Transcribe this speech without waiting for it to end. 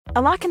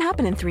A lot can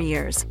happen in 3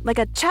 years, like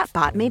a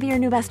chatbot may be your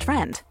new best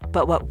friend.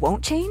 But what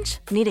won't change?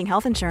 Needing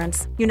health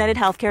insurance. United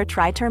Healthcare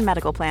Tri-Term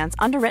Medical Plans,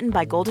 underwritten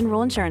by Golden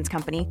Rule Insurance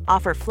Company,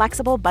 offer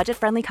flexible,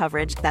 budget-friendly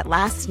coverage that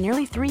lasts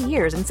nearly 3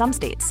 years in some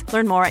states.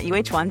 Learn more at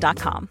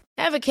uh1.com.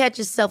 Ever catch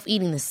yourself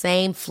eating the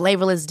same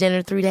flavorless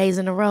dinner 3 days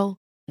in a row?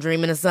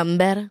 Dreaming of something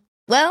better?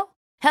 Well,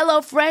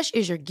 HelloFresh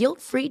is your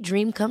guilt-free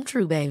dream come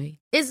true, baby.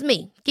 It's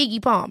me,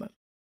 Keke Palmer.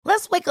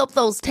 Let's wake up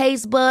those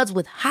taste buds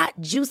with hot,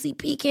 juicy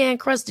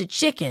pecan-crusted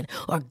chicken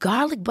or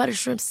garlic butter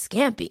shrimp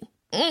scampi.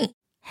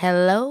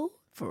 Hello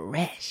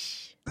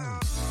Fresh.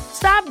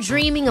 Stop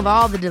dreaming of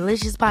all the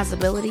delicious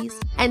possibilities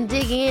and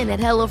dig in at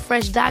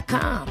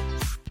HelloFresh.com.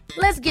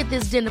 Let's get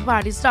this dinner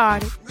party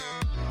started.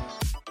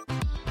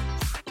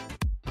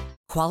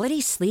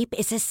 Quality sleep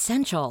is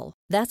essential.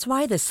 That's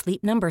why the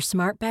Sleep Number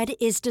Smart Bed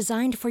is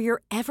designed for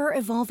your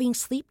ever-evolving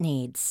sleep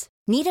needs.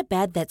 Need a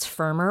bed that's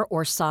firmer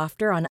or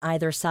softer on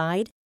either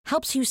side?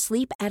 Helps you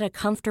sleep at a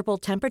comfortable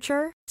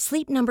temperature?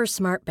 Sleep Number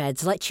Smart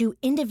Beds let you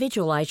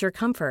individualize your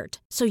comfort,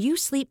 so you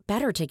sleep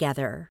better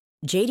together.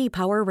 J.D.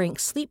 Power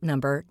ranks Sleep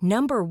Number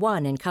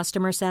 #1 in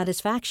customer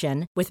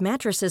satisfaction with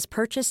mattresses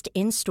purchased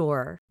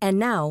in-store. And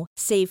now,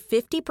 save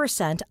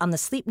 50% on the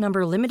Sleep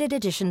Number Limited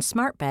Edition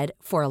Smart Bed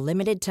for a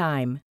limited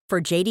time.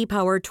 For J.D.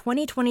 Power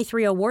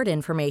 2023 award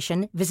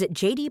information,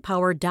 visit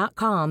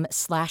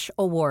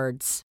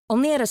jdpower.com/awards.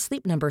 Only at a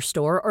Sleep Number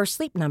store or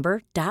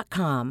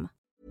sleepnumber.com.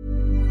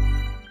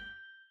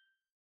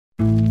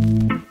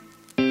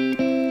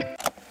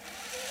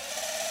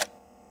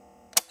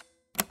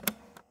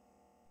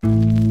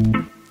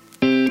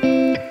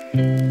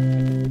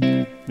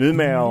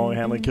 Numera har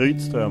Henrik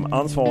Rydström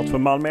ansvaret för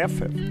Malmö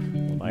FF.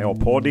 Och när jag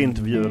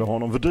poddintervjuade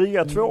honom för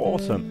dryga 2 år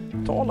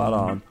sedan talade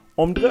han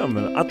om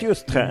drömmen att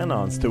just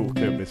träna en stor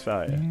klubb i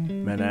Sverige.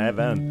 Men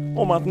även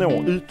om att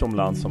nå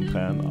utomlands som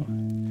tränare.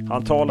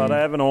 Han talade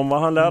även om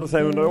vad han lärde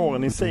sig under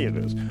åren i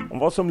Sirius. Om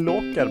vad som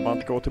lockade med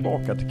att gå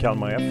tillbaka till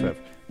Kalmar FF.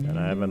 Men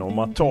även om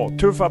att ta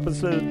tuffa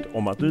beslut,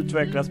 om att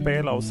utveckla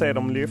spelare och se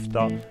dem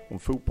lyfta, om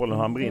fotbollen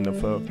han brinner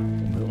för,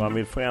 om hur han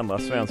vill förändra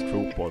svensk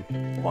fotboll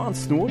och vad han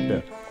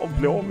snodde av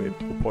Blåvitt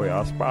och Poya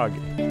Asbaghi.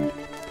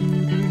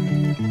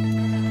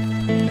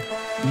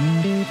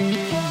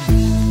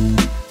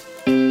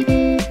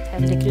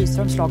 Henrik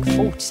Rydströms lag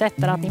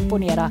fortsätter att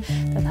imponera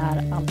den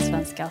här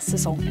allsvenska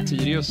säsongen.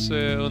 Sirius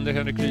under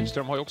Henrik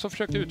Rydström har ju också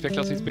försökt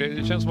utveckla sitt spel.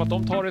 Det känns som att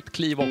de tar ett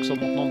kliv också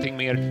mot någonting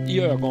mer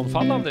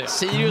iögonfallande.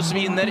 Sirius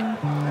vinner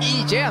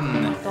igen.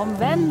 De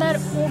vänder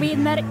och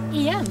vinner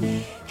igen.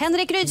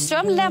 Henrik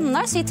Rydström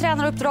lämnar sitt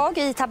tränaruppdrag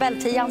i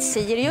tabelltian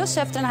Sirius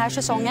efter den här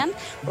säsongen.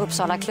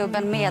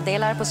 Uppsala-klubben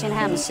meddelar på sin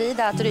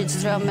hemsida att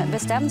Rydström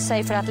bestämt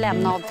sig för att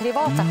lämna av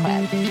privata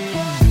skäl.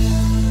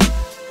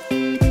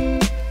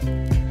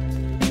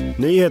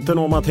 Nyheten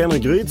om att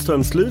Henrik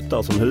Rydström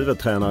slutar som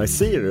huvudtränare i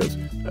Sirius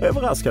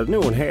överraskade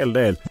nog en hel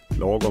del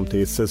lagom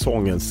till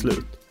säsongens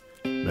slut.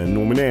 Med en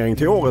nominering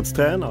till årets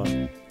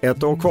tränare,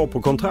 1 år kvar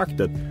på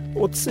kontraktet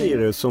och ett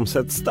Sirius som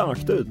sett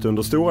starkt ut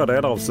under stora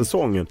delar av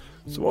säsongen,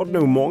 så var det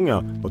nog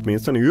många,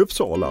 åtminstone i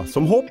Uppsala,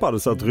 som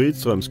hoppades att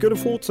Rydström skulle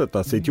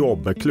fortsätta sitt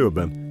jobb med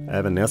klubben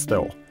även nästa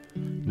år.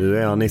 Nu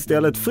är han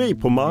istället fri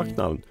på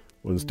marknaden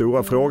och den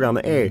stora frågan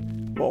är,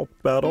 vad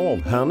bär det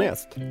av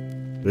härnäst?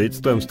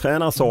 Rydströms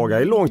tränarsaga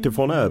är långt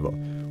ifrån över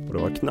och det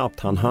var knappt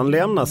han hann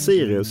lämna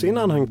Sirius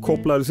innan han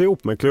kopplades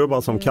ihop med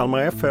klubbar som Kalmar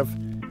FF,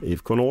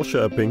 IFK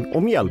Norrköping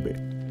och Mjällby.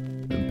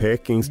 En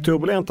Pekings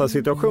turbulenta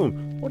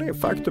situation och det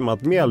faktum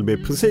att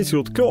Mjällby precis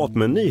gjort klart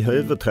med en ny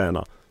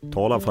huvudtränare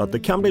talar för att det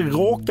kan bli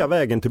raka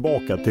vägen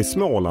tillbaka till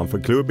Småland för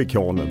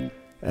klubbikonen,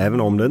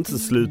 även om det inte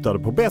slutade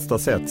på bästa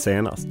sätt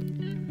senast.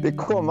 Det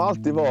kommer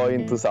alltid vara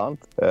intressant.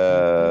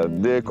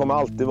 Det kommer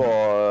alltid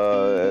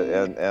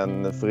vara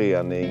en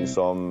förening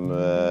som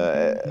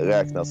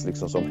räknas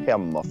liksom som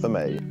hemma för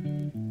mig.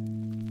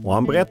 Och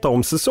han berättar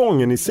om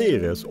säsongen i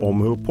Sirius,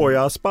 om hur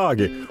Poya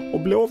Asbaghi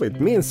och Blåvitt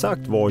minst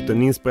sagt varit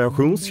en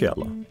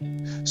inspirationskälla.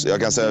 Så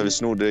jag kan säga att vi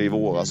snodde i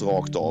våras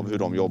rakt av hur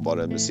de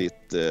jobbade med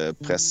sitt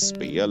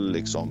pressspel.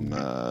 Liksom.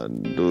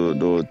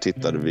 Då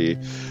tittade vi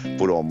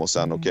på dem och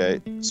sen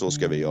okej, så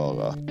ska vi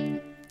göra.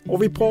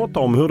 Och vi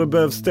pratar om hur det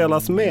behövs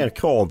ställas mer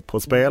krav på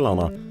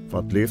spelarna för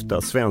att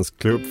lyfta svensk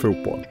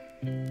klubbfotboll.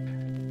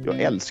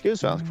 Jag älskar ju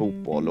svensk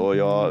fotboll och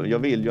jag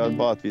vill ju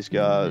bara att vi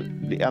ska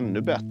bli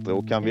ännu bättre.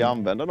 Och kan vi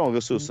använda de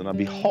resurserna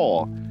vi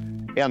har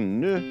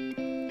ännu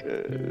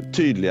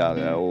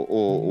tydligare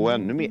och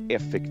ännu mer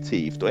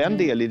effektivt. Och en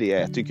del i det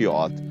är, tycker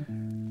jag,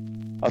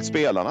 att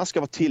spelarna ska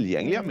vara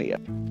tillgängliga mer.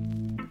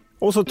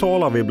 Och så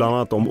talar vi bland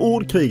annat om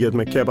ordkriget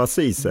med Keba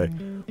Ceesay,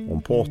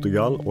 om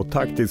Portugal och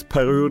taktisk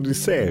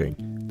periodisering.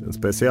 Den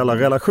speciella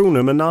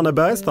relationen med Nanne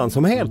Bergstrand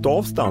som helt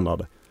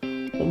avstannade.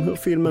 Om hur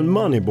filmen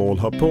Moneyball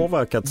har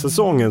påverkat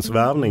säsongens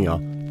värvningar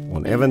och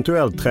en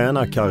eventuell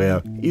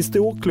tränarkarriär i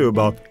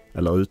storklubbar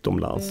eller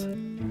utomlands.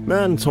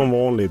 Men som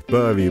vanligt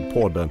börjar vi i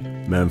podden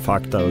med en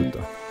faktaruta.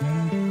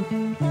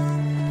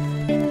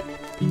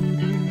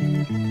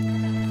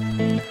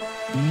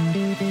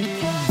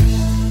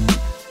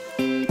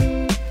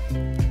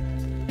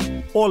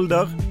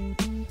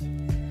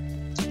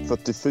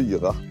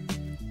 44.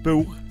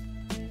 Bor?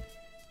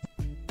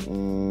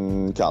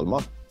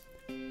 Kalmar.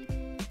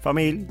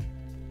 Familj?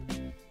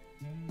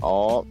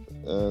 Ja,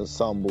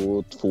 sambo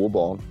och 2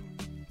 barn.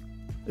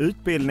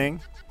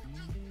 Utbildning?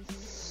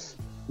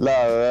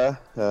 Lärare,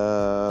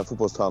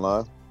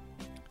 fotbollstränare.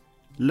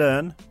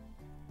 Lön?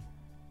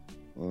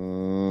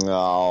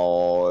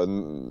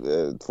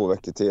 2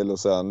 veckor till och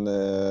sen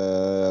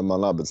är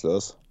man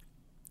arbetslös.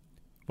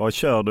 Vad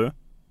kör du?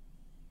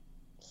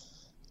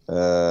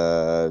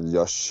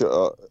 Jag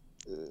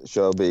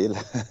kör bil,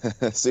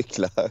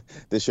 cyklar.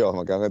 Det kör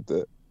man kanske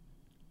inte.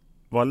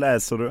 Vad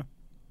läser du?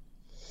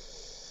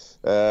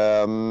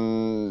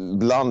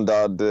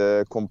 Blandad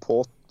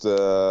kompott,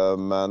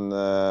 men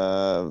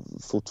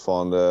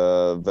fortfarande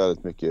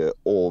väldigt mycket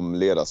om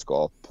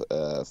ledarskap,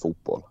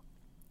 fotboll.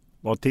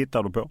 Vad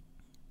tittar du på?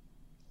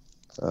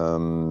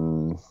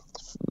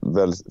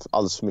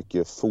 Alldeles för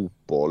mycket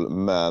fotboll,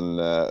 men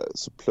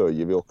så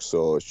plöjer vi också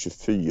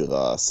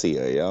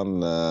 24-serien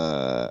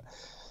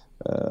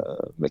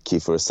med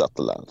Kiefer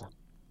Sutherland.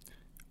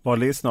 Vad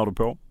lyssnar du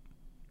på?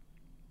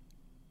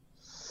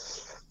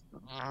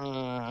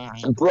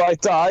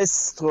 Bright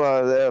Eyes tror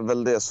jag det är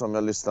väl det som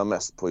jag lyssnar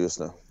mest på just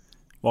nu.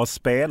 Vad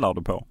spelar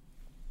du på?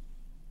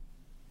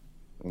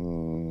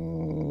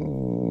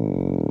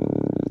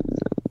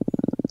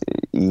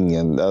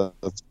 Jag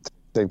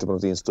tänkte på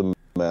något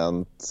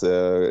instrument,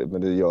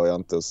 men det gör jag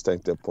inte. Och så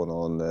tänkte jag på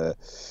någon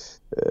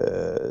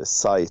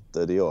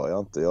sajter, det gör jag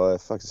inte. Jag är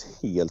faktiskt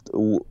helt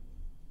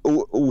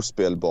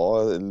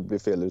ospelbar, det blir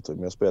fel uttryck,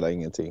 men jag spelar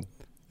ingenting.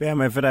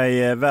 Vem är för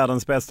dig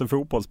världens bästa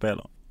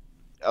fotbollsspelare?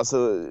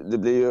 Alltså det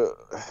blir ju,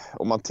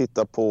 om man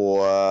tittar på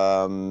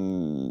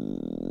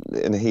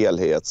en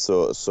helhet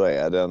så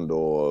är det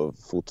ändå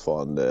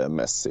fortfarande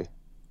Messi.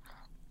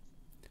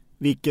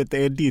 Vilket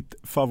är ditt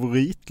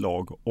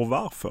favoritlag och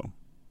varför?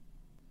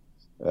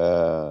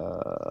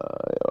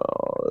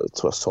 Jag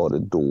tror jag sa det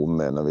då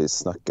med när vi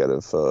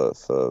snackade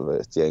för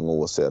ett gäng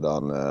år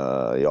sedan.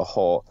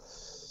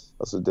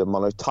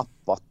 Man har ju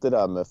tappat det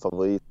där med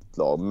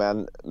favoritlag,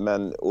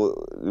 men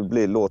och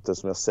det låter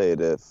som jag säger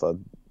det för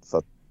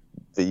att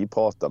vi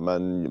pratar,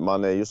 men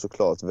man är ju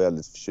såklart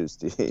väldigt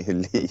förtjust i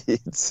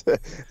Leeds.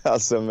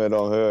 Alltså med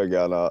de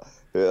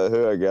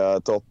höga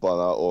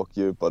topparna och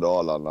djupa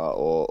dalarna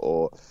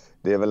och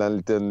det är väl en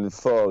liten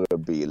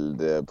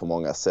förebild på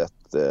många sätt,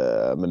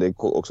 men det är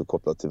också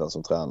kopplat till vem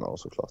som tränar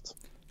såklart.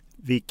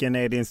 Vilken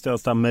är din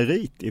största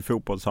merit i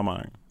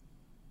fotbollssammanhang?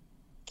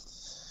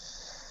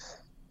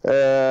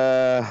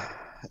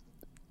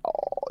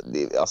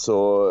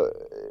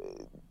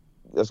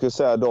 Jag skulle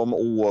säga de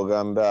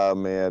åren där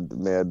med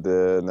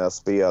när jag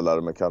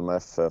spelade med Kalmar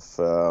FF,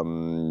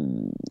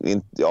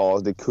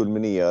 det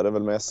kulminerade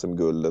väl med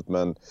SM-guldet,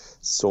 men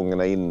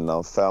säsongerna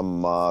innan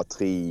 5,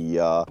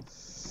 3,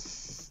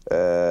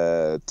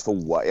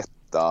 2, 1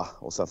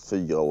 och sen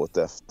 4 året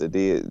efter.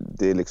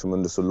 Det är liksom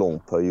under så lång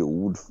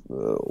period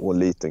och en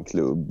liten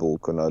klubb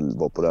och kunna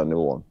vara på den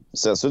nivån.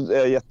 Sen så är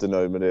jag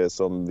jättenöjd med det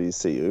som vi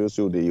Sirius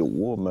gjorde i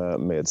år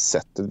med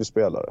sättet vi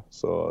spelade.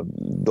 Så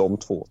de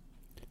 2.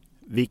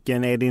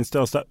 Vilken är din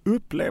största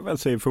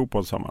upplevelse i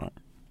fotbollssammanhang?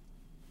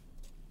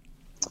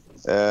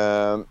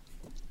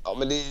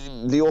 Men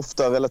det är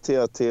ofta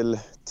relaterat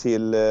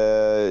till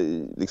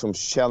liksom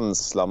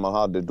känslan man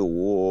hade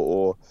då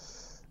och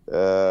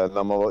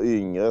när man var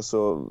yngre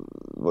så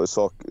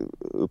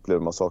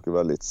upplevde man saker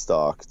väldigt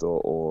starkt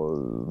och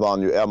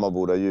vann ju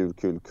Emmaboda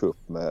julkul cup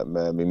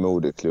med min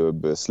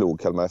moderklubb, slog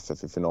Kalmar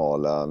FF i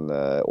finalen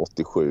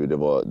 87,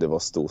 det var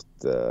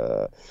stort.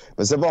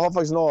 Men sen har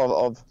faktiskt några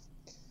av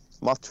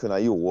matcherna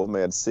i år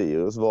med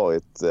Sirius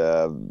varit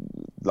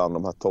bland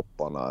de här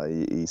topparna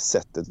i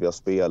sättet vi har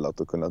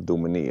spelat och kunnat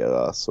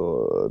dominera,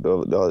 så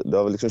det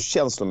har liksom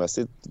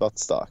känslomässigt varit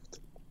starkt.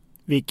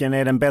 Vilken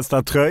är den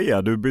bästa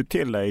tröja du bytt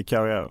till dig i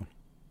karriären?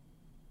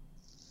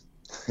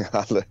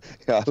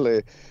 Jag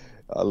har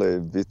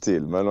aldrig bytt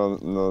till med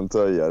någon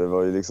tröja. Det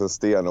var ju liksom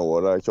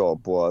stenhårda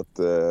krav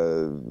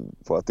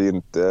på att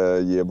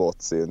inte ge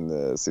bort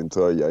sin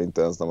tröja,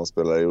 inte ens när man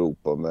spelar i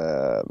Europa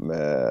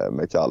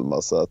med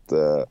Kalmar. Så att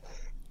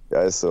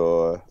jag är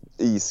så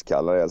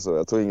iskall. Alltså.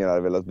 Jag tror ingen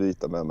hade velat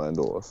byta med mig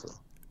ändå. Så.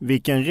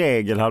 Vilken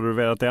regel hade du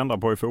velat ändra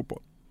på i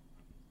fotboll?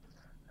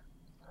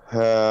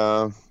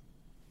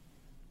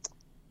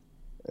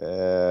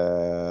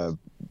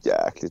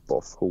 Jäkligt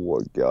bra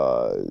fråga.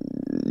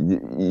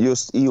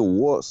 Just i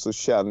år så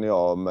känner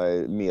jag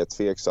mig mer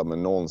tveksam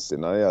än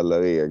någonsin när det gäller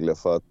regler,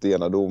 för att det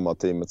ena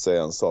domarteamet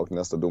säger en sak,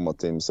 nästa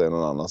domarteam säger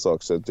någon annan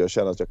sak, så jag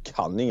känner att jag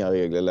kan inga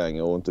regler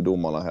längre och inte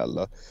domarna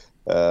heller.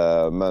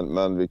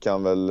 Men vi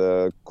kan väl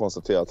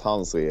konstatera att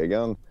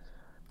handsregeln,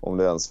 om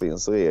det ens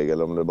finns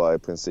regel, om det bara är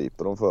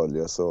principer de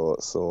följer,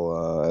 så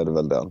är det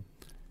väl den.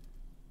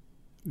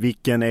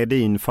 Vilken är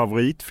din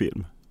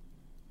favoritfilm?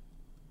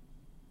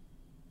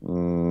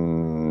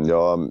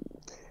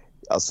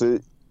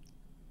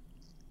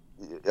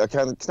 Jag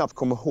kan knappt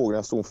komma ihåg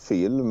en stor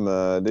film.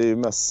 Det är ju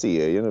mest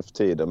serier nu för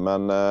tiden.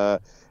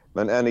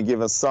 Men Any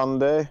Given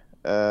Sunday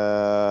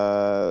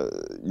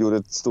gjorde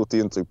ett stort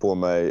intryck på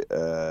mig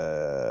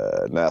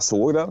när jag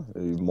såg den. Det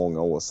är ju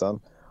många år sedan.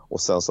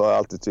 Och sen så har jag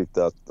alltid tyckt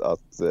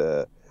att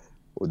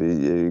och det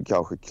är ju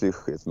kanske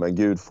klyschigt, men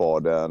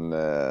Gudfadern,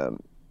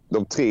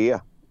 de 3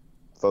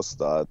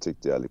 första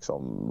tyckte jag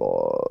liksom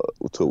var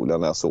otroliga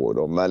när jag såg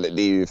dem. Men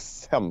det är ju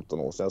 15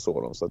 år sedan jag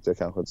såg dem, så att jag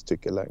kanske inte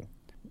tycker längre.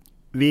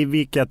 Vid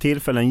vilka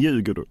tillfällen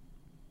ljuger du?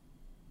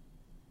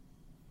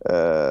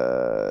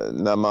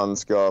 När man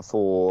ska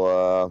få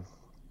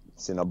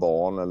sina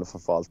barn, eller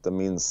framförallt det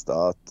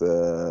minsta,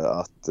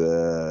 att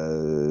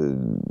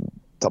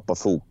tappa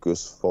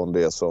fokus från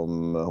det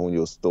som hon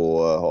just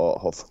då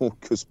har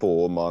fokus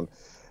på, och man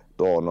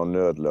drar någon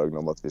nödlögn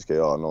om att vi ska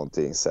göra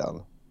någonting sen,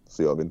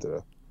 så gör vi inte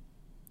det.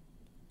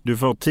 Du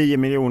får 10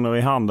 miljoner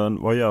i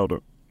handen, vad gör du?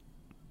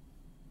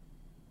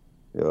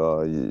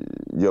 Jag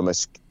gör mig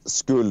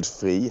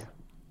skuldfri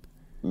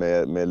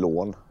med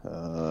lån.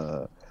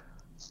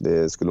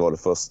 Det skulle vara det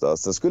första.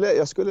 Sen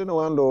jag skulle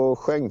nog ändå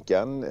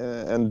skänka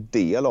en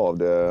del av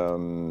det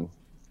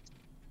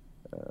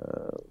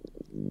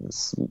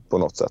på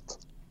något sätt.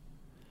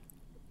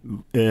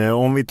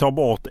 Om vi tar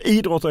bort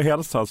idrott och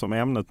hälsa, som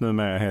ämnet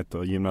numera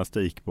heter,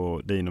 gymnastik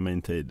på din och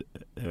min tid.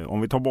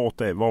 Om vi tar bort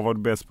det, vad var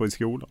du bäst på i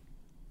skolan?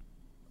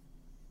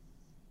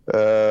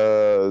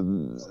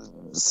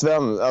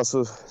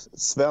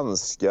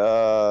 Svenska,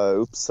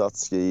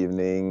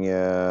 uppsatsskrivning,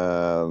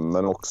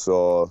 men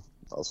också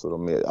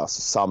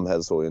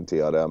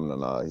samhällsorienterade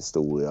ämnena,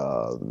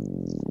 historia,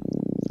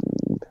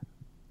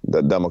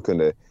 där man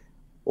kunde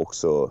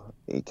också,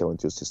 kanske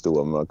inte just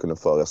historia, men man kunde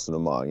föra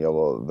resonemang. Jag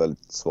var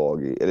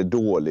väldigt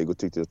dålig och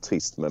tyckte det var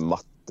trist med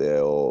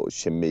matte och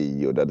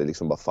kemi, och där det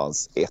liksom bara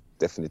fanns ett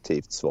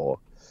definitivt svar.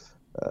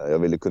 Jag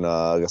ville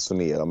kunna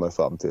resonera mig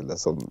fram till det,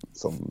 som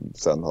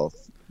sen har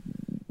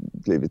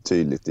blivit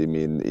tydligt i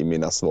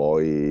mina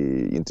svar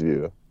i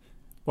intervjuer.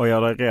 Vad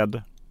gör dig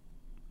rädd?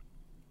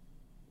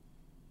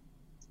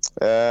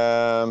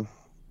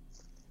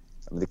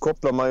 Det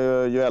kopplar man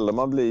ju äldre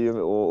man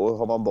blir, och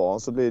har man barn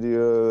så blir det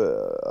ju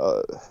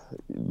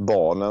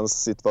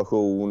barnens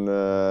situation,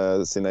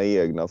 sina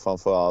egna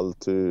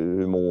framförallt.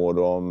 Hur mår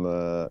de?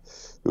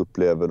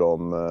 Upplever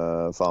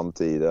de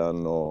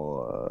framtiden?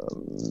 Och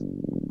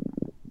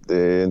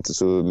det är inte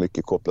så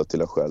mycket kopplat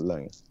till en själv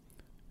längre.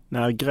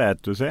 När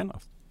grät du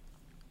senast?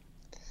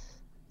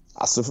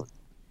 Alltså,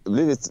 jag har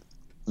blivit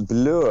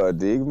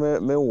blödig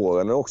med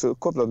åren. Det är också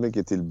kopplat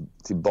mycket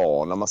till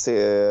barn. När man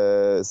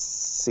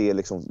ser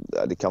liksom,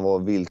 det kan vara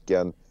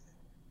vilken...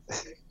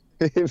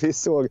 Vi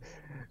såg,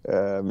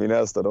 min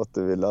äldsta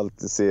dotter vill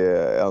alltid se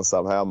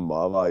Ensam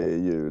hemma varje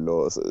jul.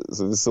 Och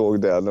så vi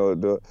såg den, och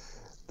då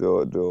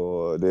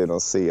det är någon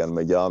scen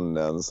med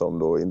grannen som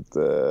då inte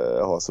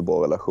har så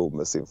bra relation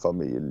med sin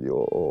familj,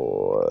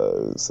 och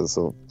sen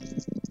så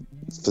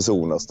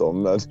försonas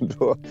de, men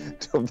då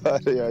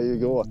började jag ju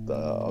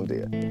gråta av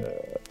det.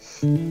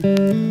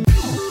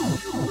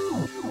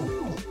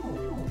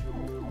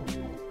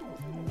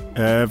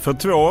 För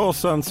 2 år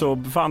sedan så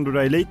befann du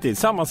dig lite i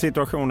samma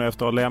situation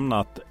efter att ha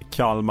lämnat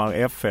Kalmar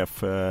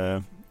FF,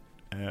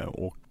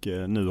 och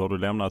nu har du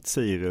lämnat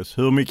Sirius.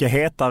 Hur mycket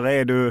hetare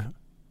är du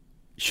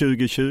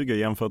 2020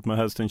 jämfört med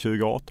hösten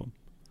 2018?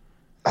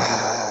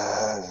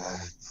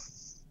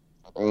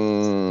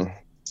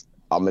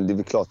 Ja, men det är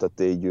väl klart att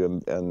det är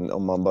ju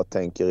om man bara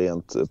tänker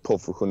rent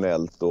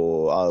professionellt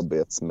och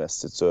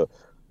arbetsmässigt, så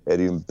är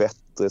det ju en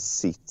bättre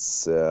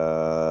sits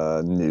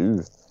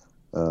nu.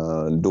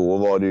 Då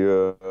var det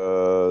ju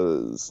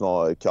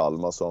snarare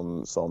Kalmar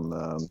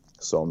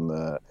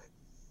som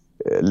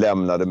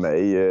lämnade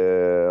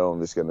mig, om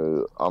vi ska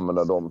nu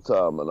använda de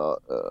termerna.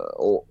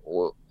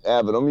 Och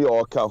även om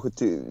jag kanske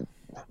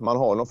man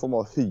har någon form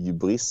av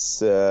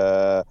hybris.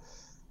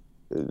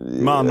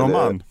 Man och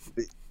man.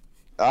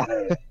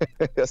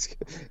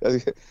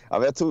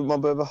 Jag tror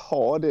man behöver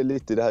ha det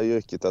lite i det här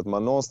yrket, att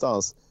man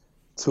någonstans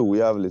tror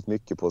jävligt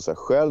mycket på sig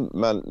själv,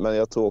 men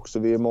jag tror också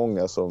vi är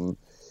många som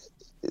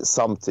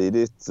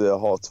samtidigt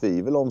har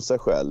tvivel om sig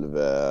själv,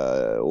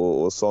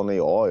 och sån är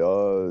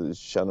jag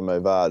känner mig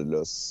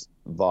värdelös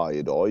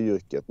varje dag i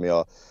yrket, men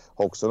jag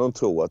har också någon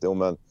tro att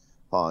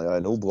fan, jag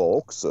är nog bra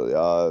också.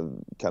 Jag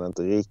kan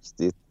inte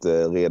riktigt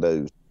reda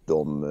ut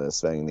de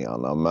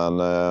svängningarna,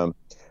 men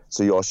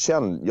så jag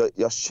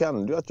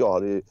kände ju att jag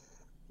hade,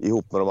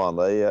 ihop med de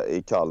andra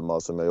i Kalmar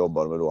som jag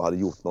jobbade med då, hade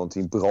gjort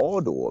någonting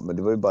bra då. Men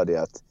det var ju bara det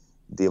att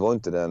det var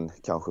inte den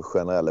kanske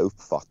generella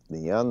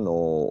uppfattningen,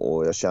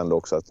 och jag kände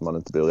också att man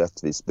inte blev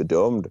rättvist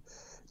bedömd.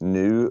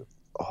 Nu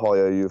har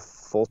jag ju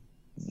fått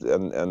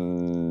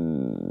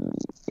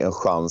en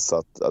chans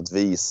att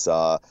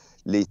visa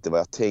lite vad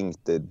jag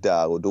tänkte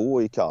där och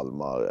då i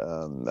Kalmar,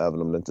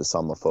 även om det inte är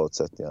samma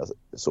förutsättningar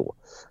så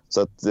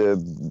att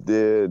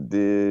det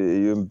är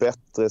ju en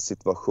bättre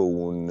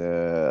situation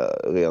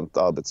rent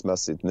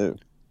arbetsmässigt nu.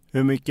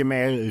 Hur mycket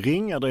mer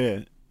ringer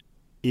det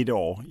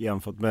idag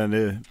jämfört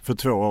med för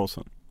 2 år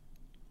sedan?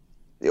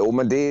 Jo,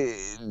 men det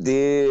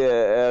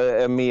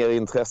är mer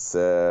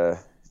intresse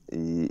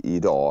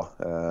idag.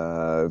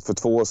 För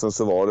 2 år sedan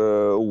så var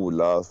det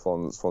Ola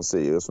från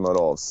Sirius som hörde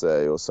av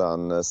sig, och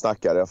sen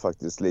snackade jag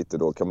faktiskt lite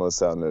då, kan man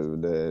säga nu,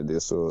 det är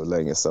så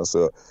länge sedan,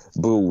 så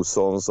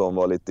Brorsson som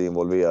var lite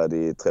involverad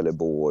i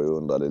Trelleborg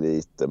undrade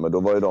lite, men då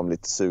var ju de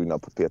lite sugna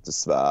på Peter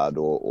Svärd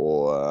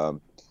och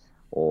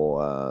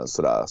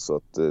sådär, så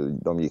att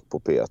de gick på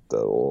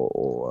Peter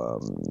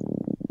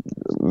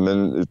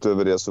men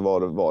utöver det så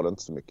var det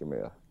inte så mycket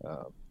mer.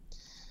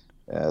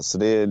 Så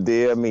det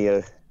är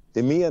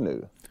mer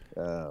nu.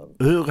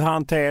 Hur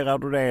hanterar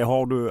du det?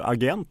 Har du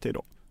agent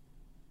idag?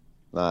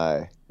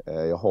 Nej,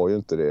 jag har ju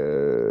inte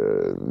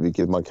det.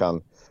 Vilket man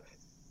kan...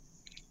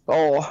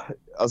 Ja,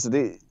 alltså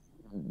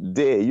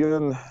det är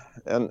ju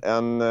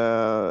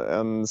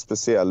en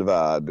speciell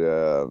värld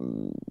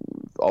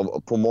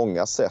på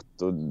många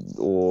sätt.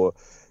 Och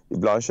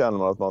ibland känner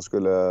man att det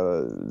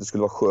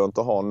skulle vara skönt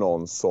att ha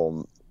någon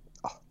som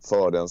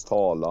för ens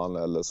talan,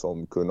 eller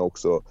som kunde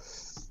också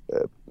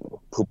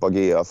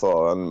propagera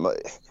för en.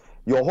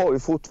 Jag har ju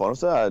fortfarande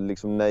så här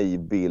liksom naiv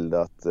bild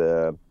att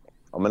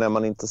men är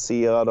man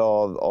intresserad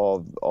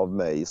av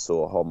mig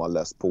så har man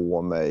läst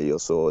på mig,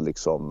 och så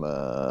liksom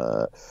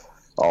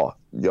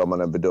gör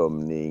man en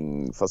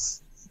bedömning.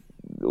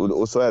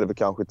 Och så är det väl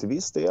kanske till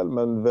viss del,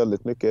 men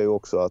väldigt mycket är ju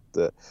också att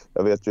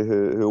jag vet ju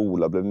hur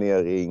Ola blev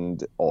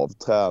nerringd av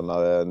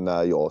tränare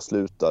när jag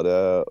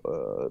slutade.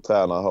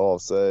 Tränare hör av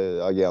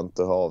sig,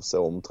 agenter hör av sig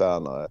om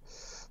tränare.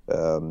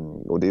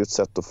 Och det är ju ett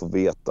sätt att få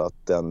veta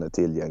att den är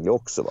tillgänglig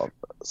också, va?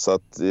 Så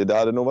att det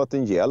hade nog varit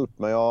en hjälp,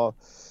 men jag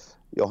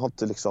har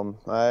inte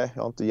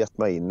jag har inte gett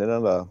mig in i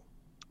den där.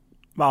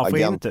 Varför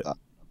inte?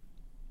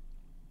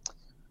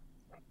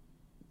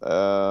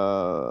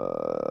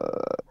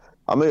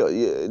 Men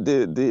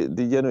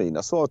det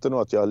genuina svaret är nog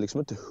att jag liksom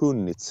inte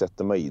hunnit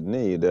sätta mig in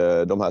i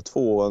det. De här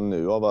 2 åren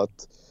nu har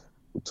varit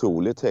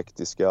otroligt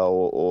hektiska,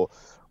 och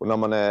när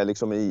man är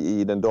liksom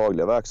i den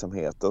dagliga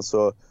verksamheten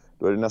så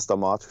då är det nästa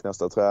match,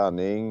 nästa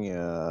träning,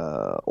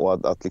 och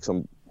att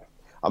liksom...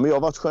 Ja, men jag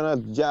har varit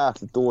generellt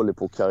jäkligt dålig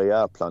på att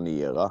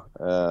karriärplanera.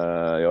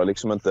 Jag har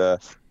liksom inte...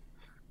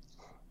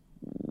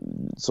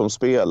 Som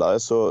spelare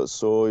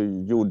så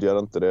gjorde jag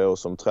inte det, och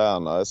som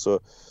tränare så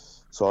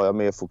har jag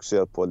mer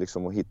fokuserat på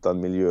liksom att hitta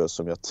en miljö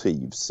som jag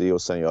trivs i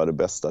och sen göra det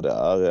bästa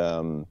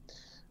där.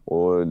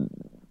 Och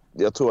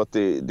jag tror att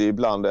det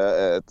ibland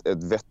är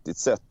ett vettigt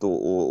sätt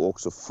att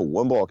också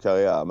få en bra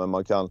karriär, men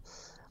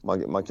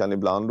man kan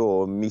ibland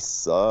då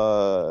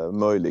missa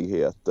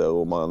möjligheter,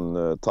 och man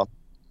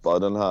tappar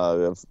den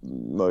här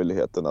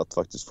möjligheten att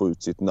faktiskt få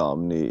ut sitt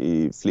namn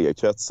i fler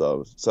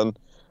kretsar. Sen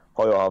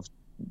har jag haft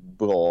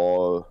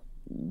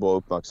bra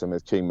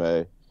uppmärksamhet kring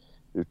mig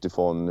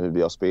utifrån hur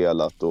vi har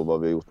spelat och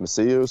vad vi har gjort med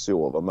Sirius i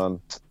år.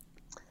 Men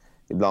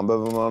ibland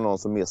behöver man ha någon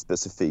som mer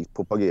specifikt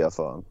propagerar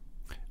för en.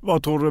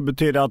 Vad tror du det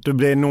betyder att du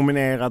blir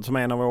nominerad som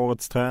en av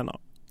årets tränare?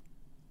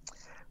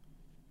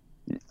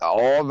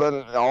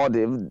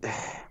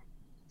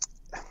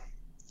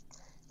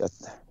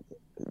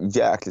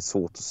 Jäkligt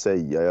svårt att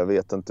säga. Jag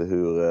vet inte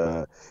hur...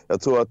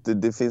 Jag tror att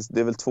det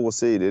är väl 2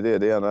 sidor i det.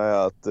 Det ena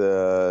är att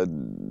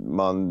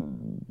man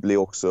blir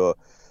också...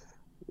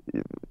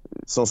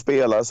 Som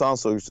spelare så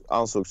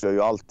ansågs jag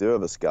ju alltid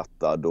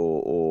överskattad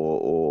och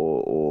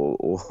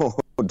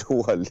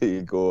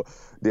dålig. Och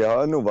det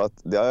har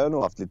jag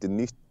nog haft lite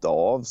nytta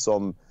av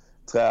som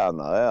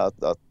tränare.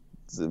 Att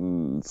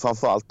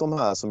framförallt de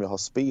här som jag har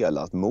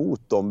spelat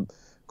mot, de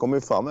kommer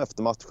ju fram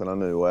efter matcherna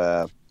nu och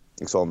är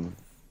liksom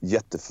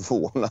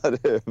jätteförvånade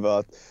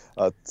över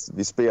att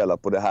vi spelar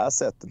på det här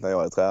sättet när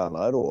jag är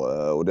tränare då.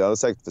 Och det har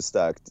säkert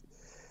förstärkt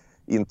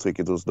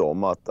intrycket hos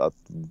dem att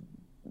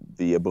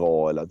vi är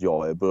bra, eller att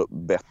jag är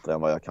bättre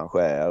än vad jag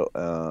kanske är.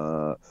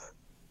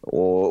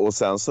 Och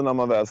sen så när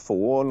man väl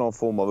får någon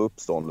form av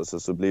uppståndelse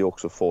så blir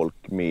också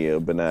folk mer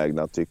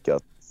benägna att tycka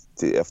att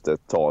efter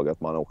ett tag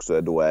att man också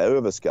är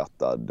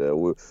överskattad.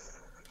 Och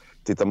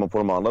tittar man på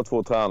de andra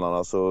 2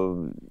 tränarna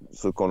så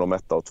kom de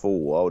 1 och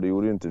 2, och det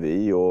gjorde ju inte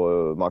vi.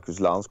 Och Marcus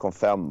Lantz kom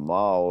 5,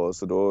 och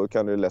så då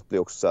kan det ju lätt bli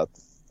också så att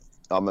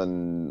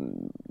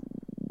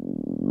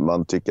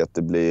man tycker att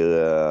det blir...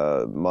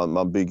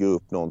 Man bygger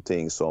upp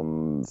någonting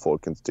som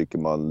folk inte tycker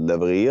man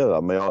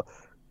levererar. Men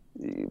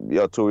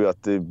jag tror ju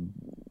att det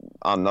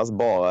annars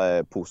bara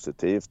är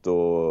positivt,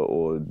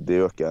 och det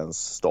ökar ens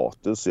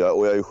status.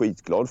 Och jag är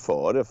skitglad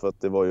för det, för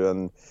att det var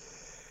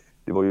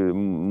ju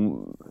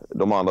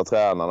de andra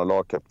tränarna,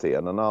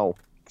 lagkaptenerna och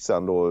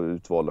sen då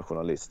utvalda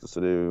journalister. Så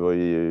det var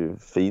ju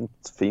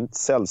fint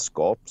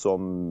sällskap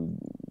som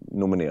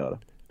nominerade.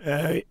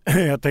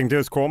 Jag tänkte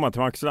just komma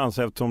till Max Lantz,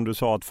 eftersom du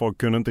sa att folk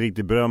kunde inte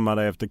riktigt berömma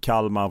dig efter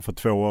Kalmar för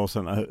 2 år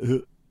sedan.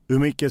 Hur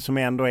mycket som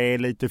ändå är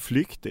lite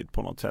flyktigt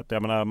på något sätt.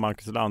 Jag menar,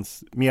 Max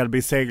Lantz,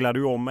 Mjällby seglade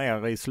ju om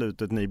er i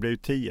slutet. Ni blev ju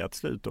 10 till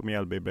slut och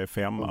Mjällby blev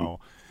 5.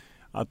 Och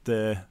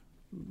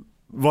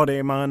vad det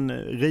är man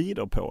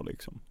rider på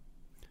liksom.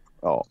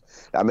 Ja,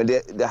 men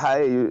det här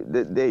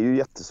är ju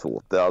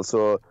jättesvårt.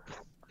 Alltså,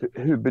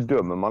 hur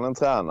bedömer man en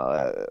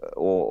tränare?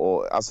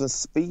 Och alltså en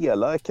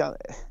spelare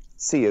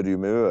ser du ju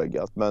med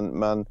ögat,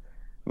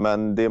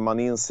 men det man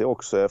inser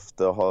också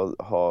efter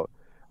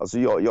Alltså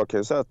jag kan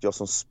ju säga att jag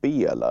som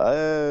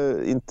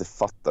spelare inte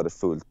fattade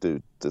fullt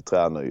ut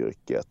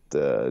tränaryrket.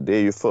 Det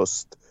är ju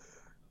först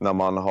när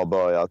man har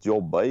börjat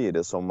jobba i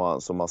det som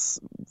man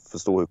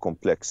förstår hur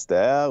komplext det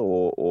är.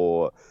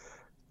 Och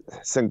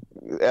sen,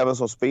 även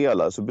som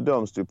spelare så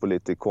bedöms du på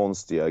lite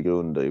konstiga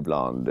grunder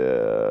ibland.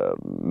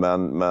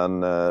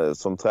 Men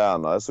som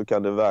tränare så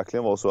kan det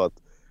verkligen vara så att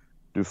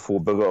du får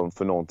beröm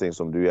för någonting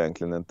som du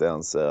egentligen inte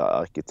ens är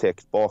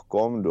arkitekt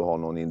bakom. Du har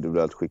någon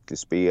individuellt skicklig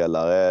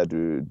spelare.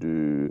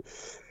 Du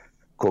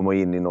kommer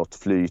in i något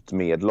flyt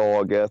med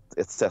laget,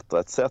 etc.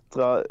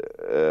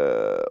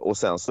 Och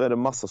sen så är det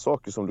massa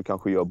saker som du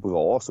kanske gör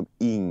bra som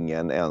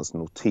ingen ens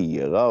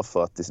noterar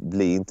för att det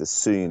blir inte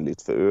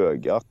synligt för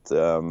ögat.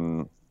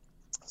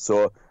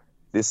 Så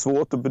det är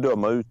svårt att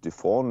bedöma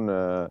utifrån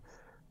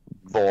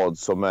vad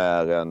som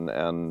är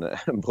en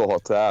bra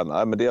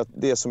tränare. Men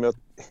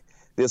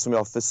det som jag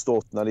har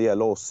förstått när det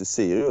gäller oss i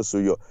Sirius,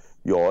 så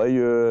jag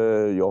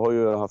har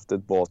ju haft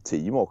ett bra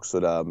team också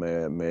där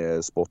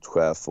med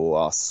sportchef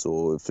och ass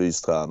och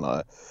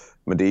fystränare.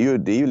 Men det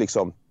är ju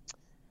liksom,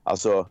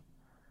 alltså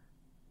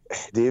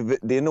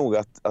det är nog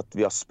att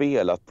vi har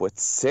spelat på ett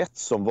sätt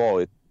som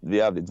varit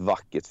jävligt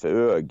vackert för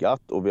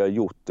ögat, och vi har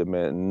gjort det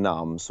med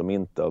namn som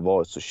inte har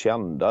varit så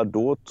kända.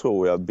 Då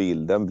tror jag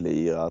bilden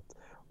blir att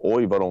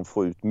oj, vad de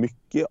får ut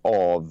mycket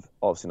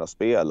av sina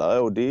spelare,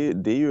 och det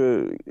är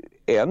ju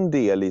en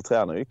del i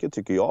tränaryrket,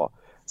 tycker jag.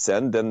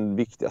 Sen den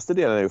viktigaste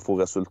delen är att få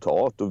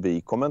resultat, och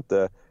vi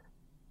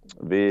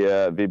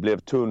blev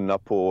tunna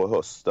på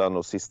hösten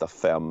och sista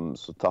 5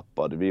 så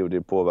tappade vi, och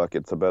det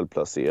påverkade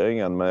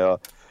tabellplaceringen. Men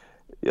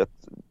jag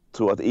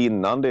tror att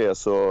innan det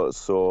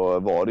så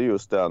var det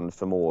just den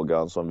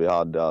förmågan som vi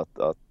hade att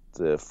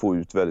få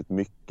ut väldigt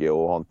mycket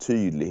och ha en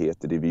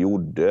tydlighet i det vi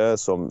gjorde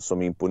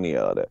som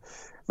imponerade.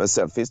 Men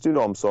sen finns det ju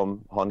de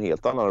som har en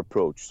helt annan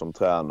approach som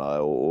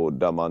tränare, och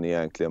där man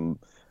egentligen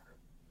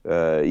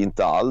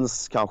inte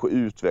alls kanske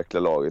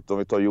utvecklar laget. Om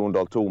vi tar Jon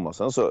Dahl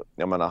Tomasson, så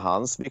jag menar,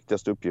 hans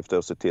viktigaste uppgift är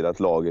att se till att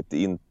laget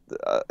inte...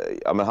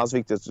 hans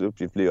viktigaste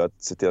uppgift blir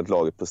att se till att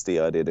laget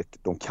presterar det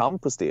de kan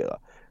prestera.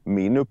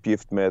 Min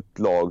uppgift med ett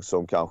lag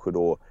som kanske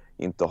då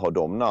inte har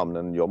de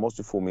namnen, jag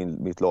måste få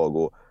mitt lag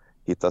att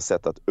hitta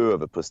sätt att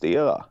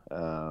överprestera.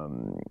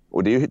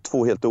 Och det är ju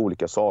 2 helt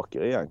olika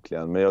saker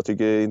egentligen. Men jag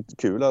tycker det är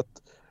kul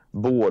att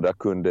båda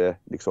kunde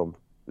liksom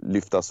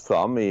lyftas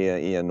fram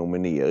i en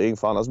nominering.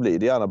 För annars blir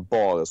det gärna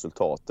bara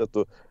resultatet.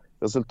 Och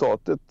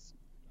resultatet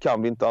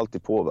kan vi inte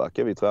alltid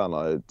påverka, vi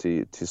tränare,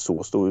 till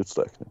så stor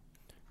utsträckning.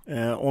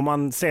 Om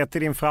man ser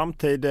till din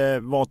framtid,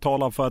 vad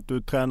talar för att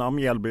du tränar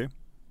Mjällby?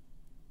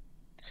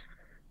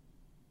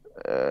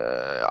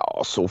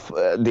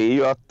 Det är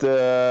ju att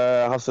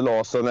Hasse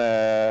Larsson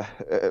är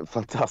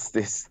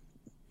fantastiskt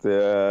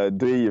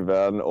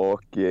driven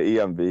och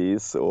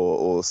envis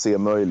och ser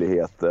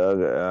möjligheter,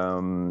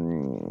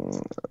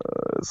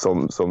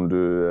 som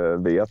du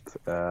vet.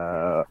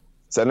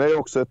 Sen är det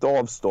också ett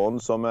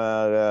avstånd som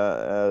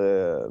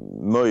är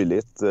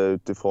möjligt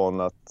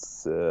utifrån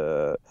att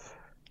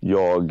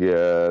jag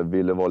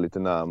ville vara lite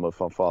närmare,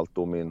 framförallt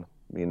då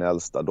min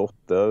äldsta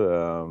dotter.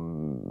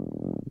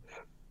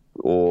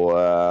 Och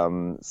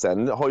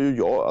sen har ju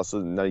jag, alltså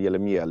när det gäller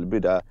Mjällby,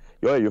 där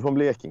jag är ju från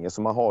Blekinge,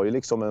 så man har ju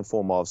liksom en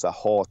form av så här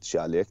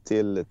hatkärlek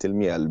till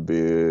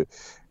Mjällby.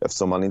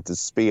 Eftersom man inte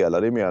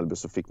spelade i Mjällby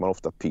så fick man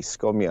ofta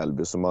pisk av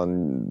Mjällby, så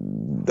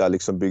där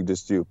liksom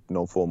byggdes det upp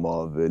någon form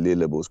av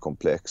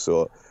lillebrorskomplex,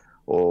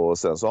 och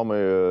sen så har man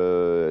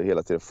ju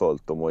hela tiden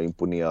följt dem och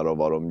imponerad av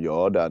vad de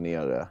gör där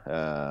nere.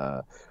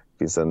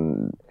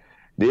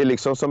 Det är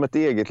liksom som ett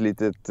eget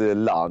litet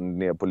land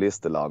ner på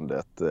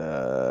Listerlandet,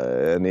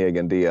 en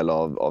egen del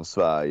av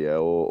Sverige,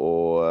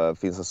 och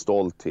finns en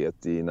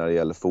stolthet i när det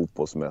gäller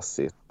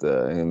fotbollsmässigt,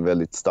 en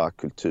väldigt stark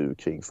kultur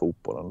kring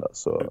fotbollen där.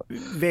 Så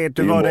vet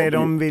du vad det är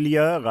de vill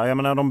göra? Jag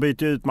menar, de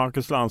byter ut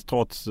Marcus Lantz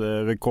trots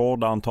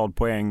rekordantal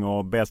poäng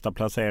och bästa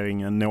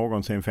placeringen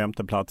någonsin,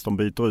 5:e plats. De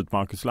byter ut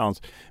Marcus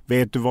Lantz.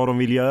 Vet du vad de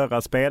vill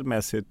göra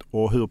spelmässigt,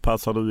 och hur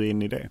passar du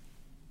in i det?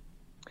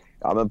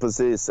 Ja, men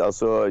precis.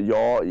 Alltså,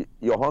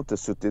 jag har inte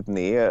suttit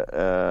ner.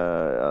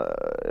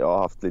 Jag har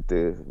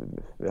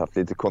haft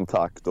lite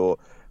kontakt,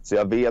 så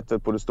jag vet väl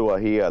på det stora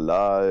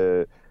hela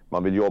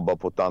man vill jobba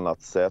på ett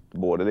annat sätt,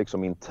 både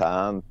liksom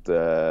internt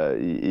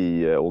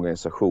i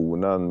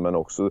organisationen, men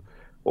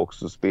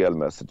också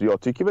spelmässigt. Och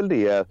jag tycker väl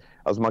det,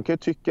 alltså man kan ju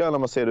tycka när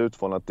man ser det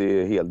utifrån att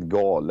det är helt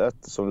galet.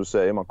 Som du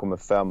säger, man kommer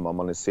 5:a,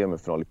 man är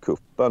semifinal i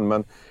kuppen,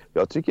 men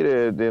jag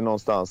tycker det är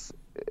någonstans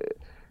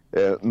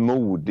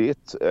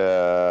modigt,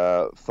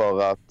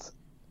 för att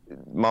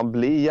man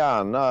blir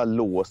gärna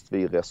låst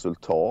vid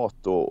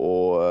resultat,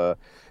 och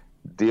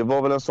det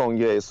var väl en sån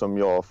grej som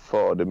jag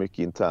förde mycket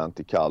internt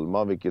i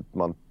Kalmar, vilket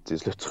man till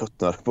slut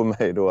tröttnade på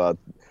mig då, att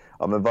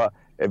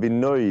är vi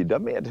nöjda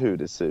med hur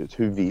det ser ut?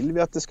 Hur vill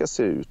vi att det ska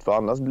se ut? För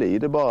annars blir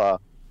det bara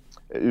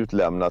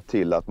utlämnat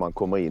till att man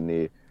kommer in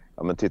i,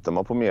 men tittar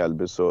man på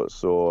Mjällby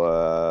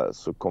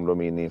så kom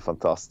de in i en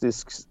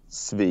fantastisk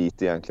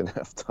svit egentligen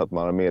efter att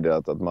man har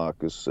meddelat att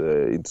Marcus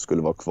inte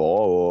skulle vara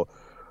kvar,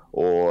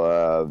 och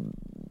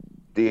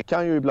det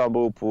kan ju ibland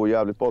bero på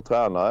jävligt bra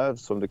tränare,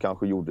 som det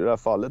kanske gjorde i det här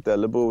fallet.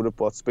 Eller beror det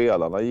på att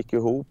spelarna gick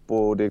ihop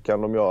och det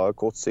kan de göra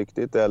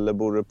kortsiktigt. Eller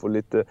beror det på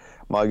lite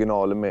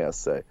marginaler med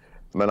sig.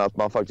 Men att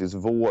man faktiskt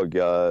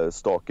vågar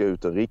staka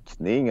ut en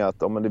riktning. Att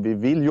vi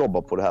vill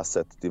jobba på det här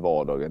sättet i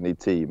vardagen, i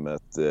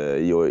teamet,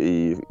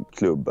 i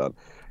klubben.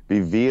 Vi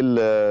vill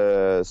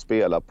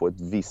spela på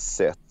ett visst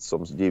sätt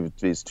som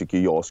givetvis tycker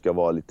jag ska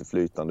vara lite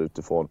flytande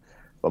utifrån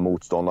vad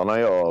motståndarna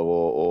gör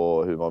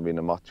och hur man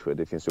vinner matcher.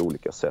 Det finns ju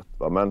olika sätt.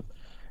 Va? Men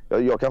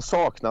jag kan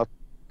sakna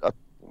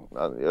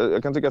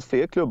jag kan tycka att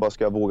fler klubbar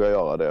ska våga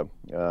göra det.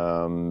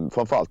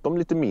 Framförallt de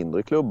lite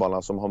mindre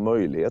klubbarna som har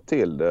möjlighet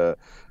till det.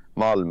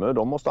 Malmö,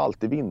 de måste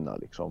alltid vinna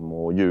liksom.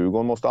 Och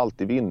Djurgården måste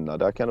alltid vinna.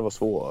 Där kan det vara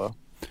svårare.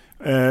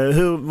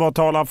 Vad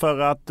talar för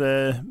att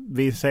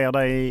vi ser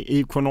dig i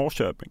IFK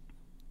Norrköping?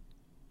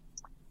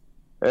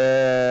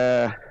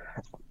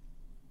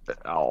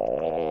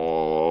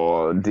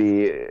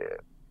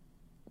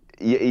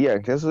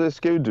 Egentligen så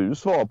ska ju du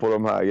svara på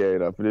de här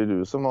grejerna, för det är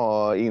du som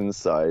har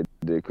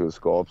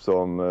inside-kunskap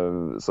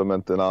som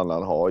inte en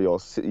annan har. Jag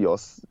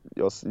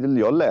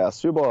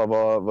läser ju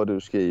bara vad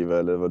du skriver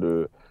eller vad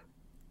du...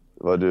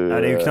 Nej,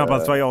 det är ju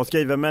knappast vad jag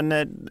skriver, men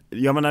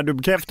jag menar, du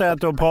bekräftar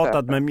att du har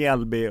pratat med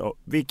Mjällby.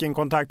 Vilken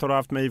kontakt har du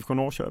haft med IFK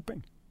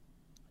Norrköping?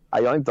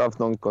 Jag har inte haft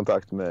någon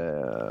kontakt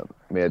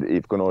med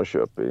IFK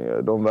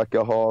Norrköping. De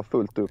verkar ha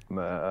fullt upp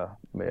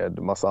med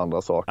massa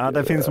andra saker. Ja,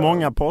 det finns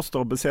många poster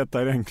att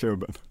besätta i den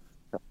klubben.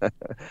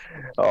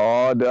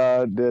 Ja, det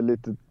är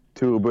lite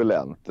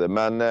turbulent.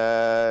 Men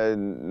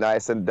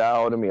nej, sen där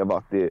har det mer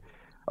varit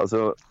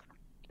alltså,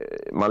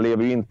 man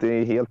lever ju inte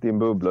helt i en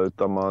bubbla,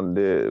 utan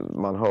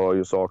man hör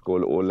ju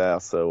saker och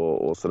läser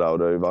och sådär. Och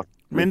det har ju varit.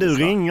 Men du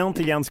ringer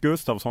inte Jens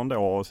Gustafsson då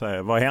och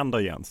säger, vad händer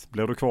Jens?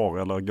 Blir du kvar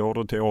eller går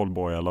du till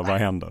Ålborg eller vad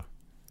händer?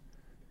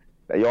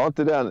 Jag har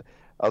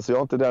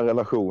inte den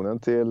relationen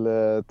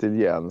till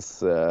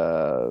Jens.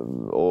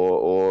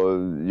 Och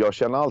jag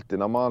känner alltid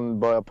när man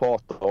börjar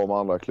prata om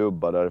andra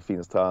klubbar där det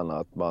finns tränare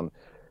att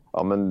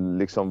man,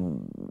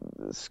 liksom,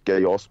 ska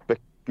jag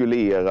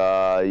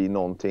spekulera i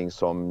någonting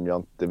som jag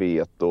inte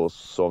vet och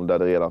som där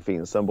det redan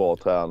finns en bra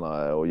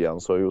tränare, och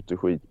Jens har gjort det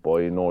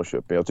skitbra i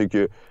Norrköping.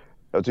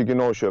 Jag tycker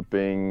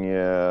Norrköping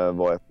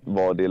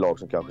var det lag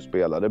som kanske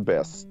spelade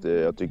bäst.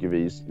 Jag tycker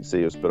vi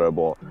Sirius spelade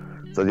bra.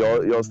 Så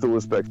jag har stor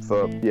respekt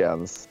för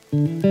Jens.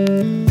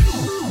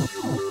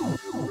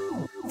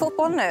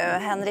 Fotboll nu.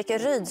 Henrik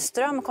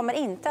Rydström kommer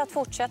inte att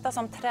fortsätta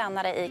som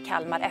tränare i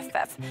Kalmar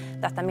FF.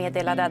 Detta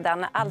meddelade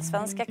den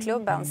allsvenska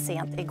klubben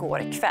sent igår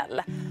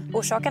kväll.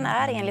 Orsaken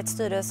är enligt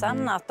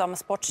styrelsen att de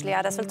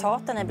sportsliga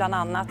resultaten i bland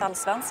annat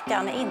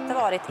allsvenskan inte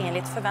varit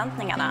enligt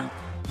förväntningarna.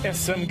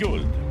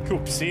 SM-guld,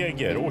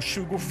 cupseger och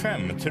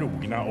 25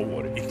 trogna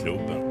år i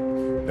klubben.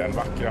 Den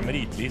vackra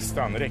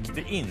meritlistan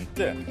räckte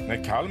inte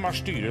när Kalmars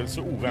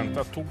styrelse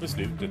oväntat tog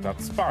beslutet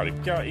att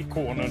sparka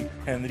ikonen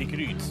Henrik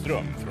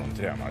Rydström från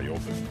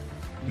tränarjobbet.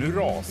 Nu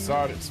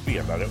rasar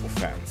spelare och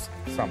fans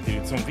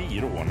samtidigt som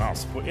vi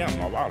rånas på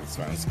en av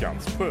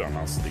allsvenskans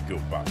skönaste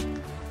gubbar.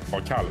 Har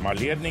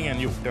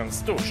Kalmarledningen gjort den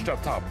största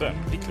tabben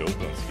i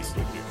klubbens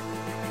historia?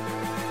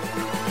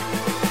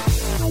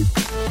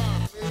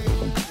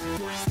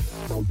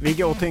 Vi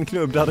går till en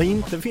klubb där det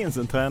inte finns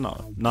en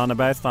tränare. Nanne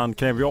Bergstrand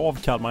klev ju av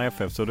Kalmar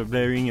FF, så det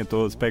blev ju inget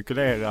att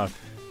spekulera.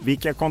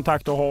 Vilka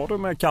kontakter har du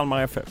med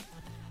Kalmar FF?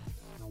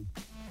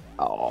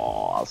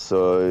 Ja,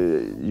 alltså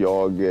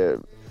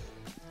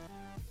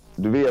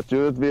du vet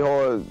ju att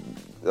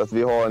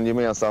vi har en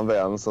gemensam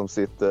vän som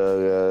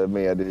sitter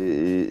med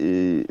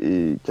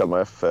i Kalmar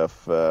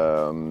FF.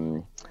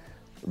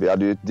 Vi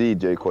hade ju ett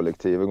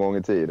DJ-kollektiv en gång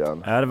i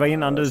tiden. Ja, det var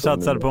innan du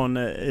satsade på en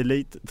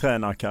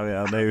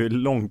elittränarkarriär. Det är ju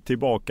långt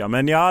tillbaka.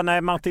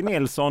 Men Martin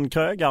Nilsson,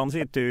 krögaren,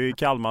 sitter ju i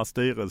Kalmars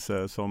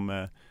styrelse som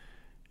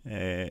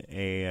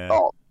är...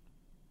 Ja.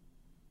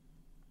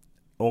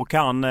 Och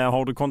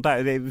har du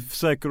kontakt?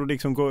 Försöker du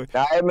liksom gå...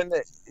 Nej, men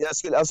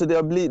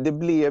det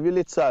blev ju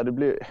lite så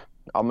här.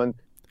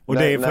 Och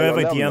det är för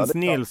övrigt Jens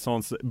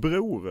Nilssons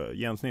bror,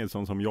 Jens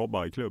Nilsson, som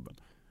jobbar i klubben.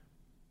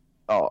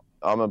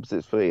 Ja, men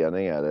precis.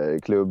 Förening är det.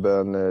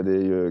 Klubben, det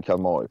är ju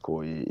Kalmar AIK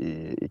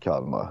i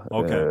Kalmar.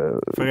 Okej,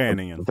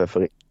 föreningen.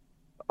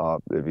 Ja,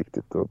 det är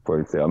viktigt att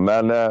poängtera.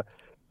 Men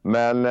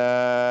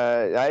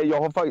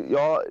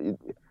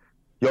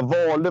jag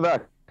valde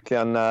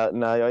verkligen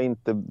när jag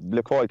inte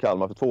blev kvar i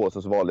Kalmar för 2 år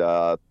sedan, så valde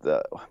jag att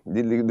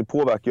det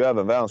påverkar ju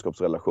även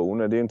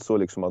vänskapsrelationer. Det är inte så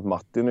liksom att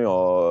Martin och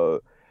jag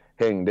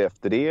hängde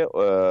efter det.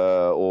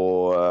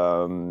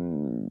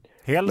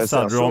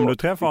 Hälsade du om du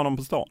träffade honom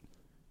på stan?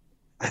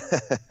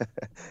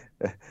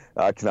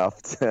 Ja,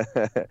 knappt. Ja,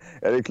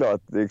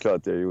 det är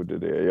klart jag gjorde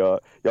det.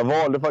 Jag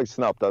valde faktiskt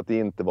snabbt att det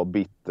inte var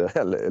bitter,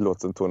 eller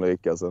låt som Tony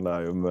Rickardsson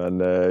där, men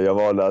jag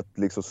valde att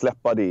liksom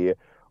släppa det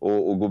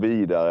och gå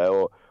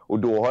vidare, och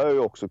då har jag ju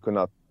också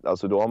kunnat,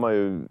 alltså då har man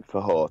ju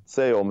förhört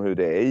sig om hur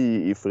det är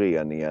i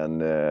föreningen,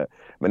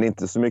 men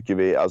inte så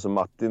mycket alltså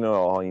Martin och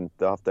jag har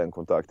inte haft den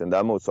kontakten.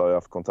 Däremot så har jag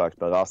haft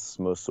kontakt med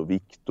Rasmus och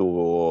Viktor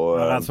och...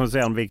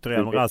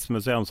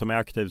 Rasmus Elm som är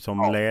aktiv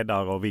som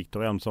ledare, och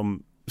Viktor Elm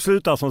som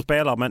slutar som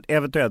spelare men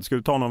eventuellt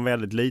skulle ta någon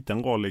väldigt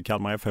liten roll i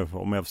Kalmar FF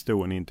om jag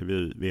förstod en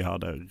intervju vi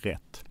hade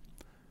rätt.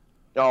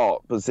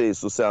 Ja,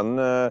 precis. Och sen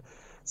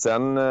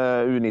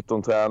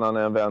U19-tränaren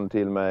är en vän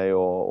till mig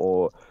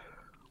och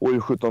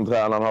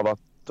U17-tränaren har varit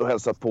och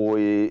hälsat på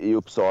i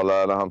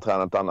Uppsala när han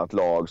tränat ett annat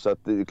lag. Så att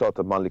det är klart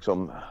att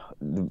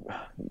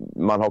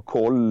man har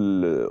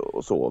koll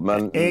och så.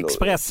 Men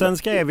Expressen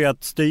skrev ju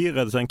att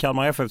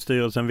Kalmar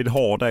FF-styrelsen vill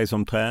ha dig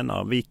som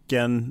tränare.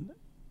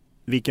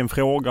 Vilken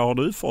fråga har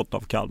du fått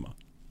av Kalmar?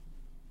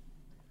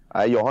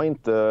 Nej, jag har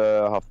inte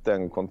haft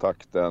den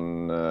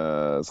kontakten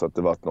så att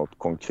det varit något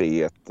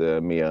konkret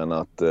mer än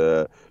att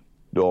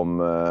de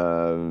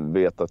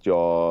vet att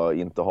jag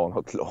inte har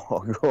något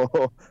lag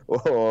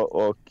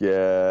och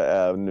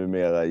är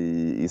numera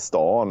i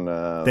stan.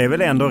 Det är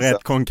väl ändå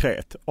rätt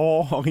konkret.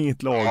 Har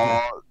inget lag.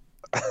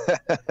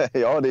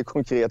 Ja, det är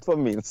konkret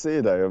från min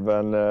sida.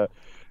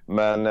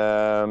 Men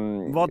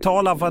vad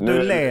talar för att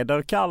du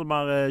leder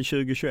Kalmar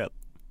 2021?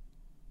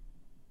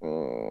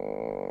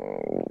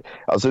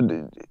 Alltså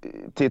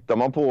tittar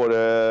man på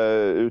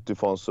det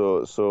utifrån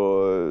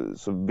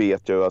så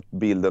vet jag ju att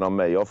bilden av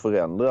mig har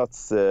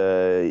förändrats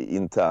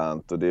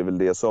internt, och det är väl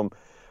det som,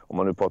 om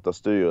man nu pratar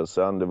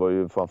styrelsen, det var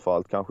ju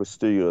framförallt kanske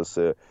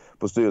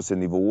på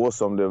styrelsenivå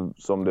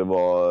som det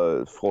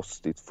var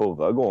frostigt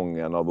förra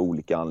gången av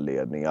olika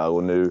anledningar,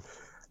 och nu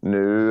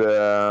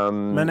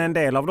Men en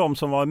del av dem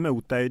som var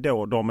emot dig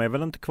då, de är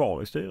väl inte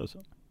kvar i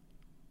styrelsen?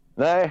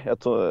 Nej, jag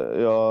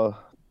tror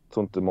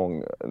inte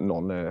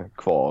någon är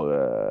kvar.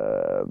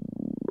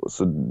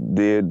 Så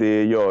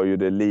det gör ju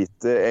det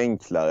lite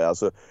enklare.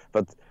 Alltså, för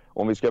att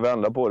om vi ska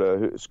vända på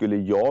det, skulle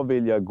jag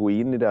vilja gå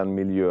in i den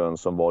miljön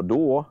som var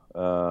då?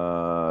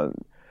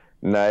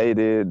 Nej,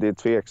 det är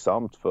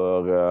tveksamt,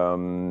 för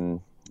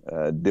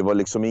det var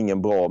liksom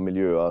ingen bra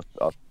miljö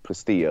att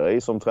prestera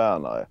i som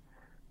tränare.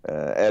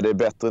 Är det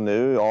bättre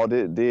nu? Ja,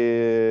 det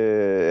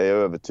är jag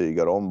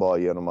övertygad om, bara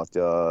genom att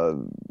jag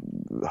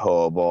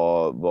hör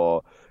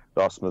vad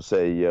Rasmus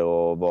säger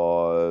och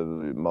vad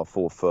man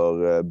får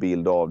för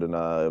bild av det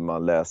när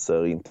man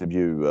läser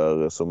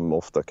intervjuer som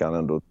ofta kan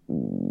ändå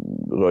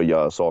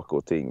röja saker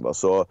och ting. Va?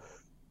 Så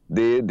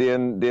det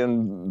är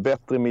en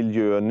bättre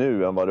miljö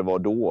nu än vad det var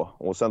då.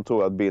 Och sen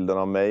tror jag att bilden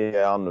av mig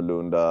är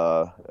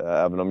annorlunda,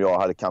 även om jag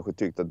hade kanske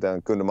tyckt att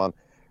den kunde man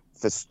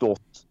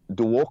förstått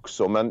då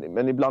också.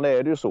 Men ibland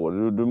är det ju så.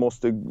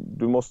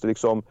 Du måste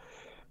liksom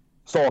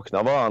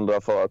sakna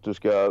varandra för att du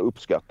ska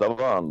uppskatta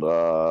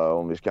varandra,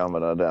 om vi ska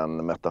använda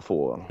den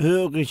metaforen.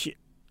 Hur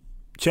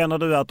känner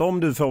du att om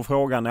du får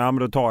frågan, ja men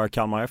då tar jag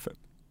Kalmar FF?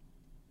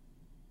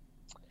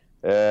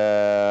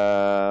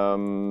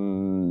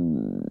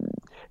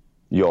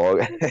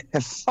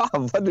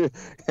 Fan vad du...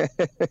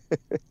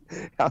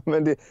 ja,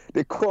 men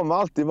det kommer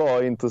alltid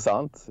vara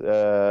intressant.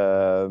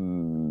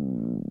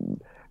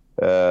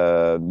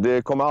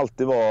 Det kommer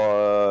alltid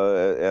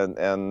vara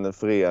en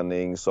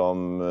förening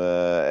som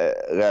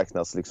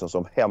räknas liksom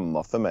som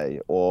hemma för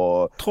mig.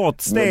 Och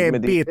trots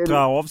det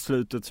bittra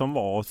avslutet som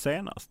var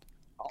senast?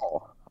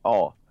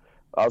 Ja.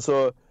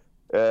 Alltså,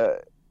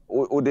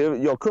 och det,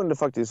 jag kunde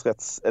faktiskt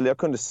jag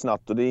kunde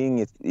snabbt, och det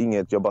är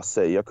inget jag bara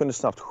säger, jag kunde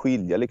snabbt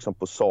skilja liksom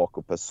på sak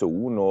och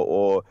person,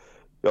 och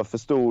jag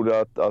förstod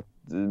att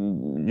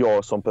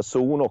jag som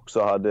person också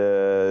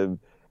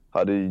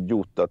hade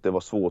gjort att det var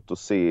svårt att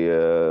se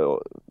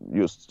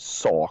just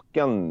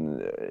saken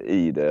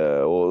i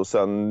det. Och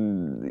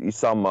sen i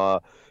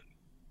samma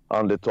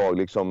andetag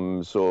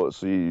liksom så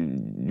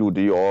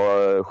gjorde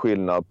jag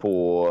skillnad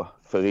på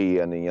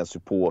föreningen,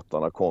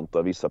 supportarna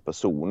kontra vissa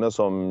personer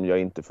som jag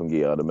inte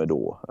fungerade med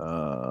då.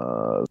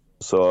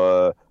 Så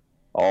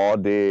ja,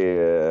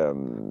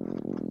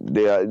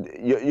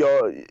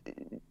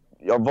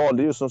 jag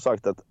valde ju som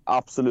sagt att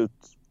absolut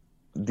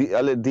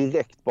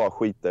direkt bara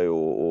skita i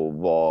och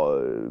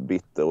vara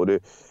bitter. Och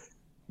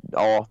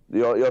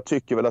jag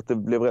tycker väl att det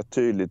blev rätt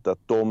tydligt att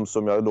de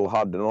som jag då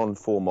hade någon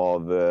form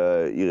av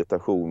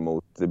irritation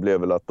mot, det blev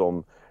väl att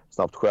de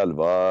snabbt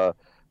själva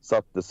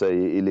satte sig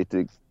i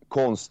lite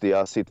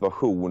konstiga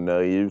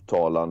situationer i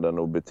uttalanden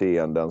och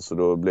beteenden, så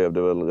då blev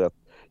det väl rätt,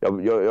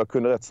 jag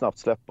kunde rätt snabbt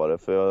släppa det,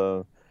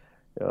 för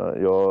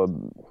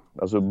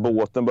alltså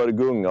båten började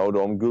gunga och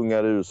de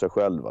gungade ur sig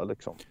själva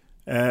liksom.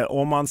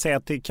 Om man ser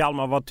till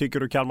Kalmar, vad tycker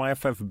du Kalmar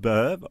FF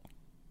behöver?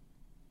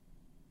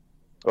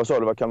 Vad sa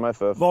du, vad Kalmar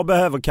FF? Vad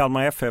behöver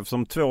Kalmar FF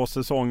som 2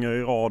 säsonger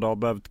i rad har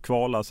behövt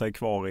kvala sig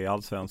kvar i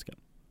Allsvenskan?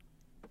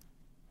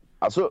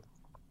 Alltså,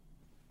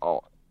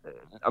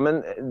 ja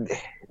men,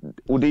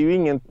 och det är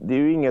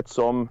ju inget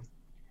som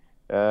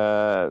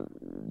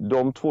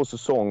de 2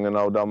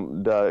 säsongerna och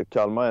där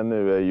Kalmar är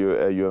nu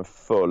är ju en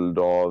följd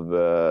av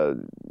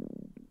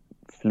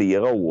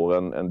flera år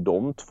än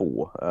de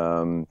 2.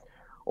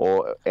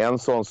 Och en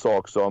sån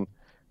sak som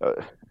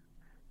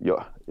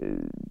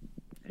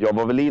jag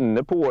var väl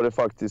inne på det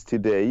faktiskt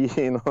till dig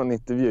i någon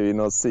intervju i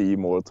någon C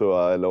More, tror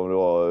jag, eller om det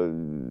var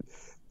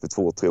för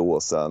 2-3 år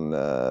sedan,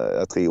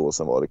 3 år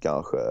sedan var det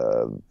kanske,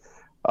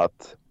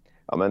 att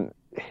ja, men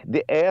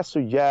det är så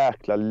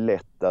jäkla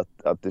lätt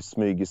att det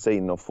smyger sig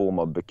in någon form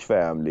av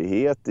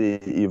bekvämlighet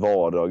i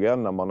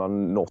vardagen när man har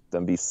nått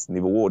en viss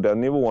nivå. Och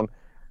den nivån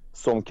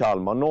som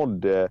Kalmar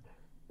nådde,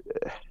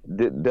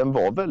 den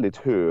var väldigt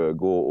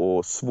hög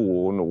och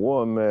svår att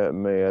nå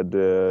med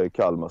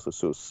Kalmars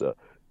resurser.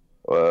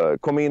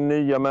 Kom in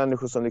nya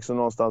människor som liksom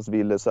någonstans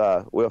ville så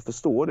här, och jag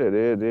förstår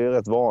det är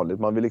rätt vanligt.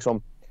 Man vill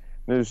liksom,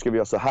 nu ska vi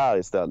göra så här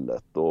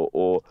istället,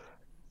 och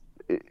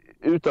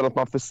utan att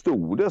man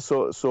förstod det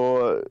så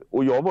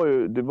och jag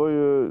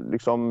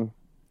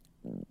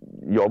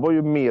var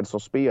ju med som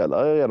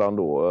spelare redan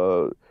då.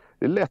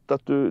 Det är lätt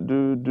att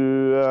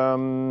du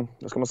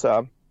vad ska man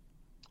säga,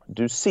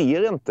 du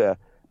ser inte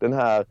den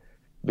här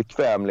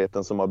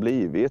bekvämligheten som har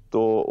blivit,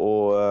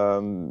 och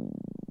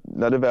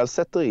när det väl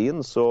sätter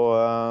in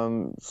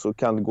så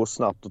kan det gå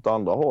snabbt åt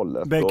andra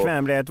hållet.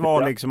 Bekvämlighet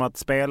var liksom att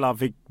spelare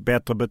fick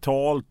bättre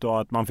betalt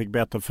och att man fick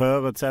bättre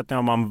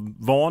förutsättningar.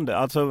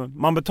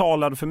 Man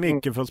betalade för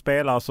mycket för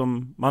spelare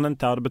som man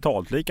inte hade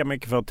betalt lika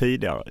mycket för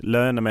tidigare,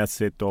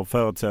 lönemässigt och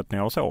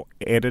förutsättningar och så.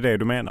 Är det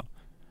du menar?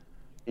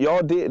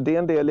 Ja, det är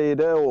en del i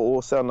det,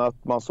 och sen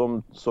att man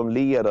som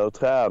ledare och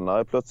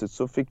tränare plötsligt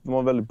så fick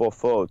man väldigt bra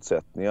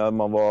förutsättningar.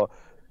 Man var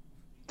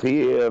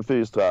 3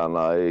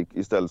 fystränare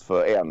istället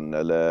för en,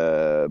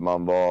 eller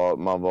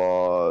man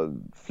var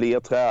fler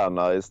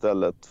tränare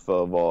istället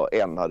för vad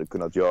en hade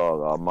kunnat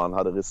göra. Man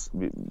hade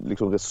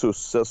liksom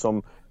resurser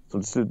som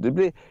till slut, det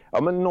blir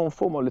någon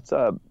form av lite så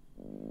här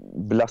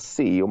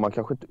blasé, och man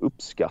kanske inte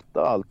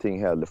uppskattar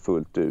allting heller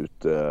fullt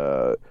ut.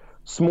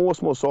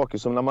 Små saker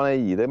som när man är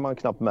i det man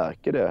knappt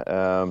märker det.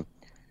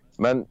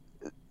 Men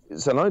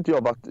sen har inte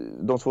jag varit,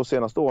 de 2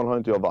 senaste åren har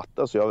inte jag varit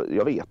där, så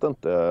jag vet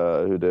inte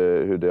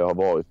hur det har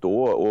varit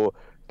då. Och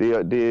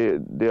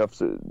det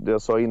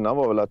jag sa innan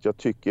var väl att jag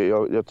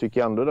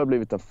tycker ändå det har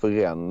blivit en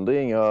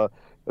förändring. Jag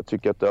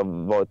tycker att det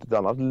har varit ett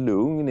annat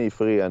lugn i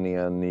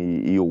föreningen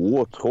i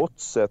år,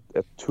 trots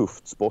ett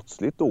tufft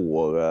sportsligt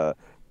år.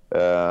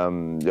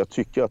 Jag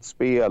tycker att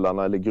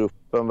spelarna eller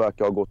gruppen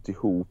verkar ha gått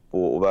ihop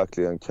och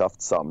verkligen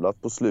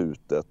kraftsamlat på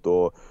slutet,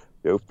 och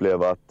jag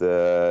upplever att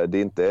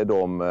det inte är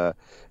de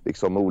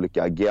liksom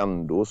olika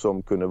agendor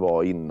som kunde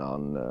vara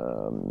innan.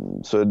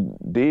 Så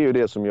det är ju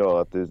det som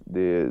gör att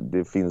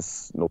det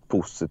finns något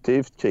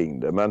positivt kring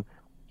det. Men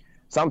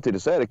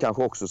samtidigt så är det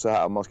kanske också så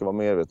här, man ska vara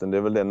medveten, det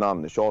är väl det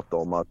namnet tjatar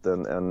om, att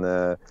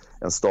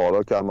en stad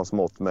av Kalmars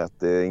mått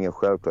mätt är ingen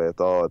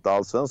självklarhet att ha ett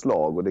allsvenskt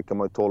lag, och det kan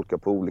man ju tolka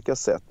på olika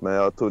sätt. Men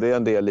jag tror det är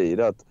en del i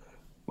det, att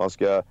man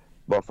ska,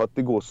 bara för att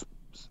det går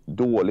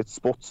dåligt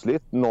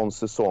sportsligt någon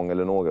säsong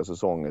eller några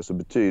säsonger, så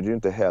betyder det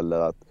inte heller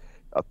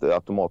att det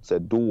automatiskt är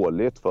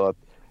dåligt, för att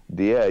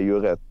det är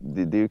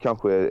ju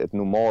kanske ett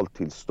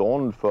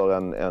normaltillstånd för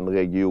en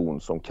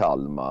region som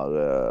Kalmar,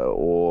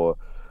 och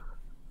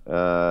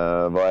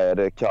vad är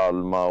det,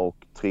 Kalmar och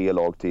 3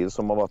 lag till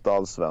som har varit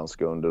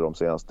allsvenska under de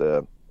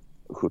senaste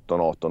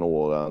 17-18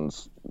 åren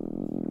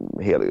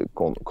helt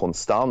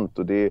konstant,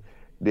 och det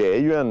är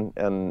ju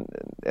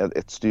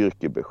ett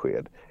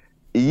styrkebesked.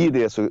 I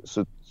det så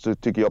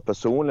tycker jag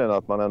personligen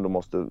att man ändå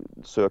måste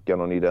söka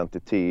någon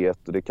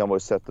identitet, och det kan vara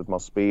i sättet man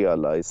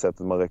spelar, i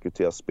sättet man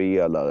rekryterar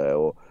spelare,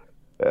 och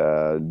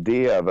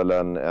det är väl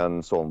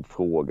en sån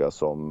fråga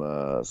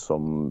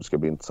som ska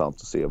bli intressant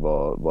att se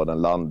vad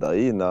den landar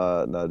i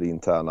när det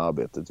interna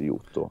arbetet är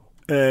gjort då.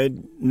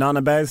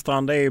 Nanne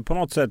Bergstrand är ju på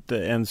något sätt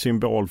en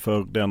symbol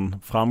för den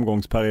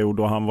framgångsperiod,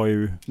 och han var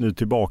ju nu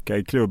tillbaka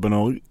i klubben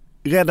och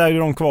räddade ju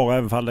dem kvar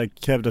även om det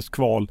krävdes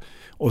kval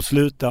och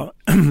sluta.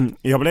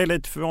 Jag blev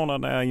lite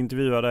förvånad när jag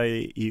intervjuade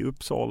dig i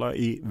Uppsala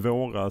i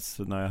våras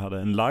när jag hade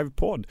en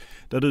livepodd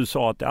där du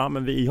sa att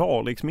men vi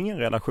har liksom ingen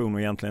relation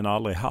och egentligen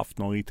aldrig haft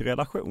någon riktig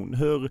relation.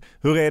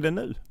 Hur är det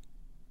nu?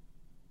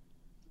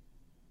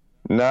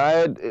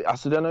 Nej,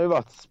 alltså den har ju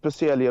varit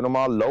speciell genom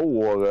alla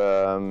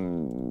år.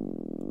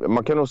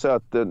 Man kan nog säga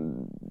att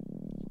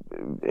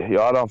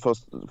jag hade han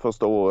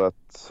första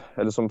året,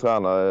 eller som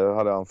tränare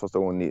hade han första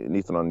året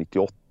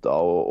 1998,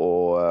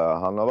 och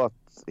han har varit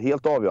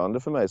helt avgörande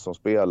för mig som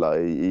spelare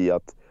i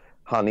att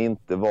han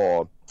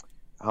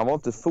var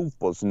inte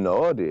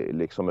fotbollsnördig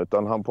liksom,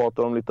 utan han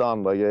pratade om lite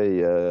andra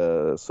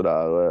grejer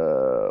sådär,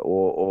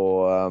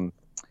 och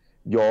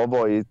jag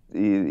var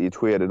i ett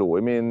skede då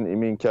i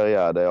min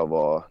karriär där jag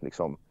var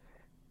liksom,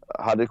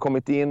 hade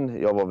kommit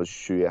in, jag var väl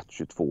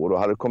 21-22 då,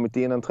 hade kommit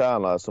in en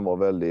tränare som var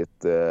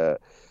väldigt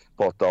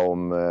prata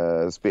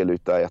om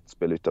spelyta 1,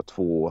 spelyta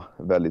 2,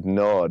 väldigt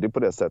nördig på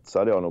det sättet, så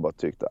hade jag nog bara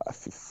tyckt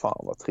fy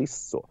fan vad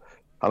trist så.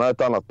 Han har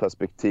ett annat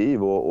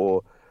perspektiv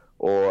och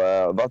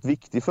varit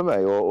viktig för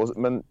mig,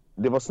 men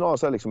det var snarare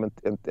så här liksom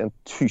en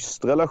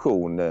tyst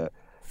relation.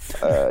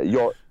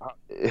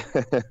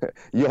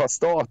 Jag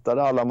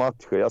startade alla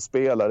matcher, jag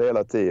spelade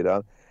hela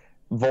tiden.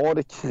 Var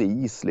det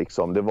kris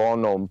liksom, det var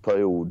någon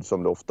period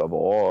som det ofta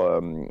var,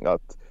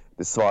 att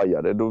det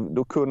svajade,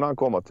 då kunde han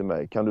komma till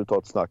mig. Kan du ta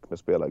ett snack med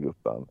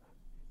spelargruppen?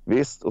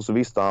 Visst, och så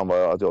visste han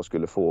att jag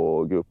skulle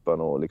få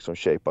gruppen att liksom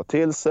shapea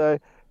till sig.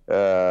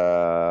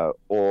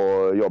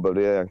 Och jag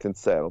behövde egentligen inte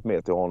säga något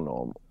mer till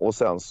honom. Och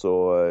sen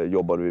så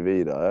jobbade vi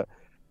vidare.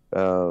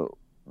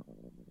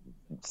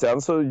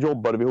 sen så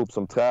jobbade vi ihop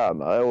som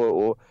tränare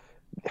och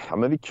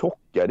men vi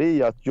krockade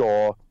i att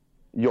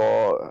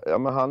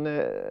men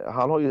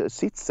han har ju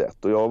sitt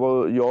sätt och jag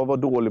var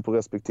dålig på att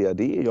respektera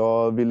det.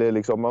 Jag ville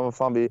liksom, vad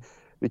fan,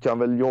 vi kan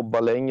väl jobba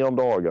längre om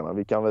dagarna.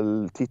 Vi kan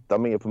väl titta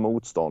mer på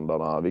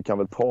motståndarna. Vi kan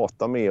väl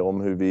prata mer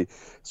om hur vi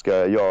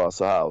ska göra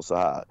så här och så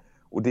här.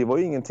 Och det var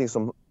ju ingenting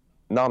som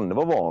Nanne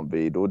var van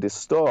vid och det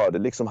störde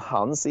liksom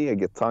hans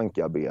eget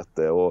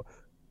tankearbete och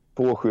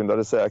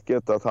påskyndade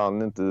säkert att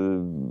han inte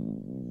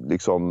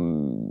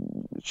liksom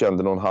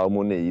kände någon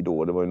harmoni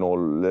då. Det var ju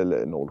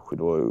 07,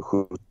 det var ju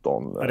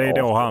 17. Ja, det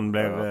är då han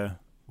blev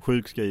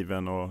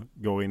sjukskriven och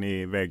går in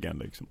i väggen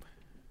liksom.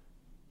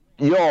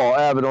 Ja,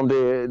 även om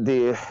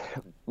det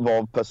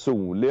var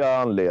personliga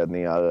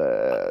anledningar.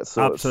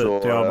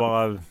 Absolut, jag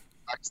bara...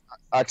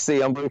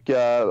 Axén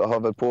har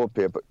väl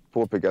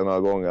påpekat några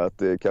gånger att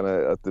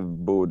det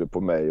borde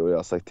på mig och jag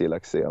har sagt till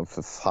Axén,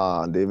 för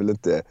fan, det är väl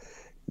inte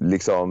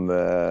liksom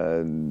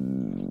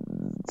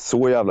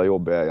så jävla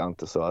jobbig är jag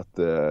inte så att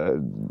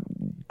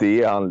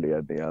det är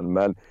anledningen.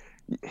 Men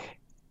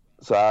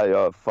så här,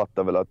 jag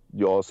fattar väl att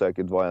jag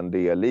säkert var en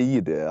del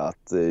i det,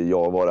 att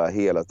jag var där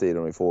hela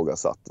tiden och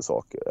ifrågasatte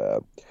saker.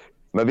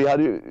 Men vi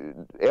hade ju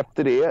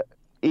efter det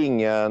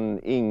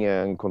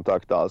ingen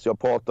kontakt alls. Jag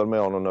pratade med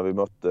honom när vi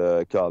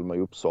mötte Kalmar i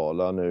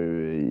Uppsala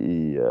nu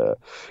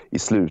i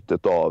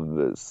slutet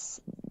av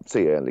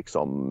serien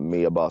liksom,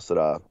 med bara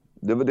sådär.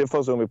 Det var det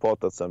första gången vi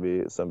pratat sen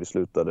vi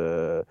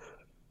slutade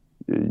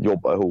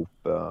jobba ihop.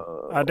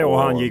 Ja, då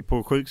han gick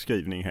på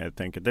sjukskrivning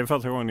helt enkelt. Det är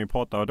första gången ni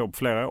pratade då på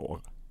flera år.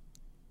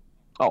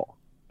 Ja.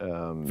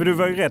 För du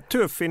var ju rätt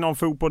tuff i någon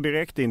Fotboll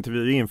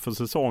Direkt-intervju inför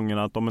säsongen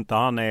att om inte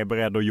han är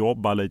beredd att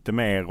jobba lite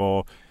mer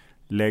och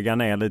lägga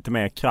ner lite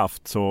mer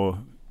kraft så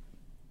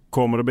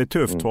kommer det bli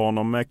tufft för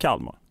honom med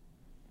Kalmar.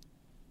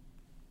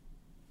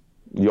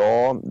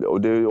 Ja,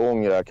 och det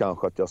ångrar jag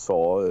kanske att jag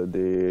sa.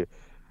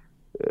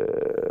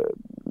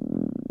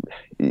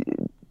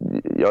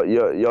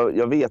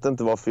 Jag vet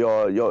inte varför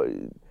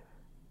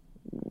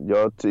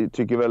jag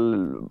tycker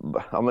väl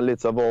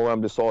lite så här, var och en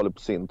blir salig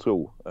på sin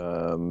tro.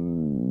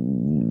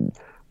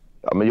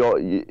 Men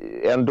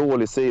en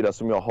dålig sida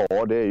som jag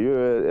har, det är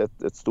ju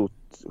ett stort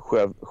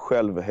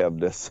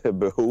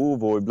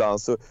självhävdelsebehov och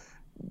ibland så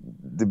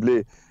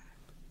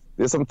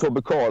det är som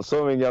Tobbe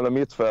Karlsson, min gamla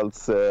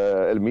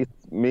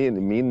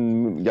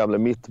min gamla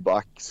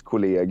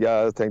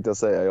mittbackskollega tänkte jag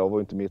säga. Jag var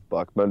inte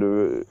mittback, men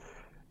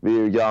vi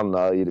är ju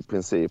grannar i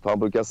princip. Han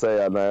brukar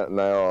säga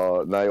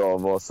när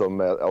jag var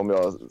om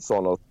jag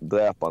sa något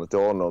dräpande till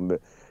honom,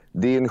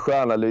 din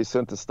stjärna lyser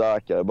inte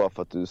starkare bara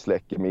för att du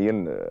släcker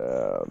min.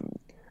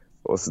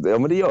 Och så, ja,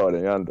 men det gör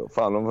den ju ändå.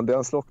 Fan, om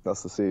den slocknar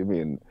så ser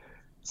min.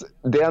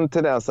 Den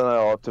tendensen har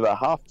jag tyvärr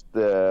haft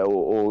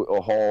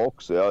och har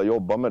också. Jag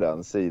jobbar med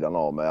den sidan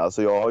av mig.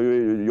 Alltså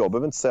jag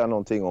behöver inte säga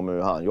någonting om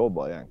hur han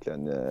jobbar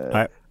egentligen.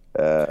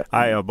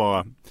 Nej, jag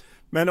bara...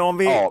 Men om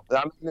vi... Ja,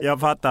 jag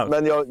fattar.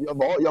 Men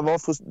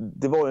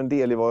det var en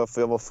del i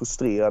varför jag var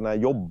frustrerad när jag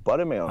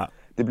jobbade med honom. Ja.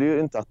 Det blir ju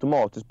inte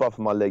automatiskt bara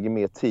för man lägger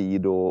mer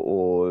tid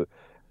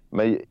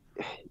men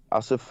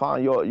alltså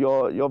fan,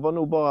 jag var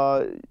nog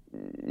bara...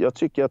 Jag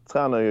tycker att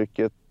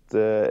tränaryrket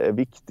är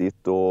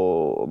viktigt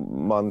och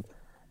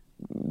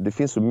det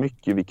finns så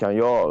mycket vi kan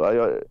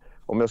göra.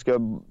 Om jag ska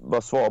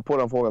bara svara på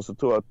den frågan så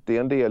tror jag att det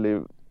är en del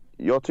i...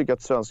 Jag tycker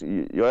att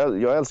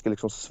jag älskar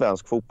liksom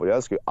svensk fotboll. Jag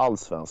älskar ju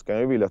allsvenskan.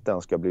 Jag vill att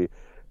den ska bli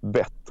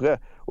bättre.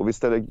 Och vi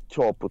ställer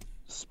krav på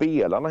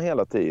spelarna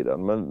hela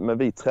tiden. Men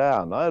vi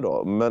tränar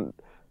då. Men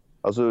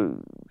alltså,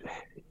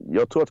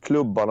 jag tror att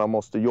klubbarna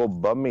måste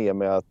jobba mer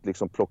med att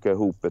liksom plocka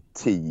ihop ett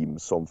team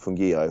som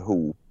fungerar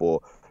ihop.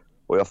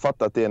 Och jag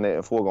fattar att det är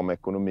en fråga om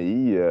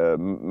ekonomi.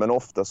 Men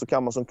ofta så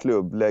kan man som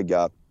klubb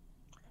lägga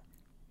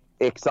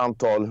x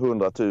antal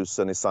 100 000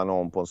 i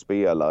sign-on på en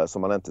spelare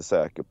som man inte är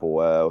säker på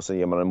och sen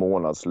ger man en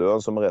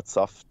månadslön som är rätt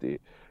saftig.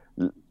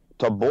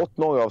 Ta bort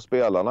några av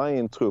spelarna i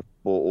en trupp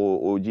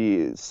och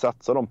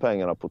satsa de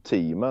pengarna på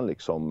teamen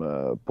liksom,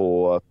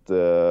 på att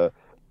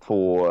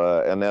få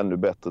en ännu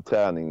bättre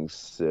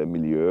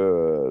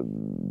träningsmiljö.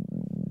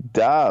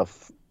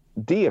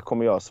 Det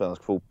kommer göra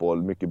svensk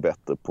fotboll mycket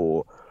bättre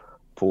på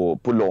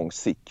lång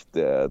sikt,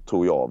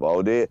 tror jag. Va?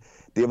 Och det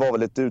var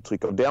väl ett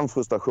uttryck av den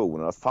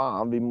frustrationen. Att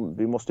fan,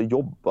 vi måste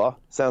jobba.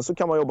 Sen så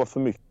kan man jobba för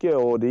mycket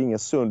och det är ingen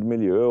sund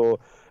miljö.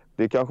 Och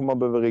det kanske man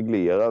behöver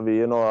reglera.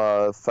 Vi är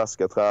några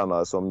färska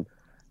tränare som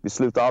vi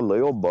slutar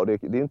aldrig jobba. Och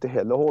det är inte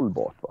heller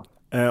hållbart. Va?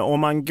 Om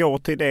man går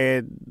till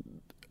det,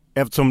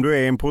 eftersom du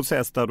är i en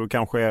process där du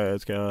kanske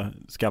ska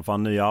skaffa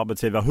en ny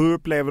arbetsgivare. Hur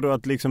upplever du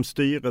att liksom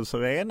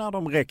styrelser är när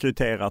de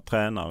rekryterar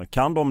tränare?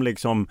 Kan de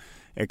liksom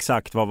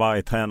exakt vad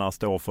varje tränare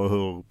står för,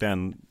 hur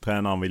den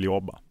tränaren vill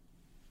jobba?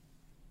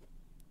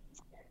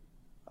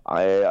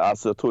 Nej,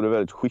 alltså jag tror det är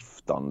väldigt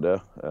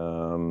skiftande.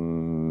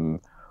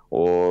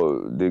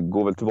 Och det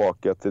går väl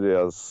tillbaka till det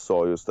jag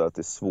sa just där, att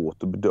det är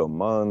svårt att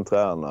bedöma en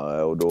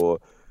tränare. Och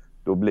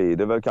då blir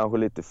det väl kanske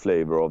lite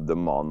flavor of the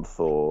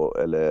month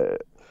eller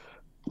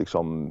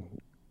liksom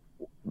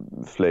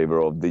flavor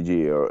of the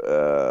year.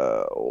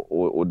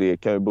 Och det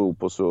kan ju bero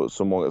på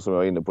så många, som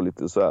jag är inne på,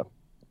 lite så här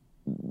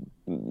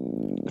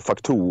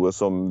faktorer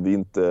som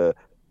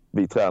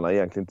vi tränare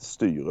egentligen inte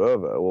styr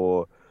över.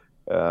 Och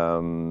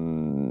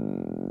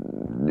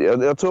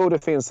jag tror det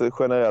finns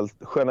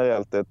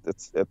generellt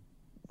ett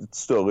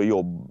större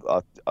jobb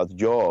att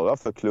göra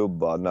för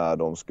klubbar när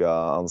de ska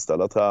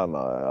anställa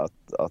tränare.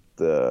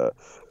 Att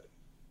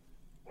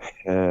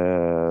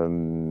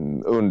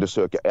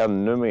undersöka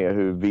ännu mer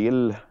hur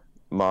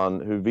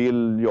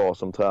vill jag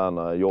som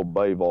tränare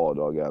jobba i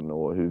vardagen,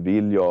 och hur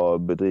vill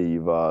jag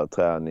bedriva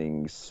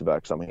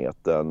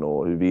träningsverksamheten,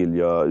 och hur vill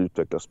jag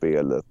utveckla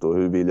spelet, och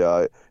hur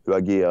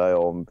agerar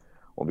jag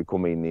om vi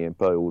kommer in i en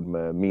period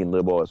med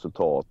mindre bra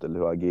resultat, eller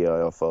hur agerar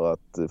jag för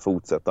att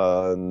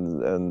fortsätta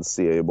en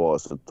serie bra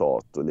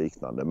resultat och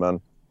liknande.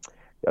 Men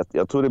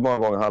jag tror det många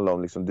gånger handlar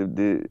om liksom,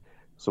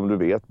 som du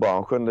vet,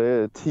 branschen, det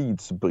är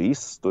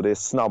tidsbrist och det är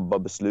snabba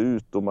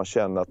beslut, och man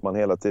känner att man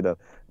hela tiden,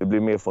 det blir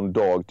mer från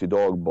dag till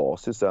dag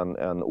basis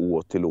än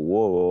år till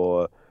år,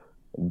 och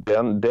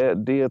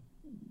det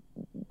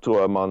tror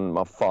jag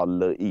man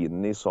faller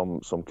in i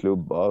som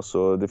klubbar,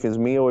 så det finns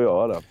mer att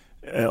göra där.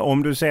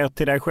 Om du ser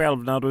till dig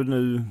själv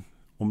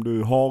om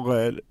du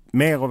har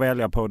mer att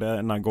välja på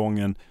den här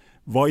gången,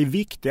 vad är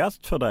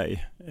viktigast för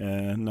dig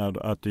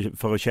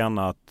för att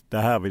känna att det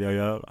här vill jag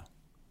göra?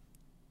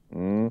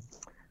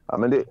 Ja,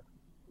 men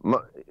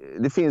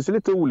det finns ju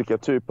lite olika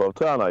typer av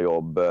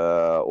tränarjobb,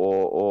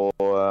 och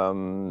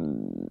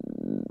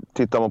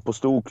tittar man på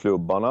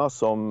storklubbarna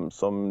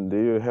som det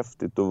är ju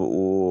häftigt,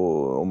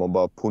 och om man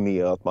bara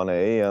ponerar att man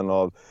är en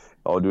av,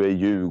 du är i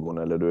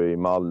Djurgården eller du är i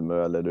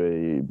Malmö eller du är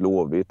i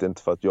Blåvitt,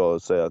 inte för att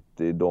jag säger att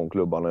det är de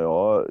klubbarna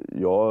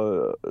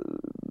jag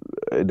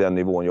den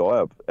nivån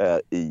jag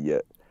är i,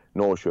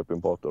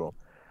 Norrköping pratar om.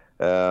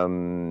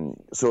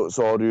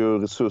 Så har du ju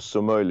resurser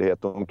och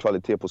möjlighet och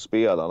kvalitet på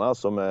spelarna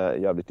som är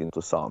jävligt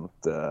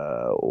intressant.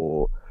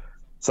 Och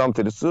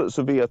samtidigt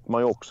så vet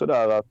man ju också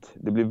där att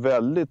det blir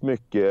väldigt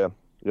mycket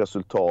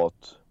resultat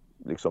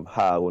liksom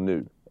här och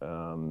nu.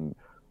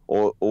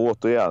 Och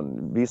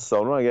återigen, vissa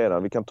av de här grejerna,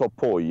 vi kan ta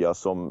Poja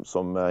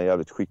som är en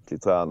jävligt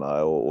skicklig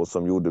tränare och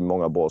som gjorde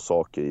många bra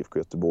saker i IFK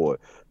Göteborg.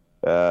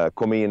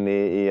 Kom in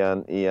i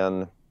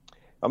en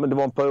ja, men det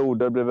var en period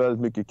där det blev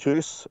väldigt mycket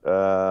kryss.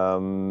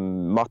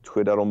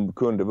 Matcher där de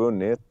kunde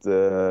vunnit.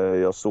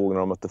 Jag såg när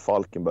de mötte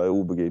Falkenberg,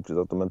 obegripligt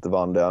att de inte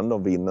vann den.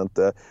 De vinner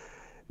inte.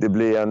 Det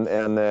blir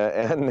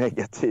en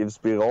negativ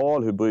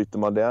spiral. Hur bryter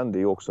man den? Det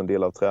är också en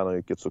del av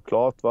tränaryrket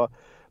såklart. Va?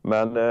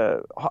 Men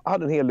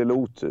hade en hel del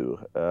otur.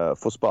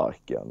 Får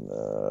sparken.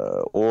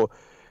 Och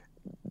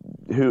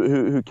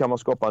hur kan man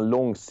skapa en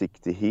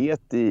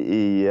långsiktighet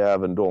i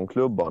även de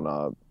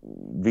klubbarna?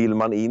 Vill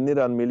man in i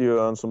den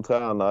miljön som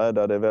tränare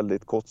där det är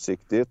väldigt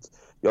kortsiktigt?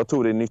 Jag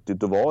tror det är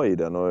nyttigt att vara i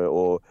den,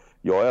 och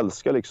jag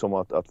älskar liksom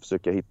att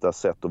försöka hitta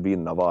sätt att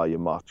vinna varje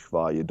match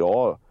varje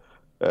dag.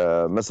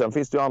 Men sen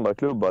finns det ju andra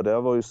klubbar.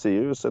 Där var ju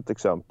Sirius ett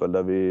exempel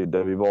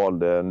där vi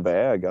valde en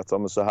väg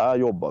att så här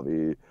jobbar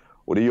vi,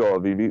 och det gör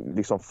vi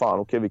liksom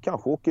vi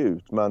kanske åker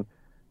ut, men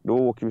då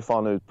åker vi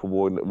fan ut på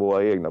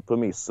våra egna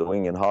premisser och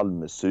ingen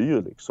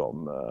halvmesyr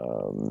liksom.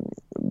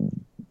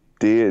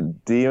 Det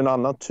är ju en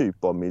annan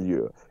typ av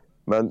miljö.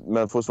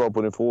 Men för att svara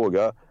på din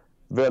fråga,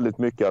 väldigt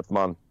mycket att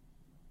man...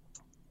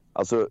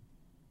 Alltså,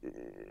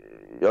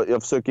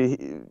 jag försöker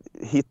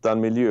hitta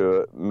en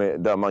miljö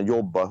där man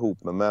jobbar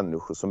ihop med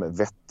människor som är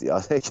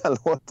vettiga. Det kan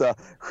låta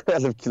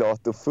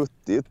självklart och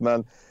futtigt,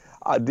 men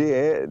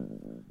det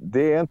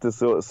är inte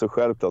så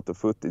självklart och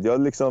futtigt. Det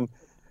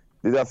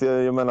är därför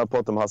jag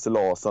pratar om Hasse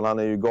Larsson. Han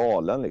är ju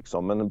galen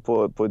liksom, men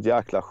på ett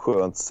jäkla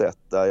skönt sätt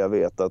där jag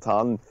vet att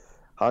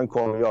han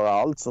kommer göra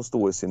allt som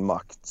står i sin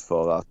makt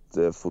för att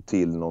få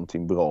till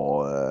någonting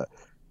bra.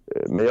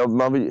 Men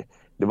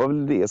det var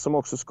väl det som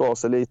också skar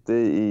sig lite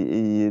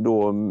i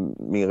då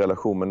min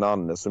relation med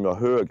Nanne, som jag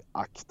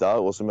högaktar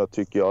och som jag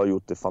tycker jag har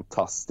gjort det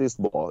fantastiskt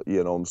bra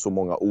genom så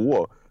många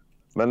år.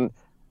 Men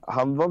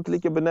han var inte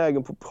lika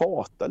benägen på att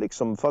prata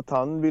liksom, för att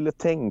han ville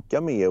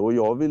tänka mer, och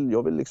jag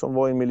vill liksom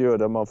vara i en miljö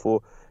där man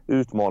får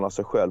utmana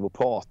sig själv och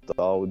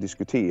prata och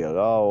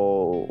diskutera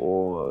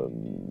och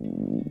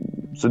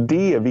så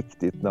det är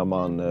viktigt när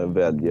man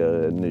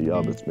väljer en ny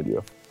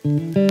arbetsmiljö.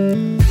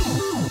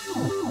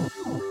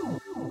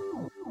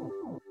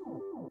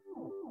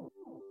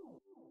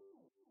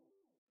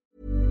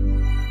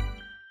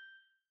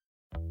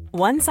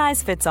 One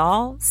size fits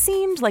all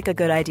seemed like a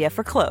good idea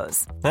for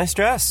clothes. Nice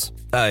dress.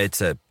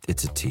 It's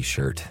a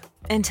t-shirt.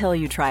 Until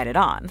you tried it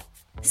on.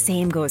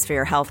 Same goes for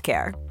your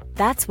healthcare.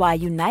 That's why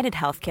United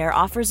Healthcare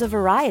offers a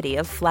variety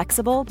of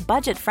flexible,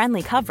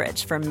 budget-friendly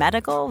coverage for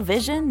medical,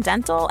 vision,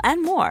 dental,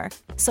 and more.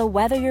 So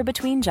whether you're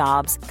between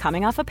jobs,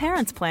 coming off a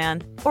parent's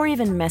plan, or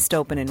even missed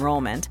open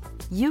enrollment,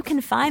 you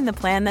can find the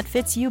plan that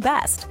fits you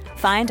best.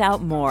 Find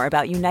out more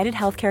about United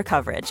Healthcare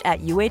coverage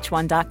at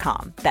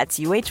uh1.com. That's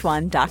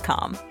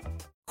uh1.com.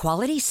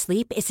 Quality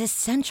sleep is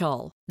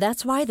essential.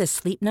 That's why the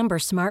Sleep Number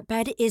Smart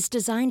Bed is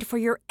designed for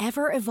your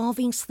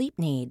ever-evolving sleep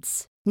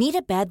needs. Need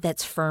a bed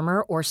that's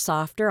firmer or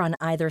softer on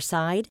either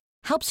side?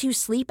 helps you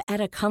sleep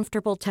at a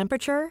comfortable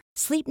temperature.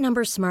 Sleep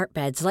Number smart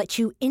beds let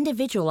you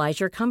individualize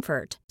your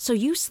comfort so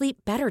you sleep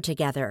better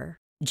together.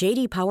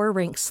 J.D. Power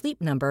ranks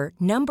Sleep Number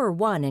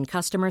 #1 in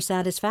customer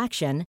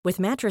satisfaction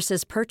with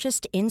mattresses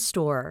purchased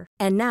in-store.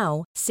 And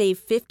now, save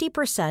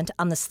 50%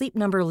 on the Sleep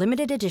Number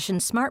Limited Edition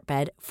smart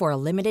bed for a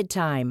limited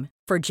time.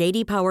 For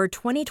J.D. Power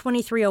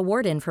 2023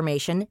 award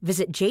information,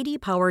 visit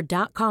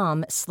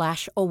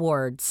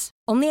jdpower.com/awards.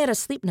 Only at a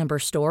Sleep Number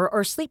store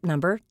or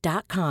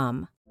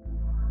sleepnumber.com.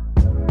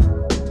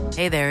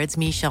 Hey there, it's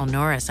Michelle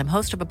Norris. I'm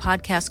host of a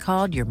podcast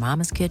called Your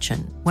Mama's Kitchen.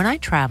 When I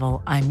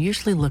travel, I'm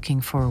usually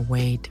looking for a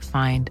way to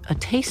find a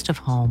taste of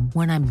home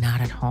when I'm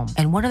not at home.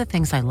 And one of the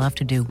things I love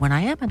to do when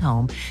I am at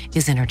home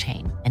is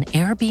entertain. And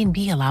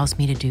Airbnb allows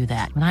me to do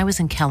that. When I was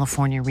in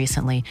California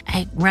recently,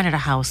 I rented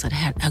a house that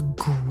had a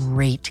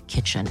great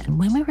kitchen. And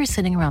when we were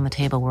sitting around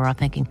the table, we were all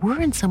thinking,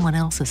 we're in someone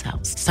else's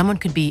house. Someone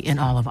could be in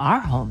all of our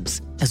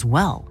homes as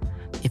well.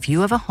 If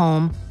you have a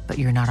home, but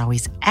you're not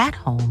always at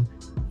home,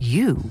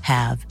 you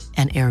have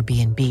an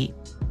Airbnb.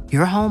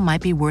 Your home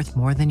might be worth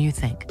more than you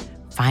think.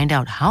 Find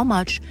out how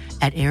much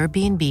at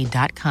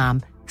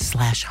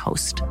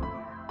airbnb.com/host.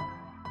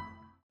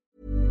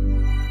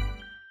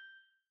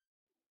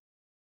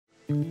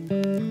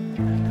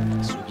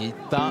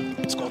 Sugita,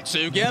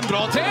 skottsugen,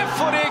 bra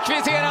träff och det är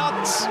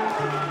kvitterat.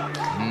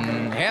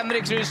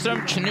 Henrik Rydström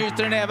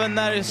knyter den även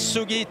när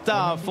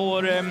Sugita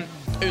får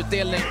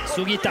utdelning.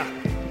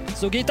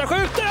 Sugita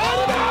skjuter!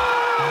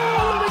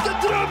 Vilken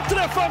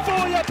drömträff han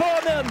får,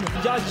 japanen!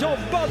 Jag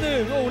jobbar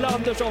nu, Ola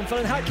Andersson, för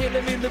den här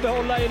killen vill du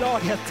behålla i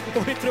laget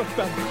och i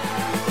truppen.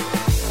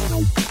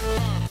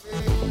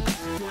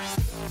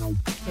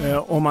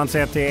 Om man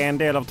ser till en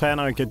del av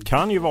tränaryrket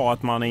kan ju vara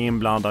att man är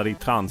inblandad i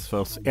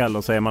transfers,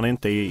 eller så är man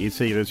inte. I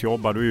Sirius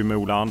jobbar du ju med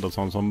Ola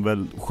Andersson som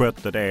väl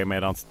skötte det,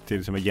 medan till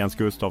exempel Jens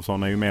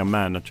Gustafsson är ju mer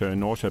manager i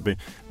Norrköping.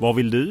 Vad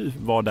vill du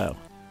vara där?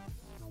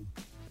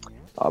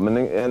 Ja,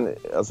 men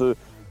alltså,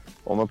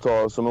 om man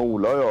tar som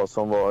Ola och jag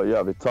som var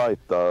jävligt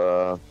tajta,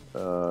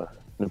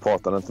 nu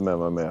pratar han inte med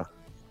mig mer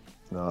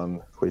när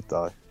han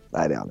skitar.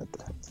 Nej, det är han inte.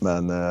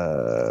 Men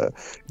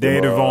det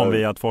är du van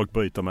vid att folk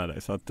bryter med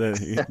dig, så att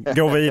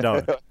gå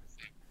vidare.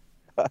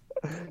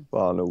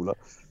 Fan, Ola.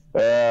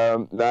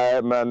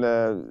 Nej, men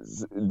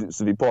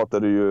så vi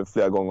pratade ju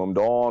flera gånger om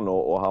dagen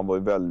och han var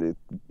ju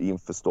väldigt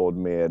införstådd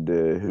med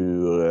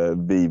hur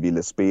vi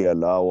ville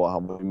spela och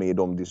han var med i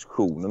de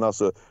diskussionerna.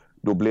 Så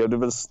då blev det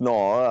väl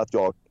snarare att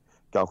jag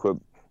kanske,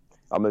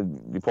 ja, men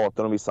vi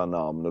pratade om vissa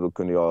namn och då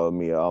kunde jag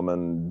mer, ja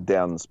men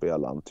den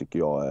spelaren tycker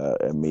jag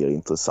är mer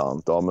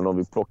intressant. Ja, men om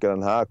vi plockar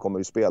den här, kommer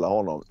vi spela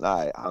honom?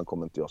 Nej, han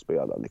kommer inte jag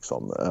spela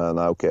liksom.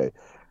 Nej, okej.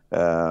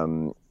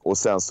 Och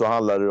sen så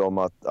handlar det om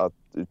att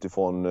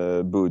utifrån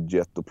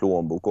budget och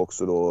plånbok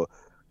också då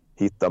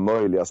hitta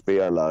möjliga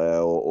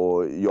spelare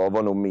och jag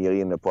var nog mer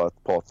inne på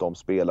att prata om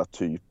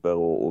spelartyper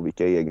och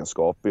vilka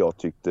egenskaper jag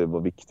tyckte var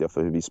viktiga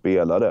för hur vi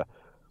spelade.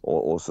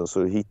 Och sen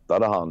så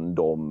hittade han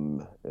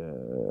dem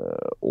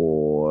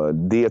och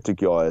det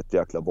tycker jag är ett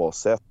jäkla bra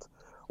sätt.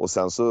 Och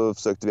sen så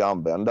försökte vi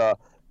använda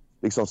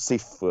liksom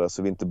siffror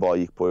så vi inte bara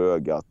gick på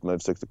ögat, men vi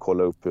försökte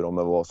kolla upp hur de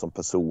var som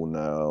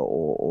personer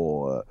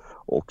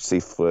och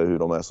siffror hur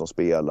de är som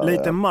spelare.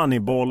 Lite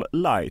Moneyball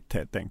light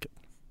helt enkelt.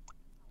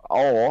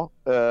 Ja.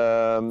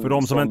 För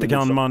de som inte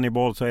kan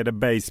Moneyball så är det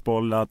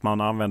baseball, att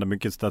man använder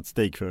mycket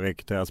statistik för att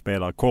rekrytera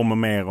spelare. Kommer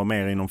mer och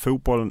mer inom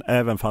fotbollen,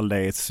 även fall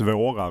det är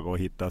svårare att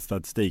hitta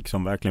statistik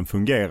som verkligen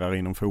fungerar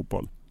inom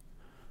fotboll.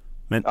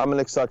 Men... Ja, men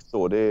exakt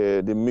så. Det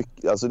är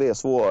mycket, alltså det är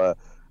svårare.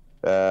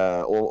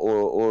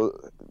 Och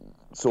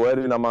så är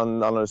det när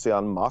man analyserar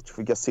en match.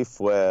 Vilka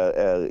siffror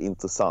är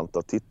intressanta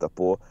att titta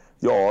på?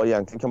 Ja,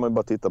 egentligen kan man ju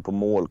bara titta på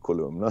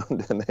målkolumnen.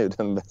 Den är ju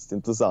den mest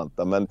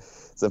intressanta. Men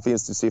sen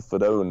finns det siffror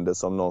där under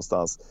som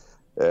någonstans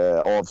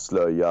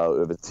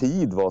avslöjar över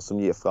tid vad som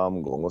ger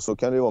framgång. Och så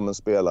kan det ju vara med en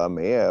spelare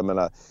med. Jag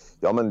menar,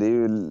 ja, men det är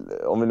ju,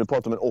 om vi nu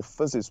pratar om en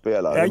offensiv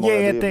spelare.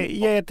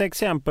 Ge ett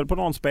exempel på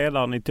någon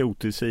spelare ni tog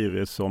till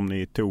Sirius som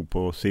ni tog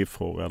på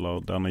siffror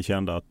eller där ni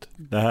kände att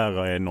det här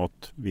är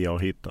något vi har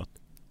hittat.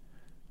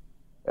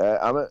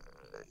 Ja, men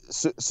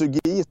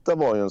Sugita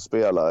var ju en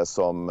spelare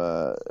som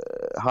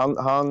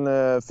han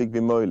fick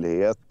vi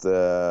möjlighet.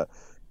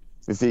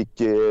 Vi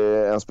fick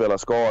en spelare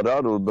skadad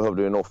och då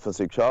behövde en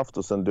offensiv kraft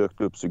och sen dök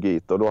det upp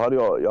Sugita. Och då hade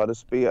jag hade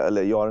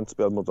inte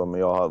spelat mot honom, men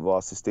jag var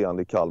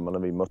assisterande i Kalmar när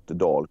vi mötte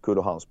Dalkurd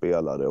och han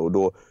spelade. Och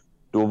då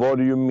var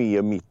det ju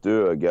mer mitt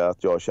öga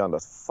att jag kände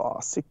att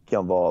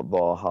fasiken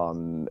vad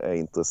han är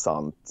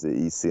intressant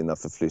i sina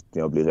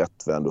förflyttningar och blir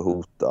rättvänd och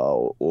hota.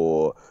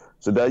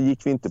 Så där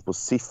gick vi inte på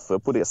siffror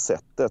på det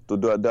sättet. Och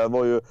där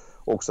var ju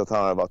också att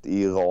han hade varit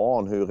i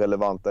Iran. Hur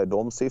relevanta är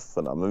de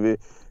siffrorna? Men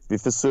vi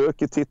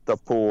försöker titta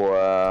på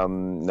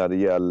när det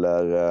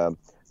gäller...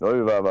 Nu har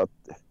vi värvat,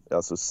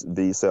 alltså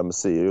vi ser med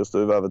Sirius, då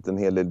har vi värvat en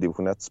hel del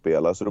division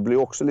 1-spelare. Så det blir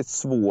också lite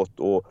svårt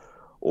att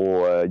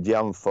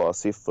jämföra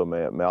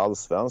siffror med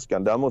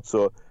allsvenskan. Däremot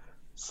så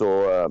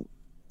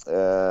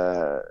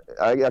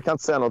jag kan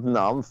inte säga något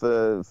namn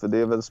för det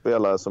är väl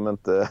spelare som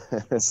inte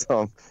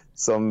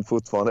som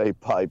fortfarande är i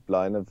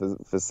pipelinen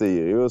för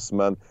Sirius.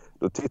 Men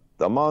då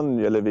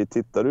vi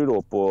tittade ju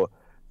då på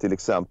till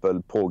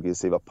exempel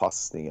progressiva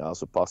passningar,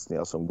 alltså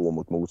passningar som går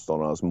mot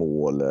motståndarnas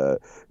mål.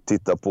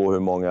 Titta på hur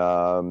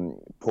många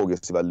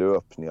progressiva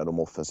löpningar de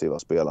offensiva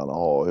spelarna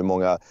har. Hur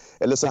många,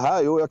 eller så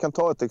här, jag kan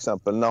ta ett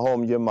exempel.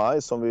 Nahom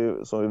Jemai som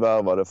vi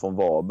värvade från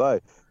Varberg.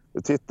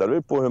 Då tittade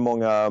vi på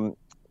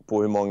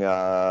hur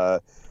många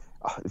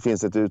det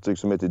finns ett uttryck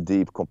som heter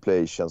deep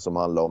completion som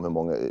handlar om hur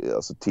många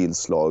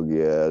tillslag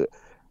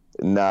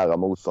nära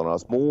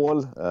motståndarnas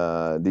mål.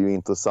 Det är ju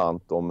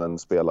intressant om en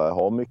spelare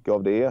har mycket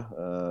av det.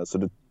 Så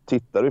du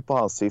tittar ju på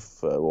hans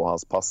siffror och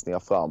hans passningar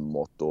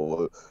framåt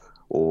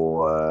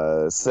och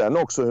sen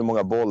också hur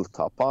många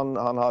bolltapp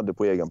han hade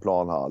på egen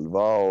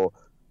planhalva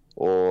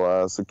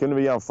och så kunde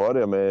vi jämföra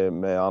det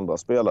med andra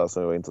spelare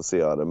som var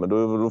intresserade. Men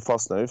då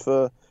fastnade vi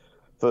för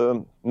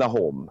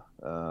Nahom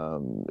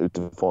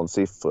utifrån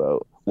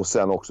siffror och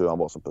sen också hur han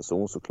var som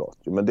person såklart.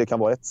 Men det kan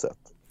vara ett sätt.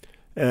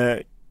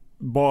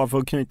 Bara för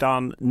att knyta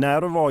an,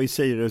 när du var i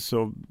Sirius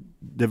så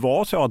det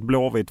var så att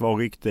Blåvitt var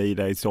riktigt i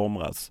dig i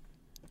somras?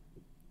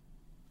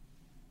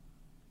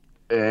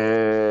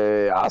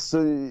 Alltså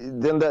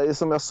den där,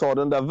 som jag sa,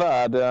 den där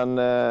världen,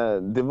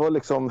 det var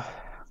liksom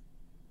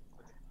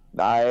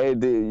nej,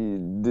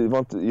 det var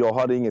inte, jag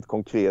hade inget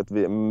konkret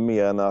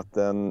mer än att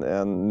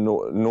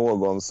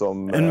någon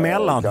som en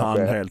mellanhand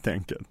helt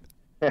enkelt.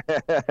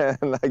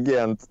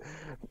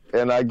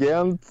 En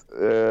agent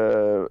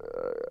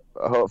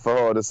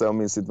förhörde sig om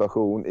min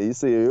situation i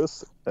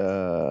Sirius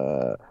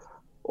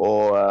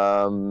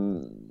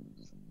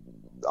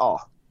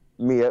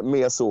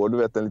mer så, du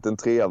vet, en liten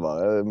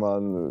trevare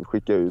man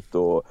skickar ut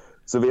och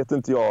så vet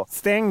inte jag.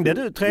 Stängde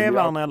du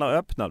trevaren eller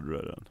öppnade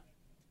du den?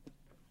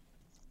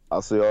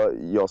 Alltså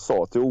jag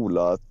sa till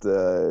Ola att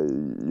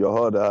jag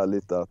hörde här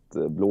lite att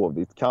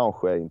Blåvitt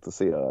kanske är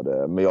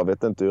intresserade, men jag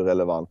vet inte hur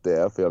relevant det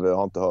är för jag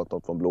har inte hört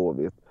något från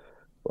Blåvitt.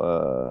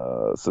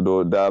 Så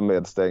då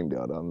därmed stängde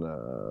jag den.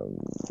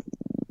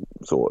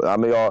 Så ja,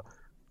 men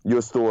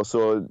just då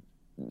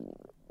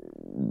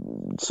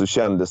så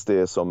kändes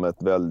det som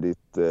ett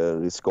väldigt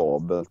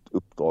riskabelt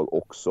uppdrag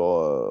också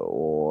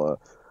och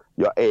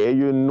jag är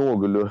ju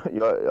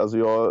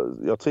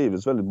jag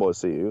trivdes väldigt bra i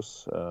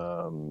Sirius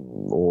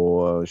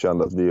och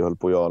kände att vi höll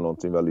på att göra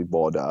någonting väldigt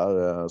bra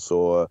där.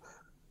 Så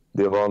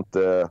det var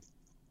inte...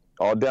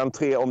 Ja,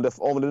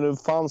 om det nu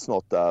fanns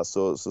något där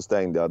så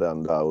stängde jag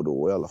den där och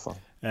då i alla fall.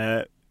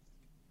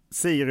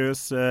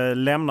 Sirius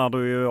lämnar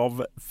du ju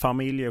av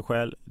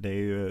familjeskäl. Det är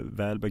ju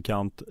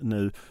välbekant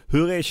nu.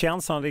 Hur är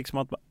känslan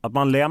liksom att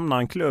man lämnar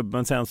en klubb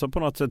men sen så på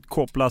något sätt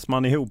kopplas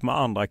man ihop med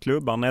andra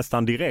klubbar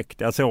nästan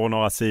direkt? Jag såg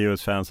några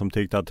Sirius-fans som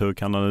tyckte att hur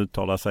kan han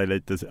uttala sig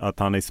lite att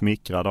han är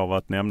smickrad av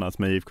att nämnas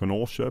med IFK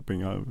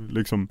Norrköping.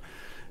 Liksom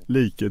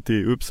liket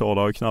i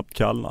Uppsala har knappt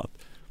kallnat.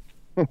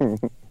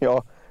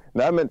 Ja,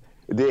 nej men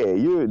det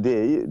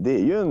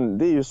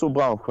är ju så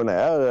branschen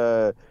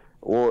är.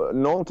 Och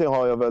någonting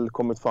har jag väl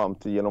kommit fram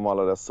till genom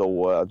alla dessa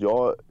år att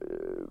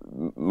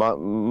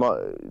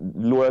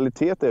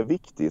lojalitet är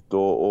viktigt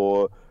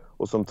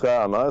och som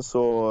tränare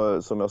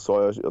så som jag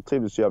sa jag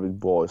trivdes jävligt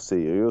bra i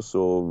Sirius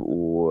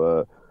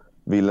och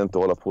ville inte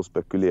hålla på och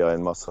spekulera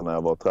en massa när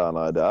jag var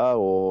tränare där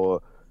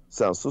och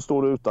sen så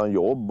står du utan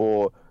jobb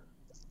och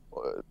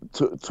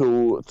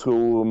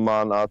tror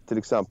man att till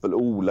exempel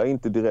Ola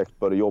inte direkt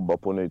började jobba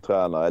på en ny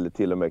tränare eller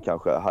till och med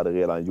kanske hade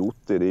redan gjort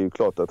det. Det är ju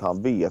klart att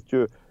han vet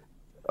ju.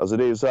 Alltså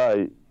det är ju så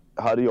här,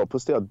 hade jag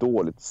presterat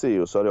dåligt i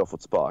Sirius så hade jag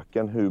fått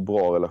sparken hur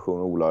bra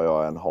relation Ola och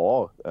jag än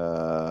har.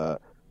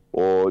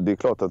 Och det är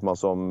klart att man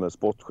som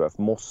sportchef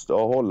måste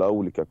hålla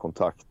olika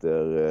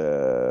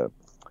kontakter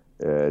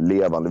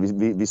levande.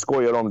 Vi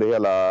skojar om det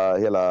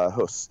hela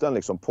hösten.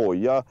 Liksom.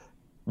 Poja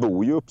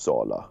bor ju i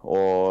Uppsala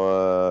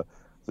och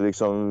så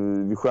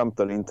liksom, vi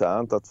skämtade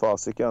internt att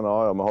fasiken,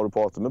 men har du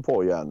pratat med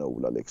Poja än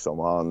Ola? Liksom.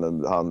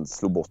 Han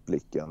slog bort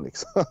blicken.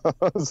 Liksom.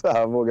 Så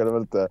här vågade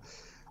väl inte...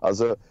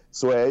 Alltså,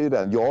 så är ju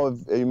den. Jag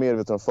är ju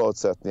medveten om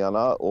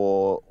förutsättningarna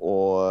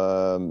och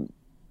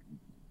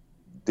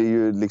det är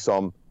ju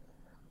liksom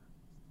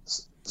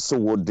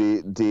så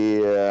det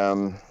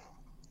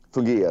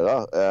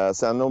fungerar.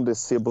 Sen om det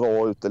ser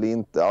bra ut eller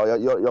inte,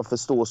 jag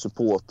förstår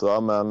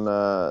supportrar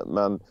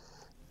men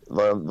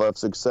vad jag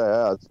försöker säga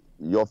är att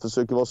jag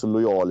försöker vara så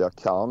lojal jag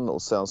kan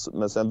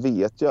men sen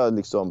vet jag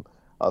liksom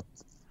att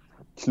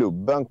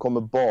klubben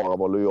kommer bara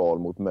vara lojal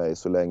mot mig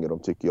så länge de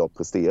tycker jag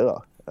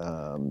presterar.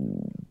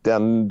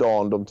 Den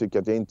dagen de tycker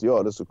att jag inte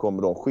gör det så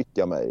kommer de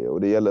skicka mig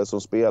och det gäller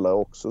som spelare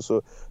också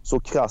så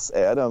krass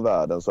är den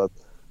världen så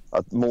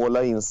att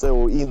måla in sig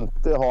och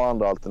inte ha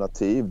andra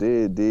alternativ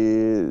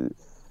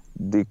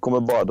det kommer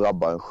bara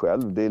drabba en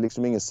själv. Det är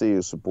liksom ingen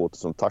Sirius-supporter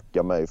som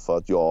tackar mig för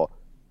att jag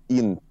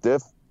inte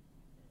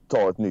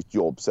tar ett nytt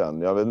jobb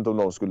sen. Jag vet inte om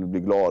de skulle bli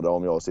glada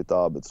om jag sitter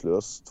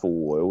arbetslös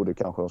 2 år. Jo, det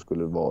kanske de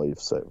skulle vara i och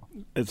för sig.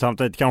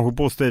 Samtidigt kanske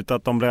positivt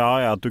att de blir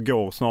arga att du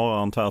går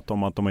snarare än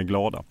tvärtom att de är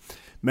glada.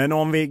 Men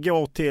om vi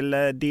går till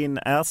din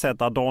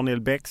ersättare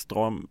Daniel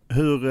Bäckström,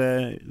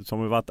 som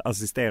har varit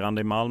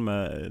assisterande i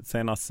Malmö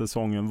senaste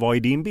säsongen, vad är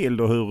din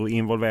bild och hur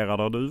involverad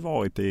har du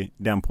varit i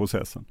den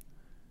processen?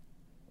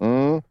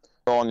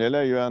 Daniel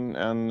är ju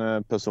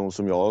en person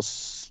som jag har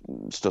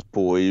stött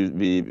på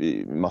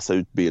i massa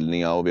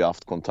utbildningar och vi har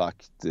haft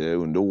kontakt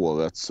under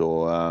året.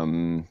 Så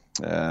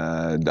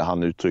där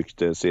han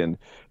uttryckte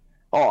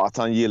att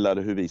han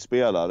gillade hur vi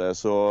spelade.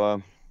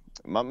 Så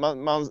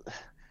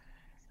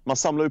man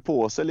samlar ju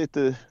på sig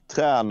lite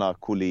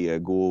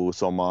tränarkollegor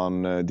som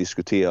man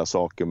diskuterar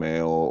saker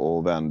med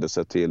och vänder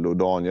sig till. Och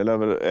Daniel är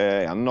väl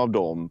en av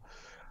dem.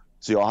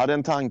 Så jag hade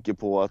en tanke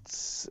på att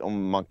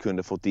om man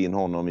kunde fått in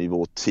honom i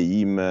vårt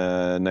team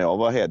när jag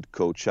var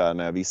headcoach här,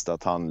 när jag visste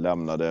att han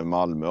lämnade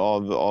Malmö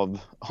av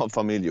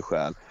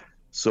familjeskäl.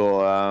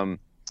 Så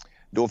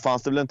då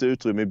fanns det väl inte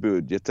utrymme i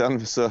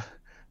budgeten.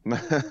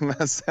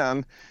 Men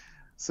sen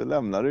så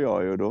lämnade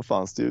jag ju och då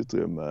fanns det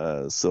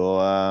utrymme.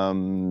 Så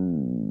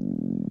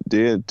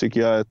det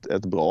tycker jag är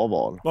ett bra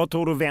val. Vad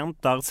tror du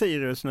väntar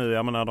Sirius nu?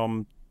 Jag menar,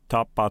 de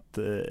tappat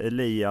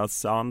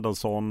Elias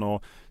Andersson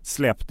och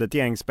släppt ett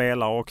gäng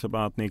spelare också,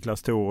 bland annat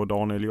Niklas Thor och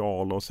Daniel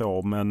Jarl och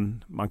så,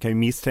 men man kan ju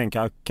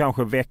misstänka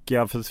kanske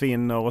Vecchia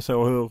försvinner och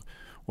så,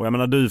 och jag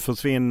menar du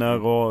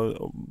försvinner,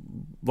 och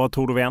vad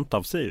tror du väntar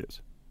av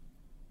Sirius?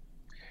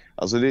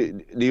 Alltså det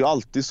är ju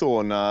alltid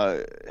så när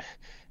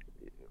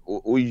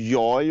och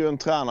jag är ju en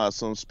tränare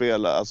som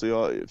spelar,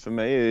 alltså för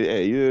mig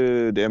är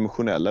ju det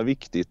emotionella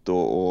viktigt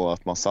och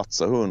att man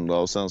satsar 100,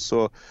 och sen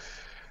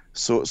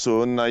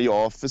så när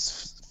jag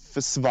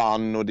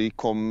försvann och det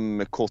kom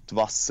med kort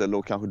varsel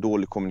och kanske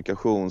dålig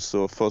kommunikation,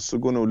 så först så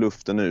går nog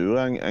luften ur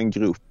en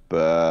grupp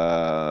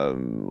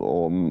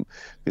och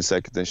det finns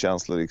säkert en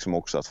känsla liksom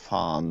också att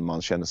fan,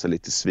 man känner sig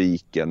lite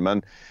sviken,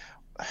 men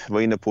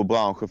var inne på hur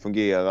branschen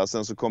fungerar,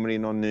 sen så kommer det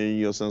in någon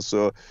ny och sen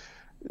så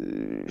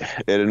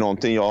är det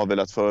någonting jag har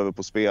velat föra över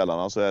på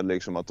spelarna, så är det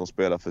liksom att de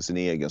spelar för sin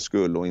egen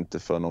skull och inte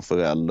för någon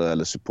förälder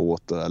eller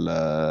supporter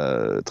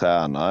eller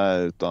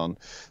tränare, utan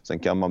sen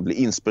kan man bli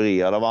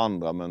inspirerad av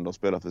andra, men de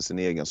spelar för sin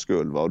egen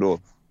skull, va?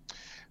 Och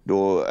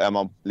då är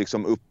man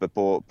liksom uppe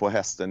på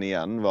hästen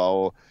igen, va?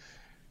 Och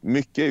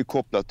mycket är ju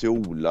kopplat till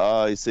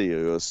Ola i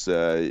Sirius.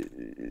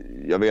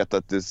 Jag vet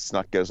att det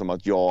snackades om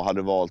att jag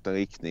hade valt en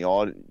riktning.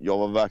 Ja, jag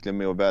var verkligen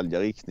med att välja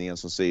riktningen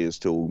som Sirius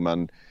tog,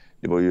 men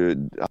det var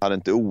ju, hade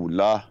inte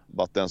Ola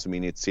varit den som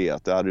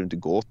initierat, det hade ju inte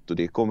gått, och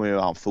det kommer ju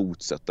han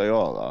fortsätta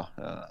göra.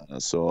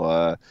 Så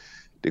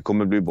det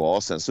kommer bli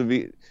bra. Sen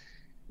så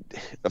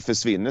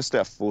försvinner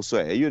Steffo, så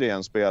är ju det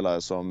en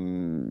spelare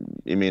som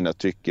i mina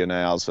tycken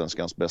är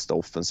allsvenskans bästa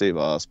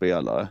offensiva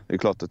spelare. Det är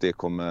klart att det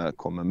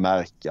kommer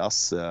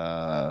märkas.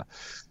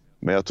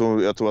 Men jag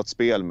tror att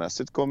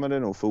spelmässigt kommer det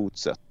nog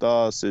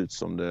fortsätta se ut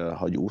som det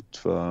har gjort,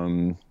 för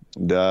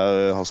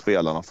där har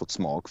spelarna fått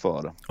smak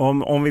för det.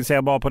 Om vi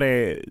ser bara på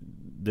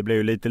det blev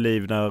ju lite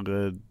liv när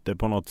det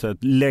på något sätt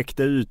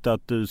läckte ut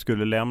att du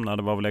skulle lämna.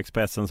 Det var väl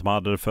Expressen som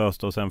hade det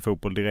först och sen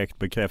Fotboll Direkt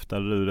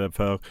bekräftade du det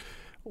för,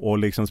 och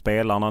liksom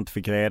spelarna inte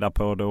fick reda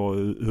på det. Och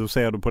hur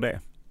ser du på det?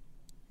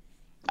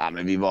 Ja,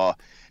 men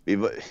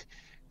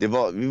det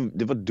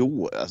var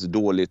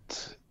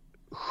dåligt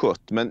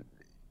skött, men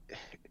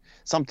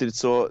samtidigt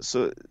så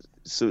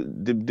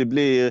det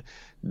blir,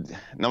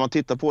 när man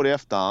tittar på det i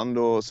efterhand,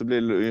 och så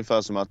blir det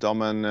ungefär som att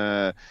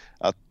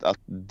att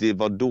det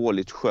var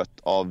dåligt skött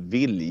av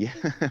vilj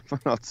på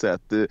något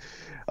sätt.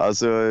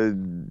 Alltså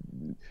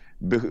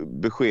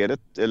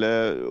beskedet,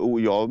 eller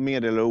jag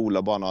meddelade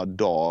Ola bara några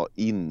dagar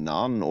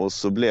innan, och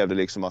så blev det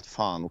liksom att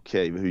fan,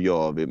 okej, hur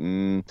gör vi?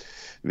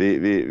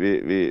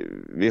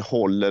 Vi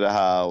håller det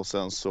här och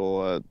sen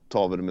så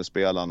tar vi det med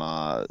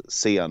spelarna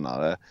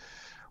senare.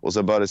 Och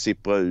så började det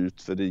sippra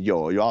ut, för det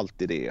gör ju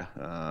alltid det.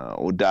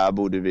 Och där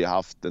borde vi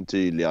haft en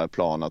tydligare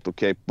plan att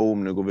okej,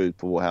 boom, nu går vi ut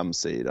på vår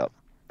hemsida.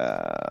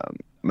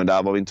 Men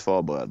där var vi inte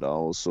förberedda,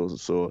 och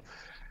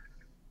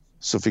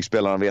så fick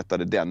spelarna veta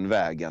det den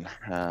vägen.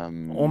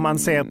 Om man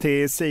ser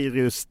till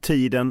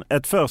Sirius-tiden,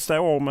 ett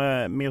första år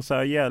med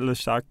Mirza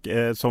Jelshak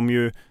som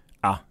ju,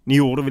 ni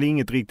gjorde väl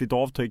inget riktigt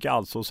avtryck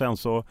alls, och sen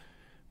så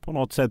på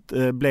något sätt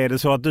blev det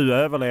så att du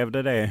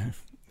överlevde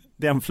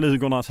den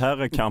flugornas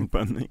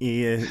herrekampen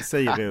i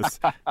Sirius.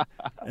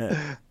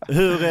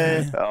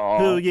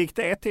 Hur gick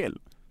det till?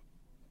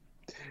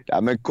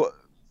 Ja, men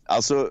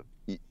alltså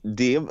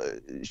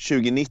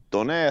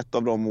 2019 är ett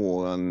av de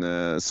åren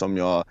som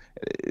jag,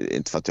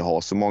 inte för att jag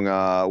har så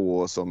många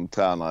år som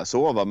tränare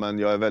så, men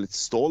jag är väldigt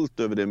stolt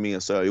över det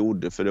Mirza jag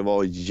gjorde, för det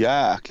var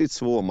jäkligt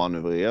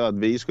svårmanövrerat.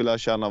 Vi skulle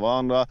känna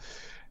varandra.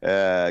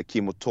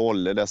 Kim och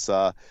Tolle,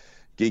 dessa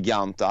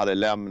giganter, hade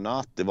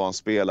lämnat. Det var en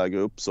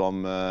spelargrupp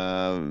som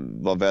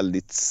var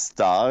väldigt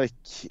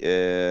stark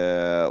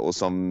och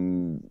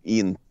som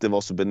inte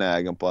var så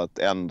benägen på att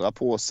ändra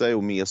på sig,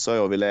 och Mirza och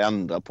jag ville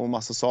ändra på en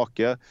massa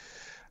saker.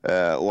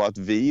 Och att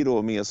vi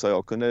då, Mirza och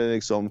jag, kunde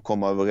liksom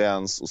komma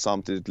överens och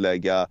samtidigt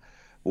lägga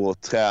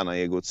och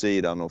tränarego åt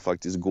sidan och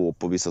faktiskt gå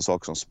på vissa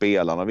saker som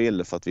spelarna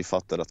ville för att vi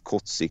fattade att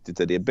kortsiktigt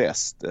är det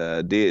bäst.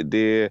 Det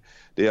är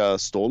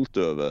jag stolt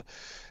över.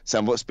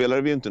 Sen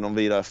spelade vi inte någon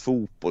vidare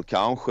fotboll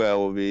kanske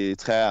och vi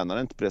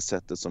tränade inte på det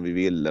sättet som vi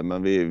ville,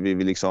 men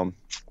vi liksom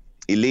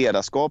i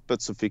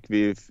ledarskapet så fick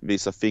vi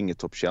visa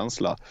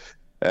fingertoppskänsla.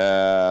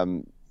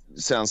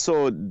 Sen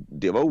så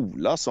det var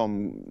Ola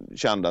som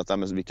kände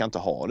att vi kan inte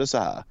ha det så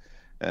här.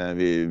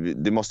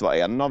 Det måste vara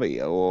en av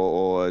er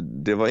och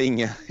det var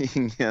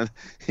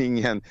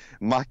ingen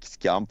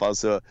maktkamp.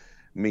 Alltså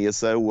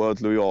Mesa är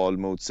oerhört lojal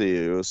mot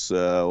Sirius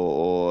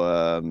och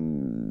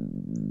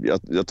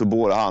jag tror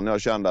både han och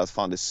jag kände att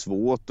fan det är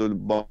svårt att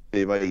bara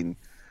kliva in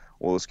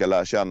och ska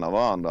lära känna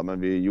varandra, men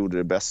vi gjorde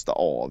det bästa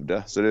av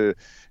det. Så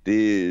det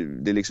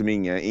är liksom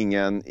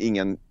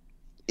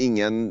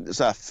ingen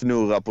så här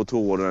fnurra på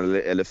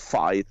tråden eller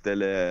fight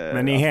eller.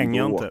 Men ni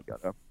hänger inte?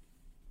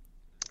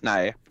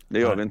 Nej, det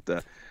gör vi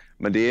inte.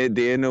 Men det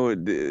är nog,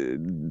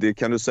 det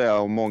kan du säga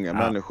om många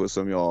människor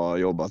som jag har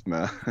jobbat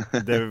med.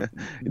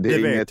 Det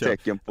är inget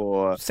tecken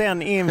på.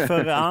 Sen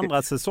inför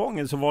andra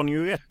säsongen så var ni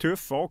ju rätt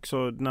tuffa också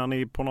när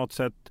ni på något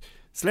sätt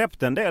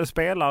släppte en del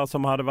spelare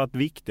som hade varit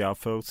viktiga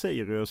för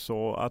Sirius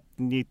och att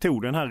ni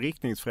tog den här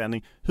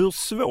riktningsförändringen. Hur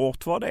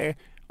svårt var det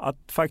att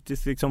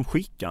faktiskt liksom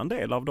skicka en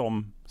del av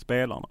de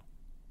spelarna?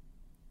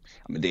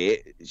 Men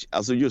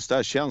alltså just det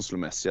här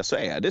känslomässiga så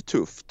är det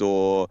tufft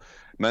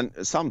men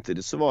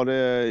samtidigt så var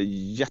det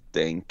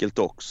jätteenkelt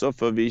också,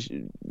 för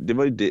det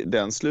var ju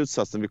den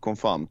slutsatsen vi kom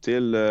fram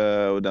till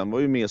och den var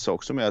ju mer så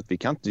också med att vi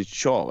kan inte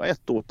köra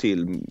ett år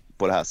till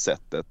på det här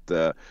sättet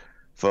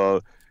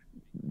för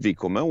vi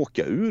kommer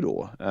åka ur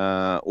då.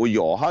 Och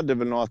jag hade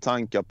väl några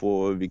tankar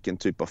på vilken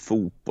typ av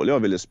fotboll jag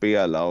ville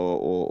spela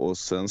och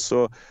sen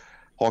så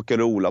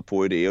hakade Ola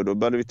på i det och då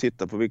började vi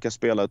titta på vilka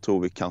spelare tror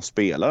vi kan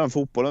spela den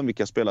fotbollen,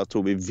 vilka spelare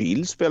tror vi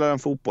vill spela den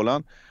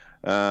fotbollen.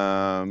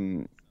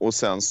 Och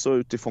sen så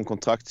utifrån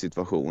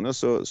kontraktssituationen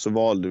så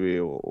valde vi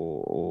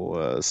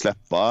att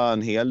släppa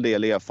en hel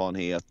del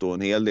erfarenhet och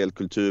en hel del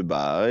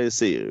kulturbärare i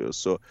Sirius.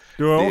 Så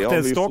du har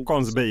åkt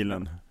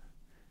Stockholmsbilen?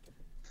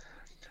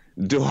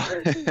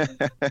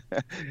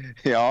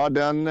 Ja,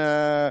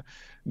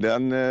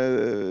 den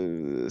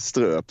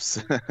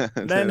ströps.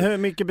 Men hur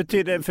mycket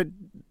betyder det? För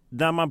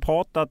när man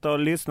pratat och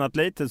lyssnat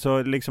lite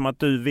så liksom att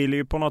du ville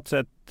ju på något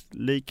sätt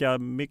lika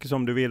mycket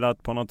som du ville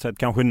att på något sätt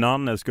kanske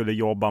Nanne skulle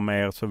jobba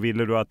mer, så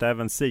ville du att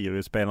även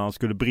Sirius-spelarna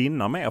skulle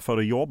brinna mer för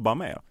att jobba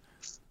mer.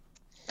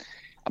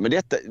 Ja, men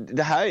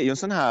det här är ju en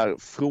sån här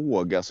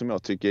fråga som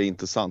jag tycker är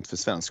intressant för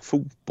svensk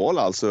fotboll.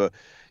 Alltså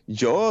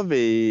gör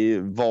vi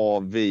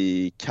vad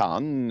vi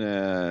kan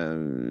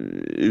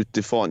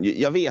utifrån.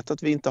 Jag vet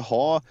att vi inte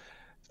har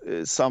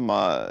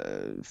samma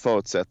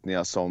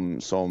förutsättningar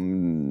som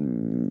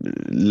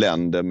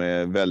länder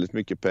med väldigt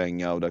mycket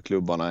pengar och där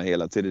klubbarna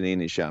hela tiden är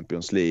inne i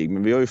Champions League.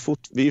 Men vi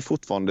är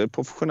fortfarande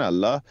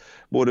professionella,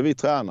 både vi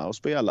tränare och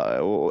spelare,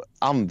 och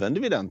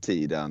använder vi den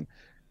tiden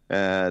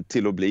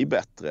till att bli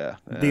bättre?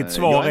 Ditt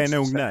svar är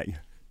nog nej.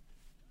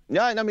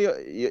 Ja, nej, men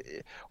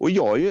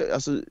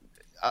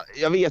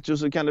jag vet ju,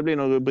 så kan det bli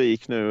någon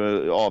rubrik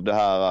nu av det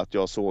här att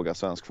jag sågar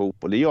svensk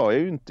fotboll. Det gör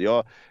jag ju inte.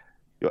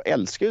 Jag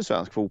älskar ju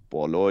svensk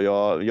fotboll och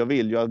jag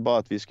vill ju bara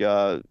att vi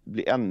ska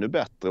bli ännu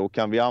bättre, och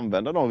kan vi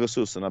använda de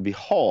resurserna vi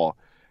har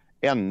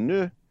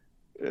ännu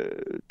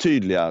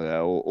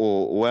tydligare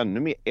och ännu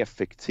mer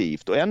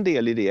effektivt. Och en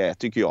del i det är,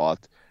 tycker jag,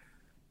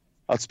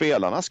 att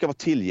spelarna ska vara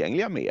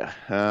tillgängliga mer.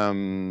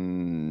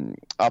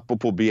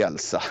 Apropå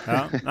Bielsa.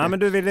 Ja. Nej, men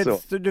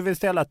du vill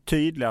ställa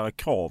tydligare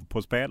krav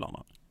på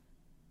spelarna.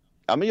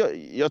 Ja, men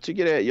jag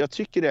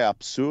tycker det är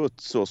absurt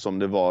så som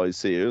det var i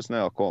Sirius när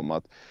jag kom,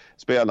 att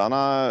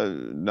spelarna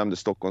nämnde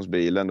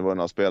Stockholmsbilen. Det var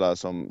några spelare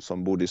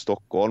som bodde i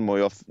Stockholm,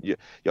 och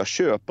jag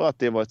köper att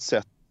det var ett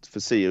sätt för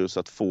Sirius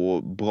att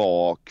få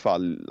bra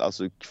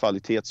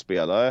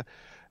kvalitetsspelare.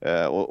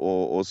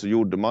 Och så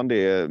gjorde man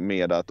det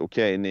med att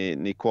okej,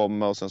 ni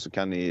kommer och sen så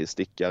kan ni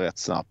sticka rätt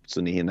snabbt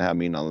så ni hinner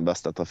hem innan den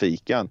bästa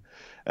trafiken.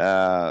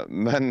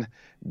 Men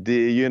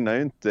det gynnar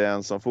ju inte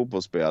en som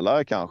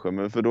fotbollsspelare kanske,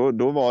 men för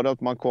då var det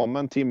att man kom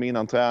en timme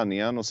innan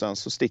träningen och sen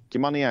så sticker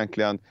man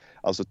egentligen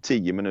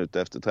 10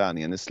 minuter efter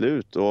träningen är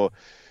slut. Och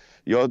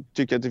jag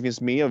tycker att det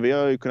finns mer. Vi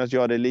har ju kunnat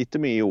göra det lite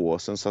mer i år,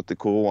 sen satte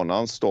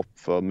coronan stopp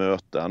för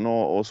möten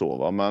och så,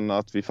 va? Men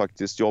att vi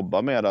faktiskt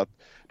jobbar med att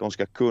de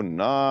ska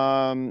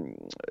kunna.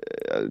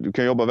 Du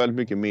kan jobba väldigt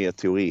mycket mer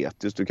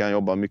teoretiskt. Du kan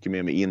jobba mycket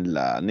mer med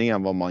inlärning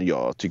än vad man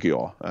gör, tycker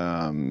jag.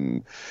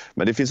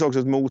 Men det finns också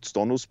ett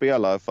motstånd hos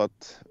spelare, för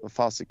att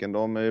fasiken,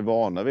 de är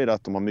vana vid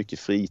att de har mycket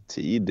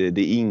fritid.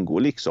 Det ingår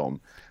liksom.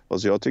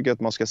 Alltså jag tycker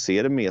att man ska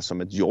se det mer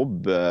som ett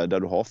jobb där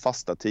du har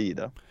fasta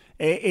tider.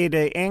 Är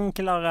det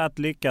enklare att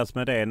lyckas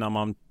med det när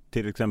man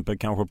till exempel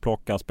kanske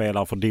plockar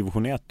spelare för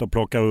division 1 och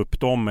plockar upp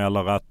dem,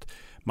 eller att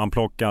man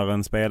plockar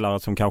en spelare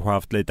som kanske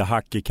haft lite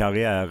hack i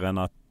karriären,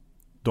 att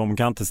de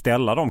kan inte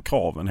ställa de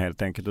kraven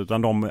helt enkelt,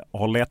 utan de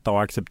har lättare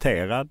att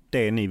acceptera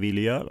det ni vill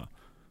göra?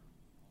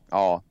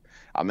 Ja,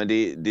 men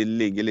det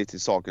ligger lite i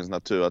sakens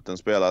natur att en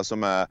spelare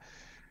som är,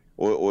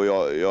 och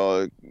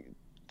jag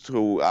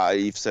tror,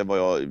 i och för sig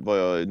var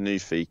jag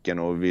nyfiken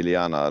och ville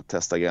gärna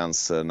testa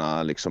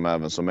gränserna liksom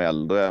även som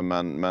äldre,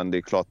 men det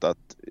är klart att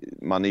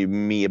man är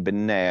mer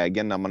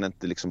benägen när man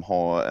inte liksom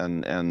har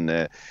en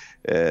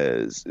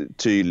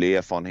tydlig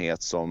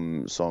erfarenhet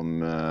som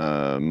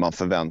man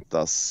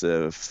förväntas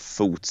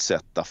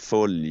fortsätta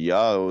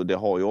följa, och det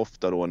har ju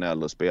ofta då en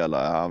äldre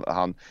spelare.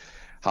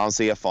 Hans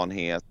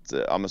erfarenhet,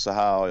 ja men så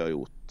här har jag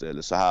gjort,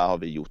 eller så här har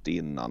vi gjort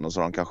innan, och så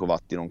har han kanske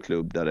varit i någon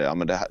klubb där ja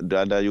men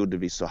där gjorde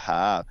vi så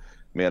här,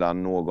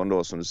 medan någon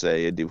då som du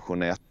säger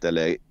division 1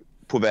 eller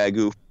på väg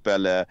upp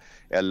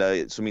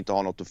eller som inte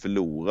har något att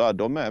förlora,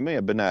 de är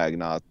mer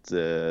benägna att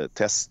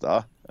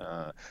testa.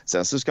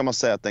 Sen så ska man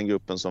säga att den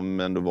gruppen som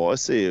ändå var i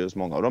Sirius,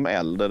 många av de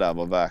äldre där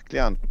var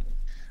verkligen,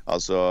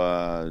 alltså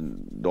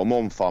de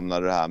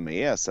omfamnade det här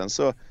med.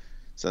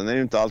 Sen är det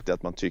ju inte alltid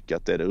att man tycker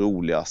att det är det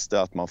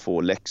roligaste att man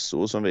får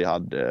läxor som vi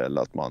hade,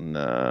 eller att man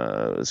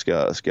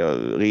ska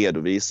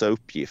redovisa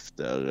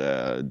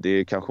uppgifter.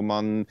 Det kanske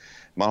man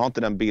har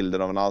inte den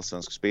bilden av en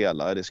allsvensk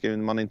spelare. Det ska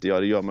man inte göra,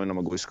 det gör man när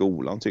man går i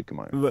skolan, tycker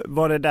man ju.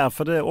 Var det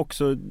därför det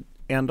också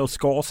ändå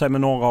skar sig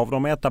med några av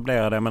de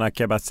etablerade? Jag menar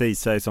Keba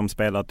Ceesay som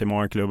spelat i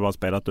många klubbar, har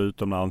spelat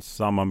utomlands,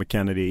 samma med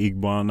Kennedy,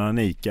 Igbo och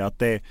Anika, att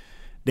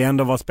det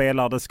ändå var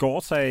spelare det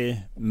skar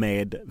sig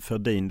med för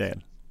din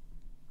del?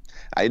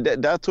 Nej,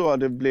 där tror jag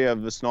det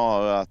blev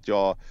snarare att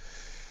jag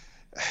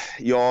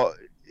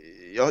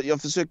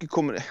försöker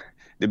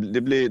det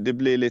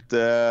blir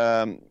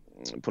lite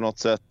på något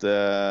sätt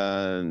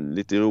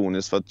lite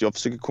ironiskt, för att jag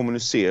försöker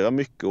kommunicera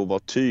mycket och vara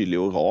tydlig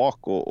och rak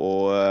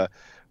och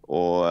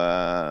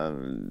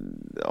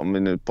om vi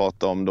nu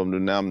pratar om dem du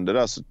nämnde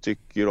där, så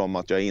tycker de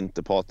att jag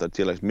inte pratade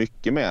tillräckligt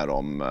mycket med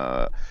dem.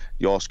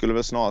 Jag skulle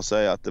väl snarare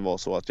säga att det var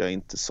så att jag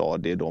inte sa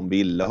det de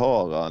ville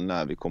höra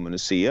när vi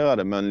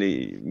kommunicerade,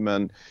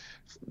 men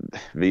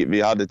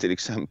vi hade till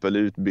exempel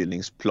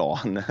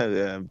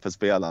utbildningsplaner för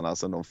spelarna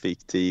som de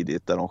fick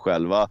tidigt, där de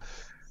själva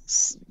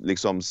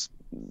liksom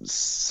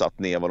satt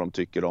ner vad de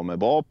tycker de är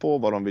bra på,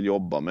 vad de vill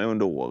jobba med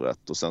under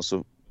året, och sen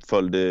så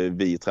följde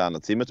vi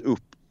tränarteamet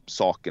upp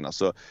sakerna.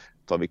 Så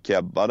tar vi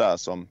Kebba där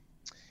som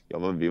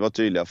vi var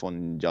tydliga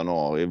från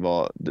januari,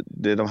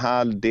 det är de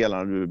här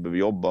delarna du behöver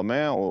jobba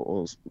med,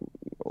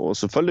 och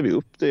så följde vi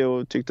upp det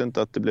och tyckte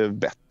inte att det blev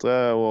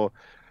bättre, och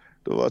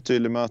då var jag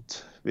tydlig med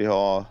att vi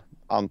har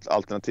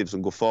alternativ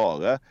som går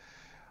före,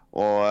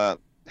 och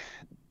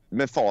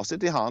med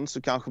facit i hand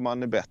så kanske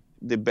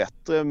det är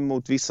bättre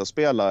mot vissa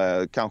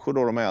spelare, kanske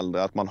då de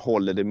äldre, att man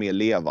håller det mer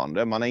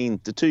levande. Man är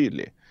inte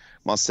tydlig.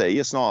 Man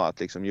säger snarare att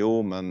liksom,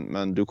 jo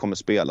men du kommer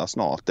spela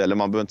snart, eller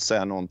man behöver inte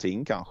säga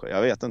någonting kanske,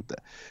 jag vet inte.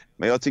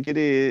 Men jag tycker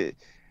det är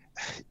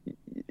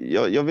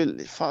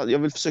jag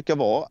vill försöka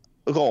vara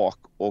rak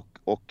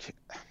och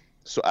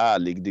så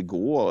ärlig det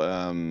går.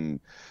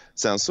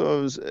 Sen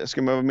så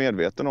ska man vara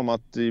medveten om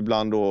att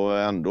ibland då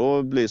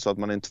ändå blir så att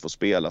man inte får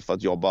spela för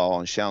att jag bara har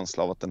en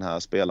känsla av att den här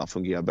spelaren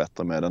fungerar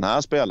bättre med den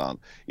här spelaren.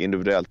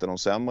 Individuellt är de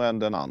sämre än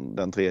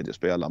den tredje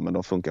spelaren, men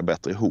de funkar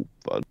bättre ihop.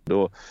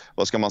 Då,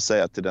 vad ska man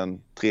säga till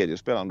den tredje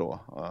spelaren då?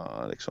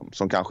 Liksom,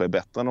 som kanske är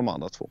bättre än de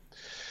andra två.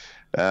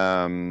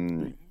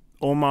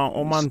 Om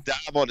man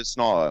där var det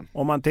snarare.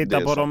 Om man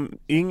tittar på de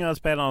yngre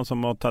spelarna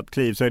som har tagit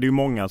kliv, så är det ju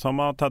många som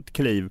har tagit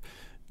kliv.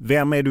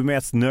 Vem är du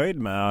mest nöjd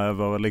med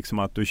över liksom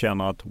att du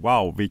känner att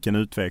wow, vilken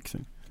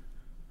utveckling?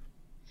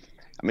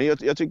 Men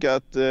jag tycker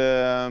att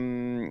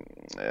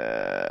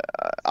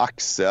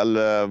Axel,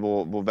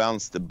 vår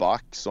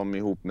vänsterback, som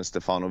ihop med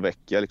Stefano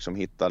Vecchia liksom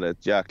hittade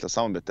ett jäkla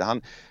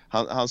samarbete.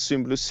 Han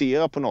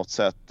symboliserar på något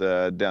sätt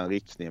den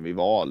riktningen vi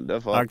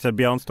valde. För Axel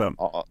Björnström.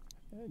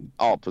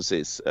 Ja,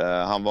 precis.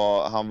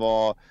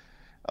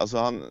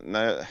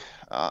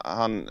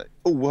 Han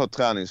oerhört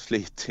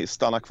träningsflitig,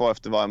 stannar kvar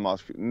efter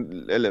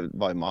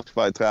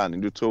varje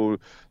träning. Du tror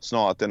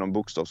snarare att det är någon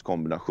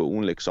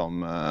bokstavskombination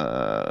liksom,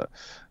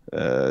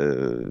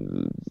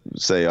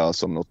 säger jag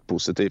som något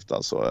positivt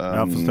alltså.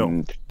 Jag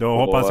förstår. Då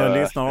hoppas jag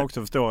lyssnarna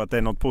också förstår att det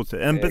är något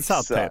positivt. En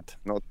besatthet.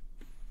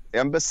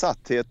 En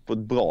besatthet på ett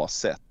bra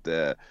sätt.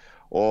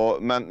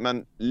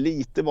 Men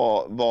lite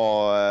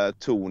var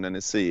tonen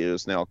i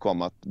Sirius när jag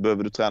kom att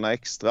behöver du träna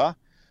extra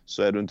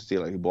så är du inte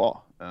tillräckligt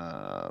bra.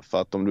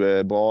 För att om du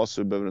är bra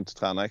så behöver du inte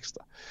träna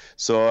extra.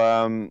 Så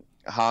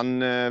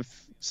han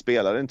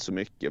spelade inte så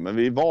mycket, men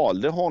vi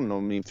valde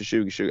honom inför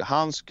 2020.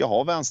 Han ska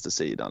ha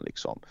vänstersidan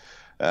liksom.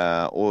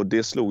 Och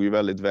det slog ju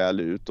väldigt väl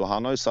ut, och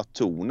han har ju satt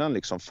tonen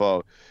liksom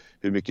för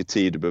hur mycket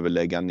tid du behöver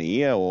lägga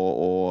ner,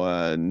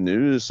 och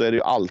nu så är det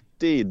ju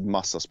alltid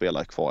massa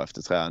spelare kvar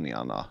efter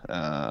träningarna.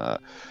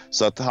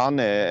 Så att han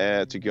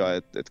är, tycker jag,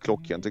 ett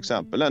klockrent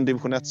exempel. En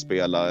division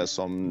 1-spelare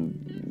som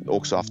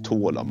också haft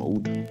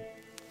tålamod.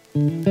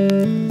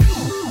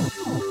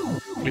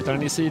 Flyttar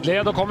den i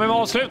sidled och kommer med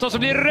avslut, och så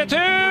blir det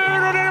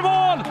retur och det är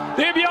mål!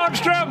 Det är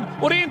Björnström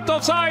och det är inte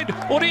offside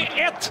och det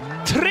är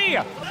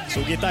 1-3!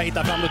 Sugita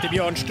hittar fram då till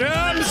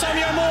Björnström som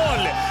gör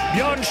mål!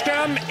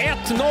 Björnström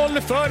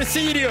 1-0 för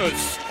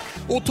Sirius.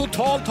 Och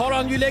totalt har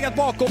han ju legat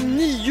bakom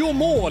 9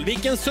 mål.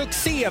 Vilken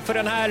succé för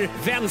den här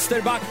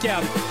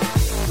vänsterbacken.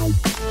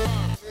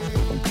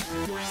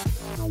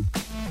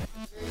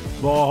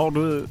 Vad har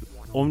du,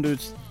 om du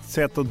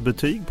sätter ett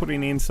betyg på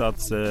din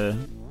insats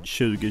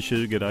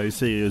 2020 där ju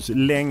Sirius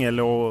länge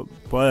låg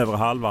på övre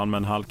halvan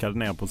men halkade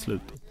ner på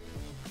slutet?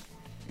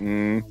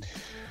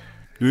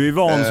 Du är ju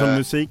van som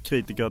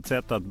musikkritiker att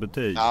sätta ett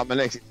betyg. Ja, men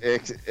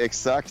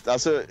exakt.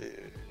 Alltså,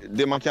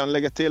 det man kan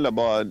lägga till är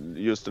bara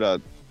just det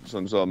där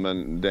som du sa,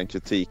 men den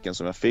kritiken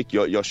som jag fick.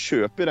 Jag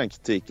köper den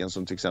kritiken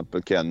som till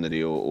exempel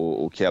Kennedy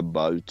och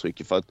Kebba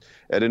uttrycker. För att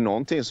är det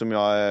någonting som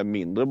jag är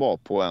mindre bra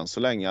på än så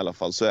länge i alla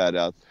fall, så är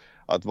det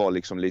att vara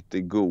liksom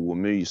lite god och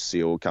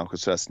mysig och kanske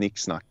sådär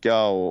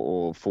snicksnacka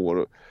och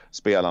få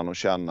spelaren att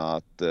känna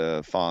att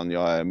fan,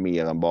 jag är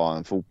mer än bara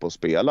en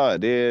fotbollsspelare.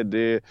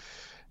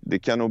 Det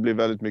kan nog bli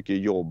väldigt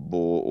mycket jobb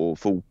och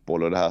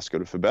fotboll, och det här ska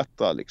du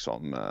förbättra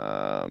liksom.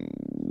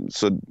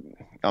 Så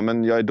ja,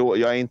 men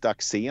jag är inte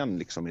Axén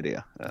liksom i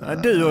det.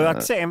 Du och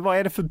Axén, vad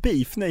är det för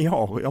beef ni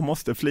har? Jag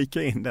måste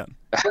flika in den.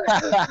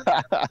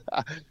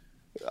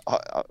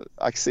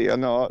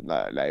 Axén, ja,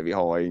 nej, vi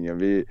har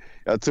ingen.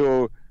 Jag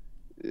tror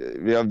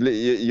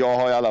jag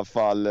har i alla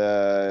fall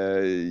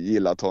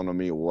gillat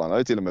honom i år. Han har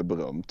ju till och med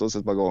berömt oss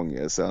ett par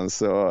gånger. Sen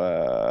så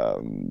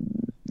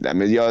nej,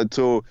 men jag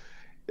tror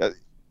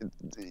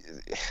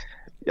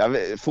jag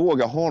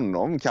frågar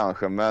honom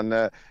kanske,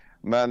 men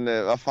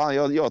vad fan,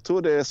 jag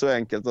tror det är så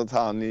enkelt att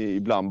han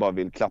ibland bara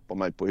vill klappa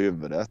mig på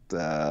huvudet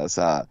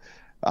så här.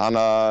 Han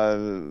har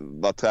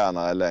varit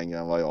tränare längre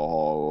än vad jag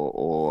har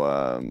och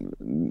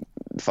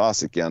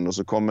fasiken, och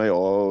så kommer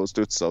jag och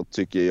studsar och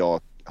tycker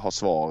jag har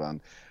svaren.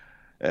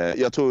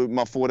 Jag tror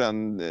man får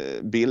den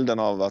bilden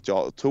av att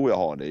jag tror jag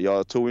har det.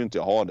 Jag tror ju inte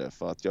jag har det,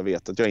 för att jag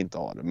vet att jag inte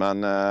har det.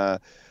 Men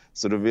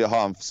så då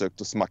har han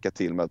försökt att smacka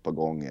till mig ett par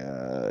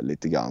gånger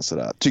lite grann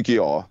sådär, tycker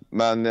jag.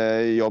 Men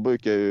jag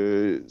brukar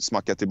ju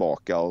smacka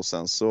tillbaka, och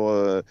sen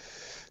så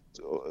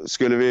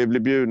skulle vi bli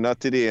bjudna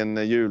till din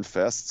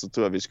julfest så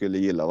tror jag vi skulle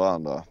gilla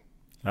varandra.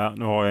 Ja,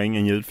 nu har jag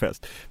ingen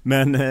julfest.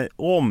 Men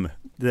om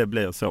det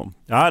blir så.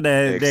 Ja, det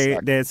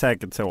är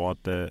säkert så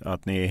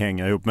att ni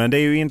hänger ihop. Men det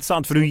är ju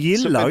intressant, för du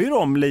gillar ju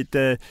dem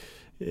lite.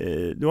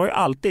 Du har ju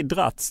alltid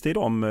dratts till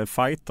de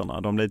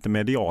fighterna, de lite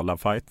mediala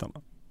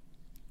fighterna.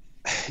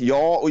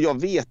 Ja, och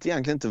jag vet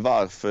egentligen inte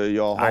varför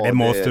jag har det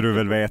måste du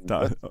väl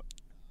veta.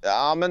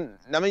 Ja, men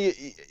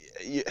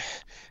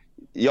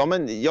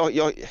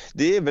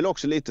det är väl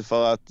också lite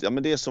för att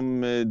det är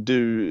som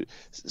du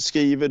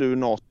skriver du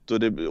något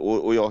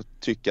och jag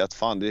tycker att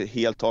fan, det är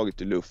helt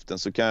taget i luften,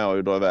 så kan jag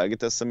ju dra iväg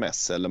ett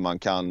sms, eller man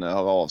kan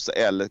höra av sig,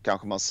 eller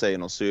kanske man säger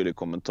någon syrlig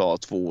kommentar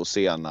 2 år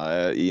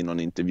senare i någon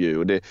intervju,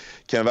 och det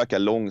kan ju verka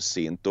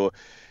långsint och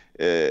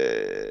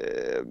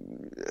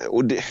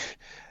det,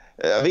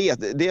 jag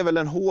vet, det är väl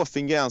en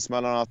hårfin gräns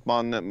mellan att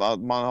man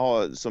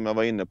har, som jag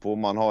var inne på,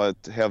 man har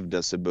ett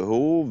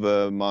hävdelsebehov,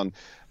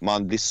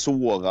 man blir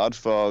sårad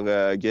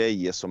för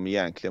grejer som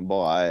egentligen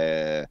bara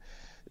är,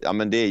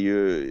 det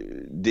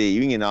är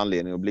ju ingen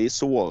anledning att bli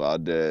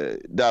sårad.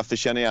 Därför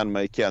känner jag igen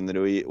mig i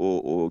Kennedy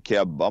och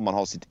Kebba. Man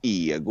har sitt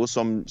ego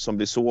som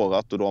blir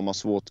sårat, och då har man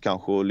svårt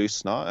kanske att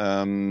lyssna.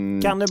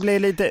 Kan det bli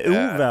lite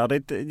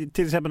ovärdigt,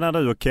 till exempel när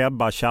du och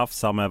Kebba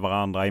tjafsar med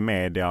varandra i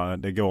media,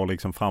 det går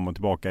liksom fram och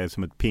tillbaka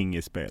som ett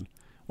pingisspel.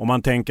 Om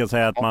man tänker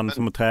sig att man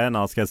som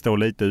tränare ska stå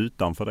lite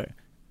utanför det.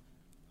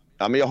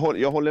 Ja, men jag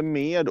håller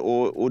med,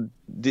 och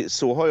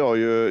så har jag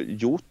ju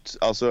gjort.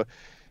 Alltså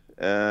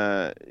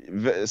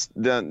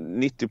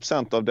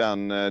 90% av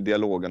den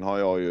dialogen har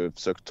jag ju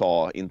försökt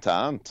ta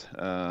internt,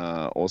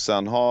 och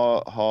sen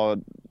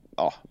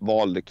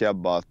valde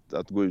Kebba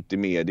att gå ut i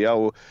media,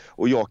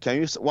 och jag kan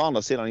ju å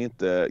andra sidan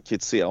inte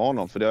kritisera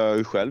honom, för det har jag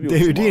ju själv gjort. Det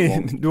är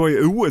ju du har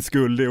ju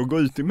OS-guld att gå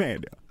ut i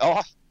media.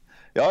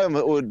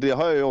 Ja, och det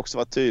har jag ju också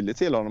varit tydlig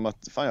till honom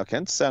att fan, jag kan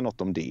inte säga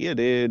något om det.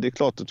 Det är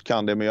klart att du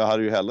kan det, men jag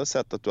hade ju hellre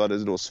sett att du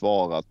hade då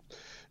svarat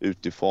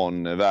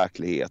utifrån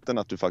verkligheten,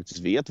 att du faktiskt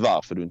vet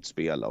varför du inte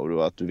spelar,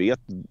 och att du vet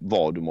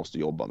vad du måste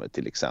jobba med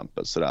till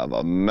exempel. Sådär,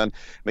 va? Men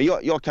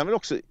jag kan väl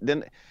också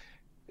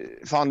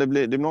det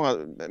blir många,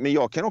 men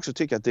jag kan också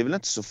tycka att det är väl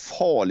inte så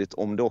farligt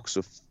om det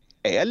också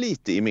är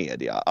lite i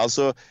media.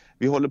 Alltså,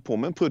 vi håller på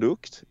med en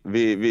produkt.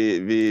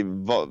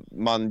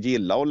 Man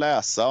gillar att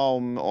läsa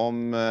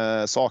om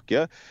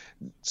saker.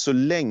 Så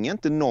länge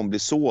inte någon blir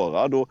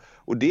sårad,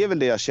 och det är väl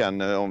det jag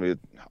känner, om vi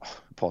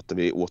pratar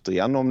vi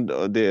återigen om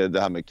det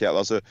här med Kev.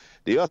 Alltså,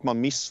 det är ju att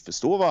man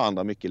missförstår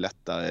varandra mycket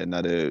lättare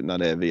när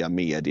det är via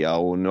media,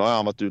 och nu har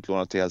han varit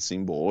utlånad till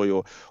Helsingborg,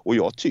 och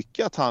jag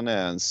tycker att han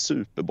är en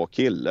superbra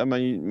kille,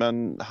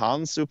 men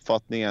hans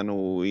uppfattning är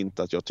nog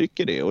inte att jag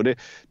tycker det, och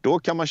då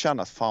kan man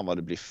känna att fan vad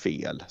det blir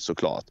fel,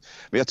 såklart.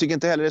 Men jag tycker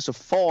inte heller det är så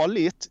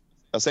farligt.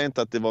 Jag säger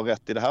inte att det var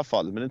rätt i det här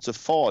fallet, men det är inte så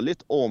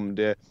farligt om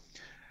det.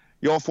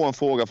 Jag får en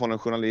fråga från en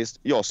journalist,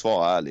 jag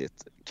svarar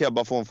ärligt.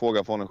 Kebba får en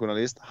fråga från en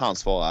journalist, han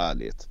svarar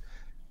ärligt.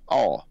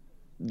 Ja,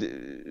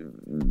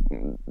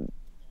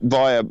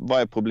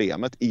 vad är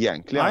problemet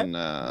egentligen?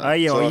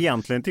 Nej,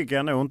 egentligen tycker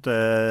jag nog inte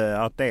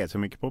att det är så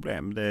mycket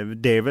problem.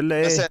 Det är väl...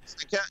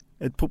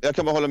 Jag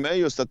kan bara hålla med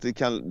just att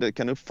det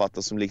kan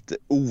uppfattas som lite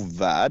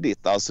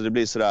ovärdigt. Alltså det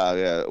blir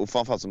sådär, och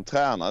framförallt som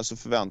tränare så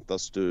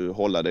förväntas du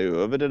hålla dig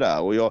över det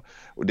där.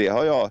 Och det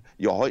har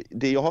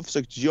jag har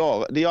försökt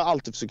göra, det jag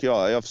alltid försöker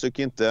göra. Jag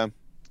försöker inte,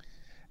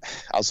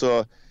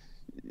 alltså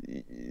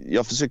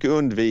jag försöker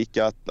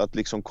undvika att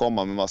liksom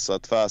komma med massa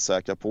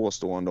tvärsäkra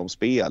påståenden om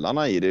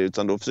spelarna i det,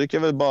 utan då försöker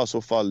jag väl bara i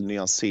så fall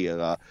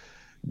nyansera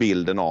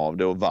bilden av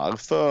det och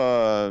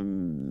varför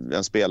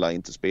en spelare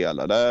inte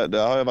spelar.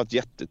 Där har jag varit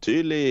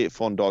jättetydlig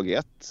från dag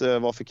ett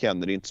varför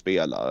Kennedy inte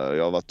spelar.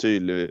 Jag har varit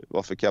tydlig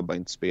varför Kebba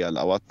inte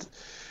spelar, och att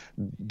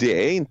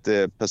det är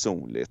inte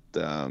personligt.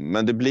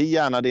 Men det blir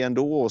gärna det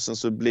ändå, och sen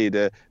så blir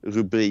det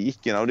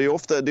rubrikerna. Och det är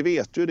ofta, det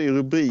vet du, det är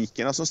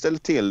rubrikerna som ställer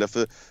till det.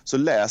 För så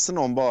läser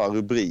någon bara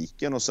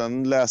rubriken och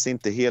sen läser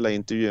inte hela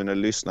intervjun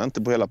eller lyssnar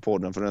inte på hela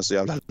podden för den är så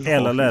jävla lång.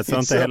 Eller läser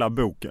inte hela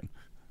boken.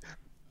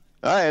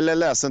 Nej, eller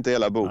läser inte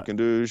hela boken.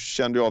 Du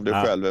kände ju av dig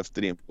själv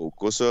efter din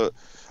bok. Och så,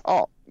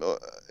 ja,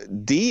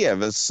 det är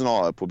väl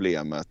snarare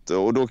problemet.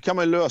 Och då kan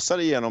man lösa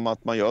det genom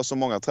att man gör som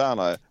många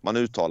tränare. Man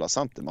uttalar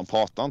sig inte, man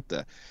pratar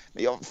inte.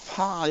 Men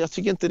jag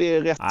tycker inte det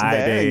är rätt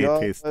väg.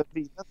 Jag vet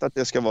inte att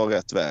det ska vara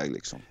rätt väg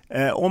liksom.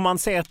 Om man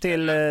ser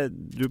till,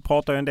 du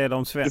pratar ju en del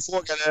om svensk.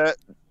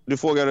 Du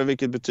frågade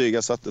vilket betyg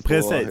jag satte på.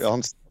 Precis.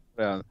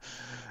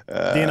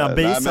 Dina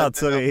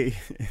bisatser i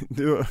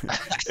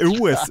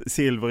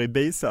OS-silver i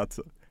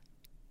bisatser.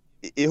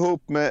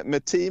 Ihop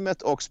med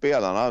teamet och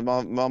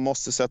spelarna, man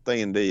måste sätta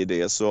in det i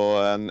det,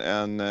 så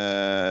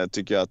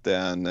tycker jag att det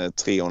är en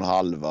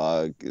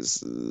 3,5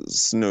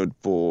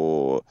 snudd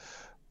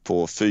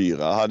på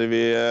 4. Hade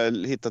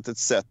vi hittat ett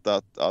sätt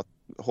att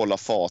hålla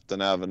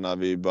farten även när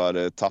vi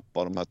började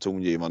tappa de här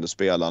tongivande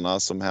spelarna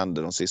som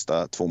hände de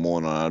sista 2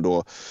 månaderna,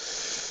 då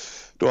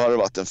hade det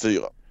varit en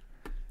 4.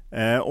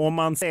 Om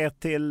man ser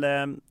till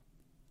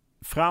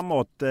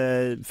framåt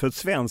för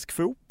svensk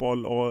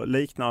fotboll och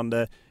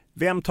liknande,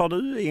 vem tar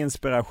du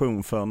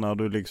inspiration för när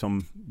du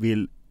liksom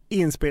vill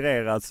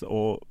inspireras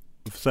och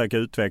försöka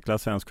utveckla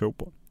svensk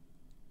fotboll?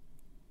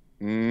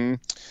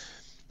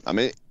 Ja,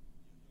 men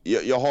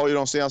jag har ju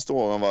de senaste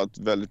åren varit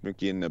väldigt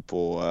mycket inne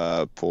på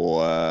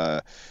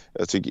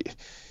jag tycker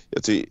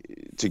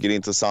det är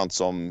intressant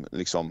som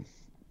liksom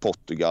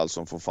Portugal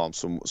som får fram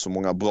så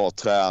många bra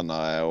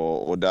tränare,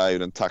 och där är ju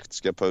den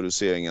taktiska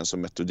periodiseringen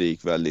som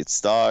metodik väldigt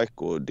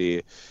stark, och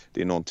det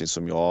är någonting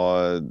som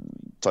jag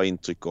tar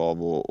intryck av.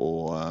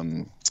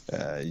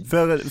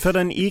 För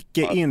den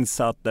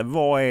icke-insatte,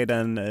 vad är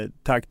den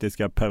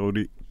taktiska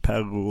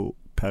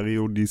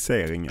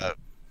periodiseringen?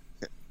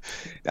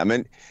 Ja,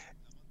 men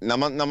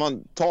när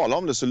man talar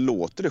om det så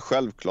låter det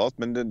självklart,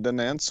 men den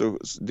är inte så,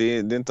 det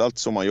är inte alltid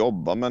så man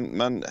jobbar,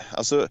 men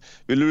alltså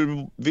vill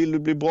du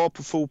bli bra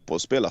på fotboll,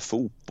 spela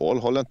fotboll,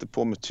 håll inte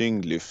på med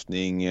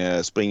tyngdlyftning,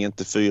 spring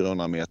inte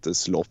 400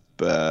 meters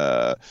lopp,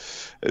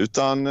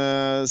 utan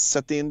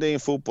sätt in det i en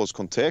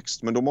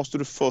fotbollskontext. Men då måste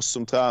du först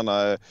som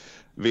tränare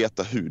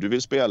veta hur du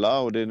vill spela,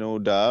 och det är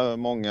nog där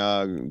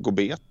många går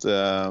bet,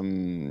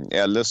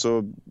 eller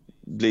så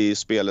blir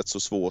spelet så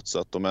svårt så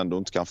att de ändå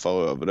inte kan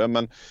föra över det.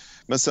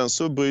 Men sen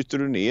så bryter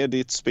du ner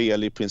ditt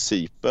spel i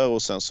principer,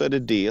 och sen så är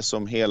det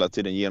som hela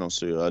tiden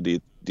genomsyrar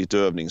ditt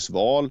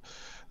övningsval.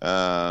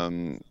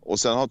 Och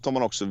sen tar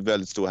man också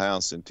väldigt stor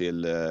hänsyn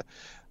till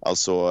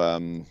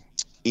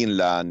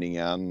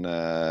inlärningen,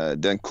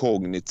 den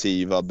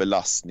kognitiva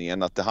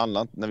belastningen. Att det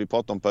handlar, när vi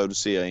pratar om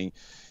periodisering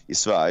i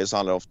Sverige, så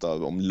handlar det ofta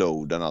om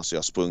loaden, alltså jag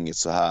har sprungit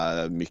så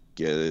här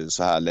mycket,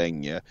 så här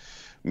länge.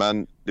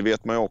 Men det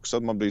vet man ju också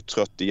att man blir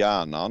trött i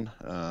hjärnan.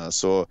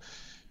 Så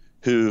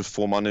hur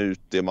får man ut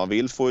det man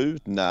vill få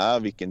ut? När?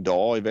 Vilken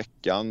dag i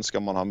veckan ska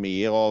man ha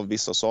mer av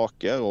vissa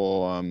saker?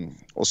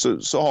 Och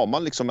så har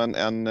man liksom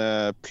en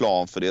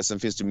plan för det. Sen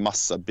finns det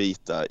massa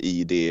bitar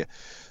i det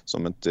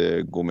som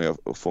inte går med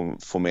att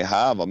få med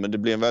här. Va? Men det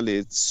blir en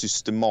väldigt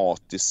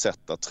systematiskt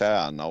sätt att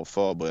träna och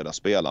förbereda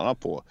spelarna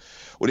på.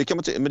 Och det kan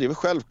man men det är väl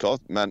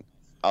självklart. Men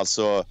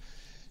alltså,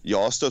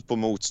 jag har stött på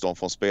motstånd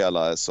från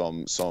spelare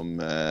som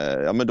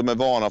men de är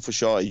vana för att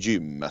köra i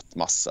gymmet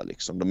massa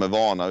liksom. De är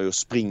vana vid att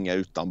springa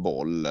utan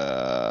boll,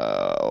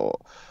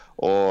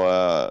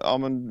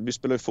 men vi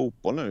spelar ju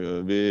fotboll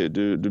nu.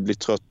 Du blir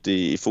trött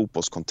i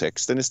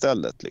fotbollskontexten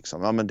istället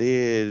liksom. Ja, men det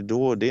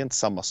är inte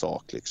samma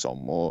sak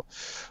liksom. Och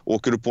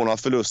åker du på några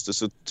förluster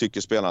så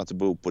tycker spelarna att det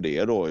beror på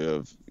det då,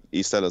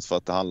 istället för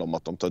att det handlar om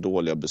att de tar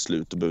dåliga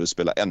beslut och behöver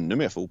spela ännu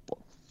mer fotboll.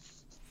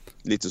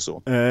 Lite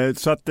så.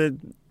 Så att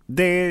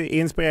det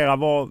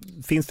inspirerar.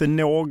 Finns det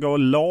några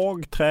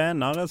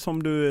lagtränare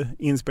som du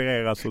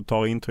inspireras och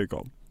tar intryck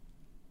av?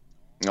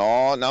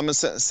 Ja, nej, men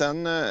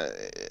sen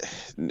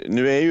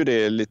nu är ju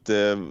det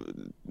lite,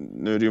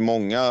 nu är det ju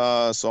många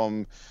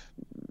som,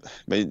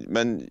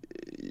 men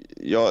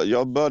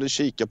jag började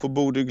kika på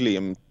Bodø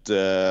Glimt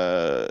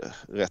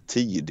rätt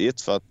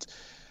tidigt, för att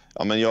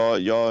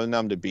jag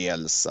nämnde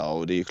Bielsa,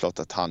 och det är ju klart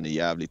att han är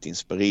jävligt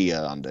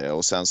inspirerande,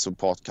 och sen så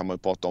kan man ju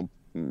prata om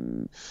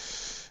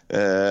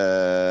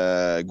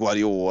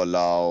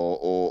Guardiola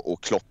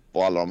och Klopp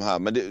och alla de här.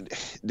 Men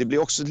det blir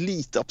också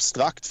lite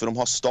abstrakt för de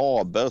har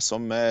staber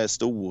som är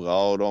stora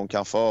och de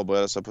kan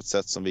förbereda sig på ett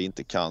sätt som vi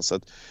inte kan. Så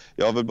att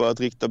jag har väl börjat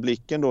rikta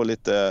blicken då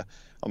lite,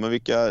 ja men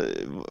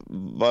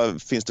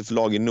vad finns det för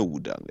lag i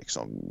Norden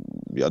liksom?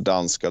 Vi har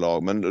danska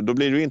lag, men då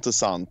blir det ju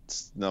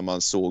intressant när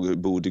man såg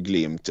Bodø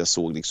Glimt. Jag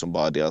såg liksom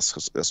bara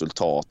deras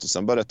resultat och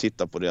sen började jag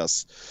titta på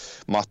deras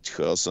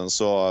matcher och sen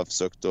så har jag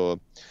försökt att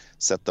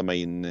sätta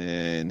mig in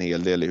en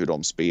hel del i hur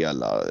de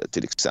spelar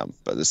till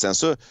exempel.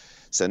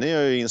 Sen är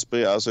jag ju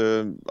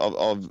inspirerad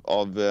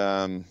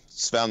av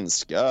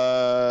svenska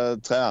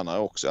tränare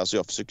också. Alltså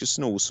jag försöker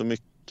sno så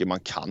mycket man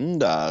kan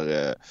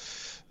där.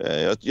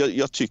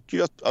 Jag tycker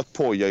ju att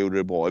Poja gjorde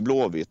det bra i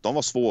Blåvitt. De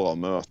var svåra att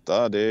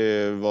möta.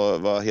 Det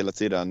var hela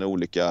tiden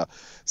olika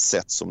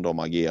sätt som de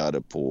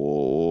agerade på.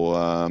 Och,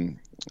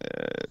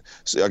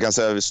 så jag kan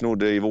säga att vi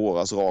snodde i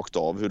våras rakt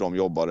av hur de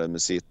jobbade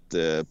med sitt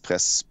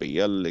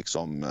pressspel.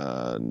 Liksom.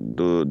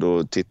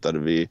 Då tittade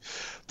vi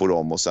på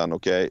dem och sen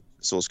okej,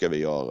 så ska vi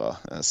göra.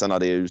 Sen har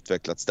det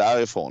utvecklats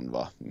därifrån.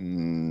 Va?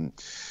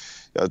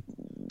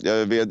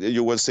 Jag vet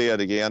Joel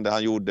Cedergren, det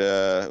han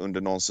gjorde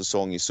under någon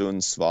säsong i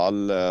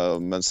Sundsvall,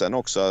 men sen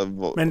också...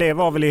 Men det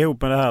var väl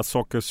ihop med det här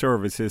Soccer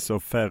Services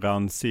och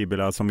Ferran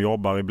Sibila som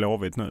jobbar i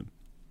Blåvitt nu?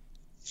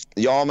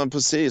 Ja, men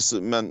precis.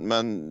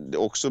 Men det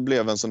också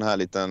blev en sån här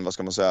liten, vad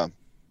ska man säga,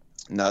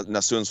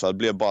 när Sundsvall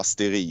blev bara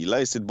sterila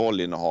i sitt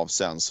bollinnehav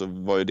sen, så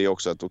var ju det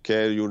också att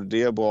okej, gjorde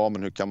det bra,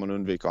 men hur kan man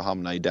undvika att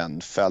hamna i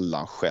den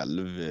fällan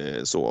själv?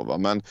 Så, va?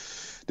 Men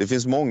det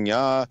finns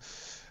många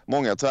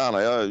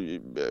tränare.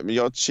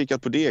 Jag har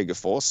kikat på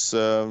Degerfors.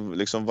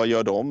 Liksom, vad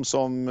gör de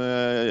som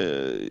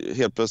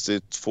helt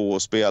plötsligt får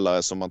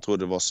spelare som man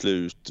trodde var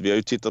slut? Vi har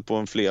ju tittat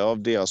på flera av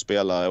deras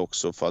spelare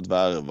också för att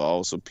värva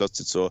och så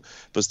plötsligt så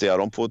presterar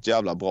de på ett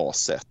jävla bra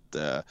sätt.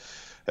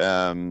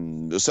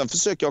 Och sen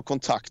försöker jag ha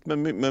kontakt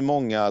med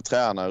många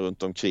tränare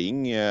runt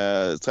omkring.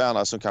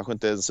 Tränare som kanske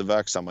inte ens är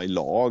verksamma i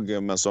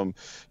lag men som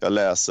jag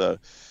läser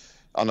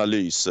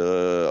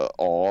analyser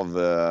av.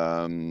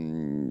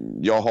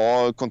 Jag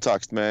har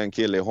kontakt med en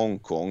kille i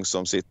Hongkong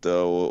som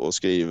sitter och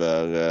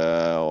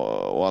skriver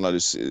och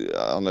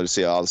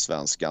analyserar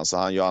allsvenskan, så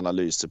han gör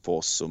analyser på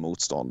oss och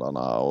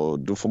motståndarna och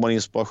då får man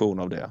inspiration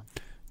av det.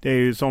 Det är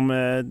ju som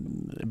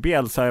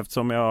Bielsa,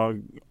 eftersom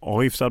jag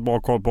har hyfsat bra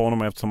koll på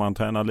honom eftersom han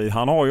tränar.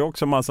 Han har ju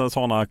också en massa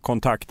sådana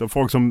kontakter,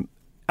 folk som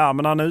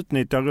men han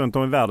utnyttjar runt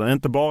om i världen,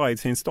 inte bara i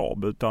sin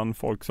stab utan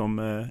folk som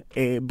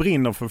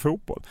brinner för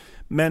fotboll.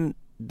 Men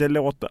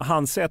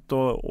hans sätt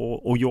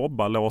att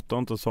jobba låter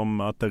inte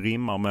som att det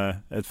rimmar med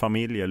ett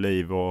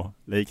familjeliv och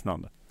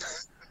liknande.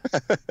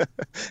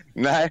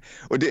 Nej,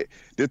 och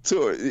det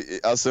tror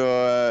alltså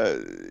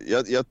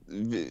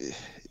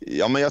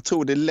jag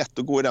tror det är lätt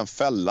att gå i den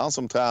fällan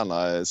som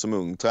tränare, som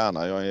ung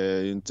tränare. Jag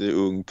är ju inte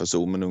ung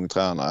person men ung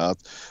tränare. Att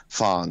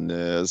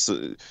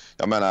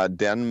jag menar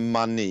den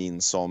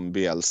manin som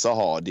Bielsa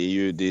har,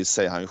 det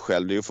säger han ju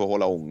själv, det är ju för att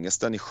hålla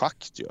ångesten i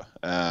schack ju.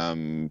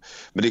 Men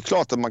det är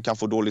klart att man kan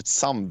få dåligt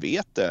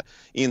samvete,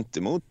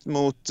 inte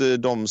mot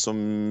de som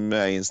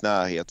är i ens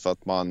närhet för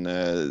att man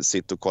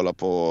sitter och kollar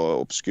på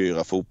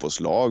obskyra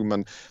fotbollslag,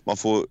 men man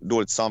får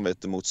dåligt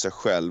samvete mot sig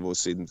själv och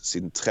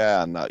sin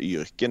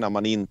tränaryrke när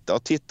man inte har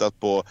tittat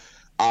på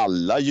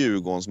alla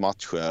Djurgårdens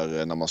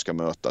matcher när man ska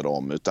möta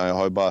dem, utan jag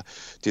har ju bara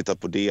tittat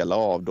på delar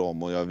av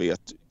dem och jag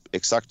vet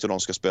exakt hur de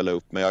ska spela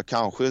upp, men jag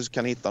kanske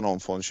kan hitta någon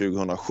från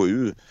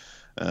 2007.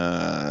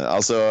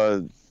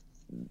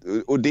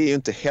 Och det är ju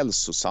inte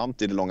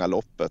hälsosamt i det långa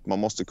loppet. Man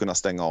måste kunna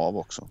stänga av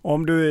också.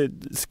 Om du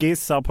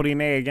skissar på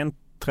din egen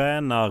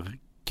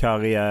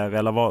tränarkarriär,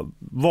 eller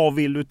vad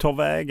vill du ta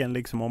vägen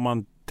liksom, om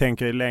man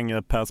tänker i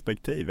längre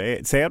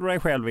perspektiv? Ser du dig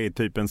själv i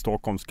typ en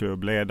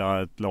Stockholmsklubb,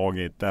 leda ett lag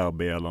i ett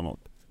derby eller något?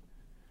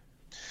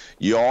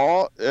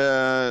 Ja,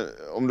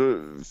 om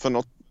du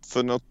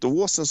för något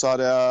år sedan så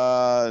hade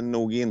jag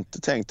nog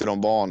inte tänkt i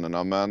de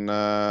banorna, men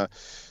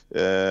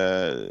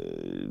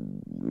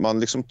man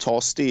liksom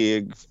tar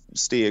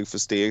steg för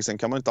steg. Sen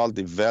kan man inte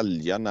alltid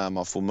välja när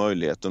man får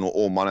möjligheten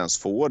och om man ens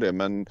får det,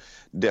 men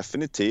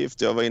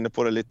definitivt. Jag var inne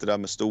på det lite där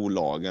med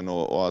storlagen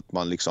och att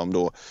man liksom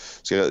då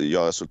ska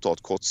göra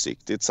resultat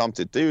kortsiktigt.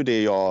 Samtidigt är ju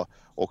det jag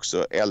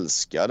också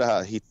älskar, det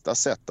här, hitta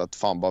sätt att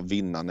fan bara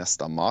vinna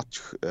nästa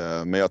match.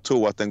 Men jag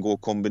tror att den går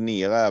att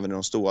kombinera även i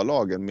de stora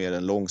lagen med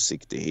en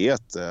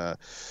långsiktighet.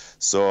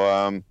 Så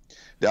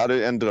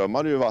en dröm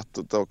hade ju varit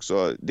att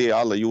också, det jag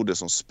aldrig gjorde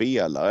som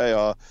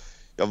spelare.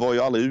 Jag var ju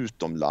aldrig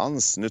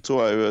utomlands. Nu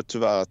tror jag ju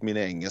tyvärr att min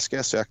engelska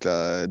är så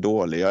jäkla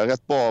dålig. Jag är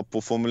rätt bra på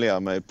att formulera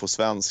mig på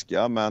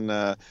svenska, men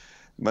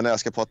när jag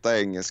ska prata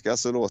engelska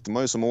så låter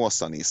man ju som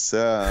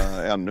Åsa-Nisse,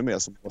 ännu mer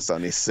som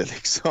Åsa-Nisse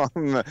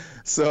liksom.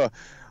 Så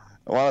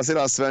å andra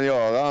sidan,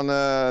 Sven-Göran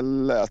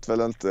lät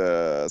väl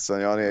inte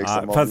Sven-Göran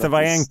Eriksson. Ja, fast det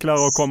var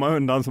enklare att komma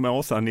undan som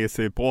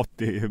Åsa-Nisse i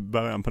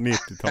början på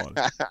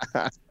 90-talet.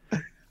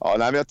 Ja,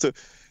 nej, men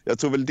jag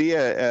tror väl det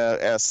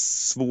är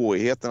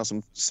svårigheterna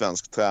som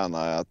svensk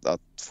tränare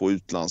att få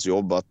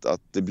utlandsjobb,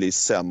 att det blir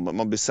sämre,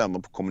 man blir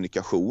sämre på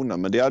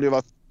kommunikationen. Men det hade ju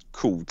varit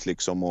coolt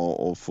liksom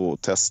att få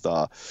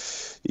testa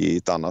i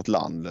ett annat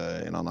land,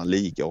 en annan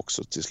liga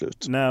också till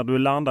slut. När du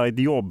landar i ett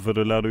jobb, för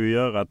det lär du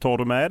göra, tar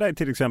du med dig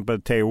till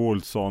exempel Theo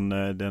Olsson,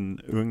 den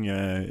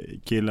unge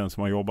killen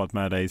som har jobbat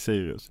med dig i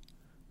Sirius?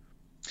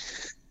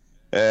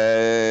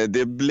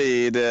 Det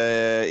blir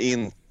det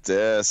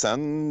inte.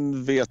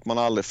 Sen vet man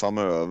aldrig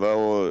framöver,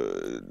 och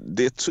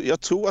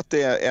jag tror att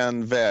det är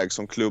en väg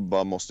som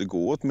klubbar måste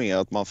gå åt mer,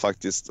 att man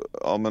faktiskt,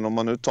 men om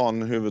man nu tar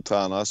en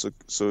huvudtränare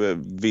så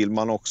vill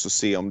man också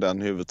se om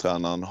den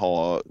huvudtränaren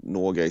har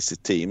några i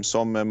sitt team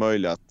som är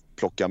möjliga att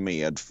plocka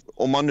med,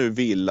 om man nu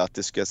vill att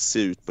det ska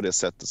se ut på det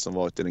sättet som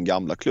varit i den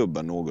gamla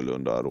klubben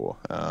någorlunda då.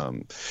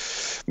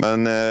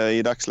 Men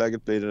i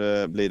dagsläget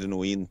blir det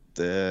nog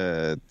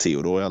inte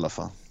Theodor i alla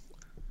fall.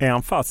 Är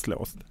han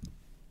fastlåst?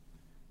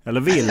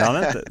 Eller vill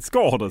han inte?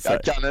 Ska det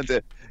sig?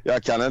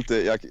 Jag kan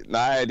inte.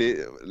 Nej,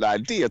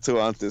 det tror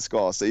jag inte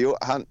ska sig. Jo,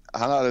 han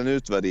hade en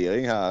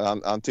utvärdering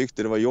här. Han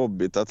tyckte det var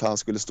jobbigt att han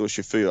skulle stå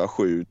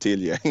 24/7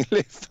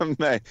 tillgänglig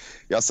för mig.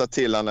 Jag sa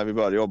till honom när vi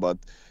började jobba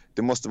att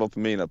det måste vara på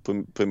mina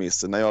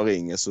premisser. När jag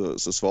ringer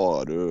så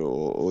svarar du.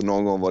 Och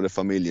någon gång var det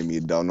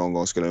familjemiddag och någon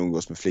gång skulle jag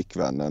umgås med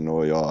flickvännen.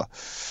 Och jag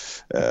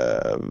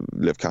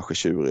blev kanske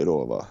tjurig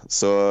då. Va?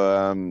 Så...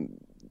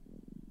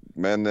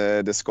 Men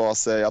det ska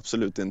sig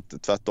absolut inte,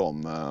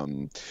 tvärtom.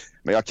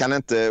 Men jag kan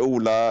inte,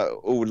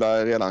 Ola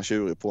är redan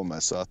tjurig på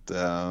mig, så att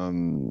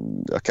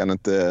jag kan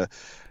inte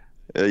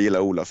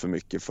gilla Ola för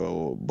mycket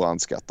för att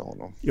brandskatta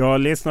honom.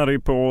 Jag lyssnade ju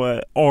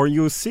på Are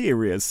You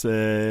Serious?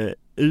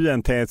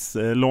 UNTs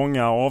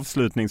långa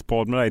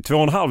avslutningspodd med dig.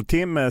 2,5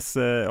 timmes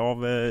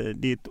av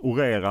ditt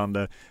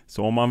orerande.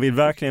 Så om man vill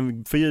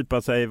verkligen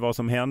fördjupa sig i vad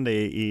som hände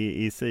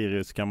i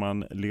Sirius kan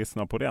man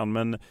lyssna på den.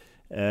 Men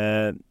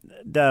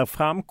där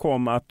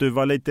framkom att du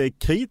var lite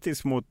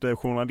kritisk mot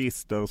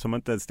journalister som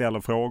inte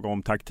ställer frågor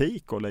om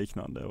taktik och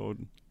liknande. Och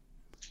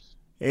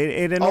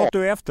är det något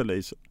du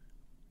efterlyser?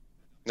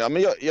 Ja,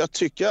 men jag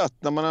tycker att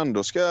när man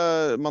ändå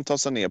man tar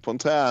sig ner på en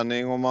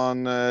träning och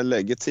man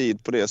lägger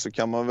tid på det, så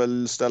kan man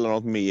väl ställa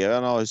något mer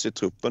än hur ser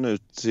truppen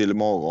ut till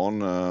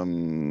imorgon.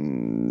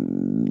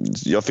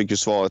 Jag fick ju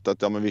svaret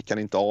att men vi kan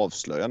inte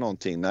avslöja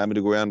någonting. Nej, men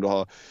det går ju ändå att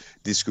ha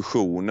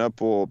diskussioner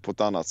på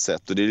ett annat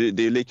sätt. Och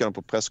det är likadant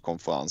på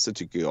presskonferenser,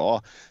 tycker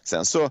jag.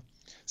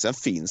 Sen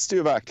finns det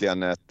ju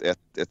verkligen ett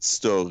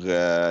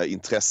större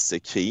intresse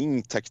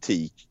kring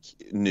taktik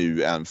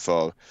nu än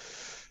för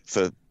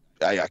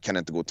jag kan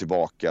inte gå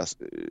tillbaka,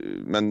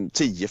 men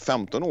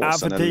 10-15 år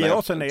sedan. För 10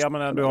 år sedan, jag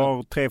menar, du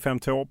har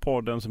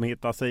 352-podden som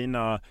hittar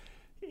sina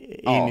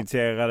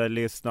initierade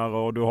lyssnare,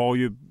 och du har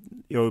ju,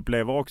 jag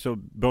upplever också,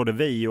 både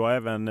vi och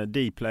även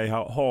Dplay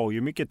har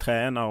ju mycket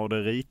tränare och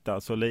det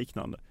ritas och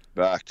liknande.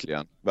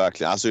 Verkligen.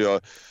 Alltså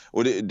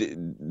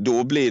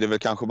då blir det väl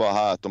kanske bara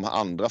här att de här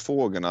andra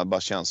frågorna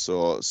bara känns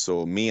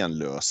så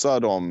menlösa.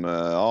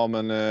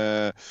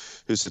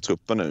 Hur ser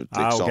truppen ut?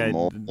 Liksom?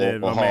 Okay. Det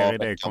var mer i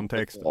det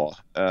kontexten.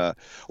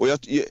 Och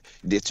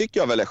det tycker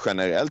jag väl är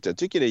generellt. Jag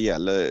tycker det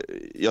gäller,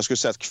 jag skulle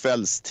säga att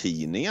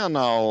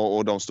kvällstidningarna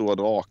och de stora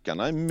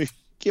drakarna är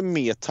mycket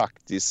mer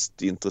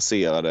taktiskt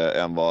intresserade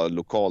än vad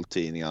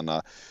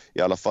lokaltidningarna,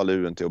 i alla fall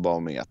UNT och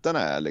Barometern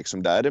är.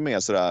 Liksom, där är det mer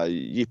sådär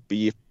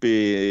jippi,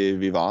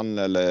 vi vann,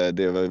 eller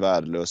det var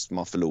värdelöst,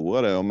 man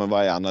förlorade. Men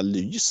vad är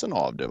analysen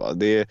av det? Va?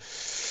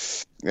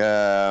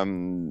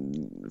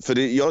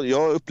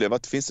 Jag upplever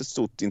att det finns ett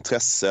stort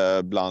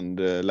intresse bland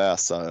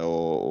läsare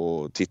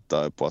och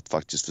tittare på att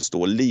faktiskt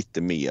förstå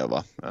lite mer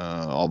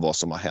av vad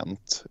som har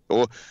hänt.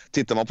 Och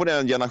tittar man på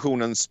den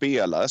generationen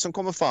spelare som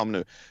kommer fram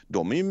nu,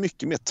 de är ju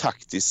mycket mer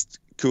taktiskt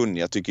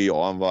kunniga, tycker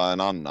jag, än vad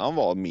en annan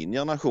var, min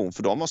generation.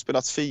 För de har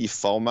spelat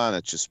FIFA och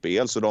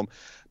managerspel, så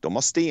de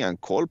har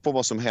stenkoll på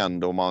vad som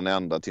händer om man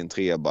ändrar till en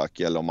treback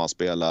eller om man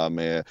spelar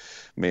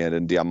med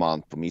en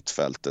diamant på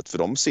mittfältet. För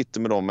de sitter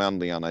med de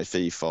ändringarna i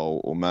FIFA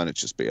och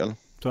managerspel.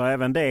 Så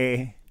även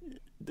det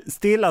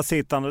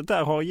stillasittandet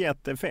där har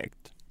gett effekt?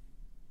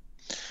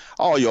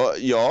 Ja,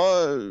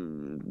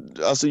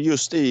 alltså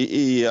just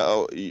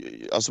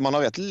alltså man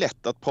har rätt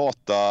lätt att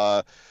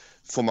prata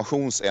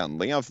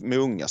formationsändringar med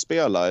unga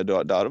spelare.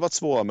 Där har det varit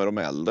svårare med de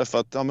äldre, för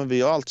att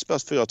vi har alltid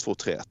spelat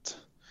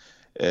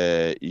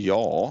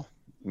 4-2-3-1.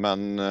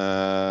 Men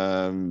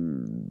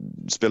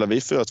spelar vi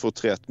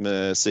 4-2-3-1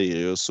 med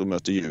Sirius och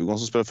möter Djurgården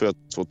som spelar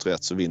 4-2-3-1,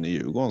 så vinner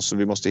Djurgården. Så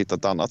vi måste hitta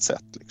ett annat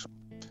sätt. Liksom.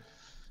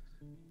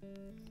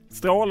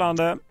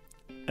 Strålande.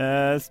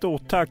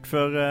 Stort tack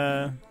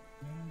för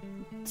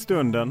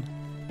stunden.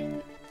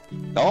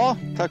 Ja,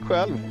 tack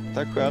själv.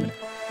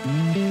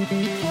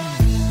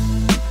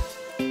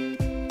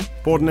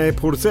 Podden är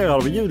producerad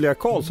av Julia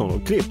Karlsson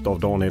och klippt av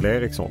Daniel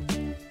Eriksson.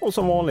 Och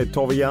som vanligt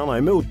tar vi gärna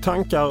emot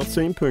tankar,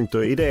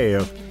 synpunkter,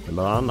 idéer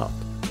eller annat.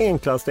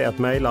 Enklast är att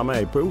mejla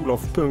mig på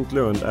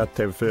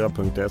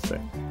olof.lund@tv4.se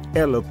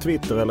eller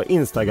Twitter eller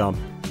Instagram,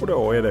 och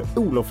då är det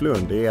Olof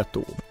Lund i ett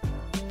ord.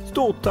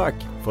 Stort tack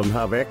för den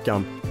här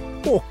veckan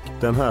och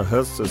den här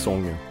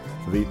höstsäsongen.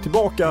 För vi är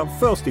tillbaka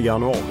 1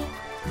 januari.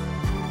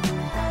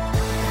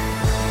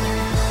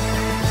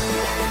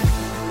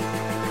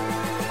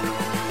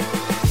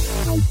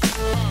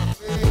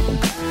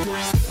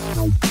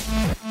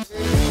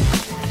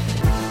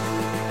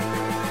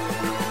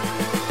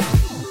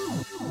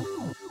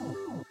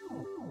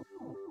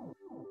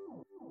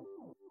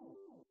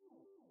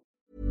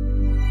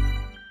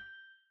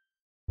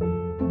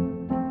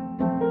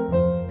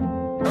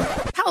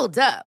 Hold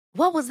up.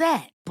 What was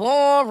that?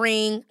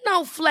 Boring.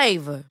 No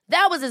flavor.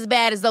 That was as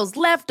bad as those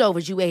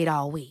leftovers you ate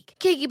all week.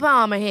 Keke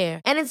Palmer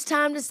here, and it's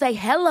time to say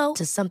hello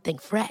to something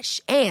fresh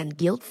and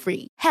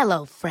guilt-free.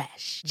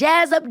 HelloFresh.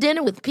 Jazz up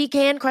dinner with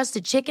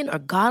pecan-crusted chicken or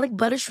garlic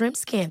butter shrimp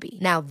scampi.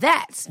 Now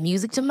that's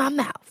music to my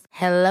mouth.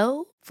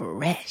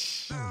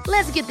 HelloFresh.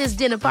 Let's get this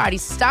dinner party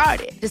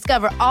started.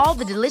 Discover all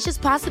the delicious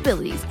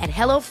possibilities at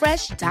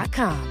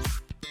HelloFresh.com.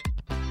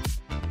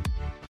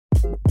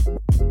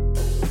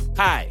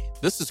 Hi,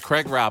 this is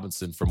Craig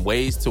Robinson from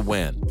Ways to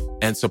Win,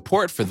 and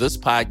support for this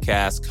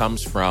podcast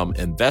comes from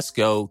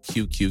Invesco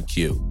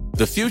QQQ.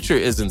 The future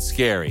isn't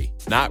scary.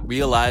 Not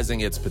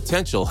realizing its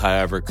potential,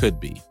 however,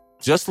 could be.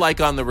 Just like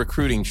on the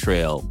recruiting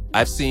trail,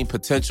 I've seen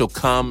potential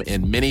come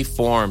in many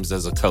forms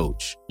as a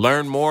coach.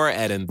 Learn more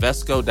at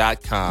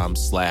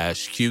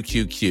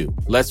Invesco.com/QQQ.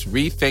 Let's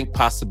rethink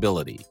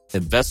possibility.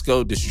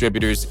 Invesco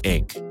Distributors,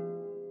 Inc.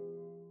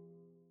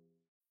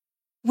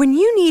 When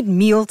you need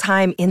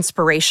mealtime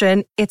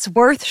inspiration, it's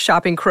worth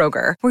shopping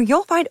Kroger, where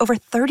you'll find over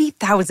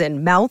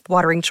 30,000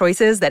 mouth-watering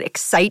choices that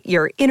excite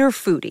your inner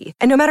foodie.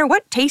 And no matter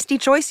what tasty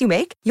choice you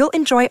make, you'll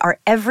enjoy our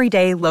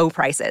everyday low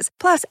prices,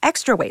 plus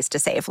extra ways to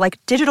save, like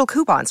digital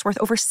coupons worth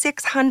over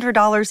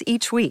 $600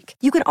 each week.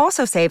 You can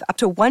also save up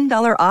to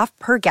 $1 off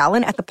per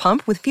gallon at the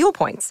pump with fuel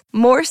points.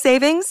 More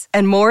savings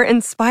and more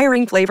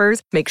inspiring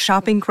flavors make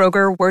shopping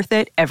Kroger worth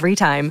it every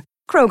time.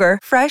 Kroger,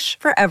 fresh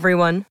for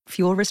everyone.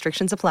 Fuel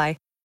restrictions apply.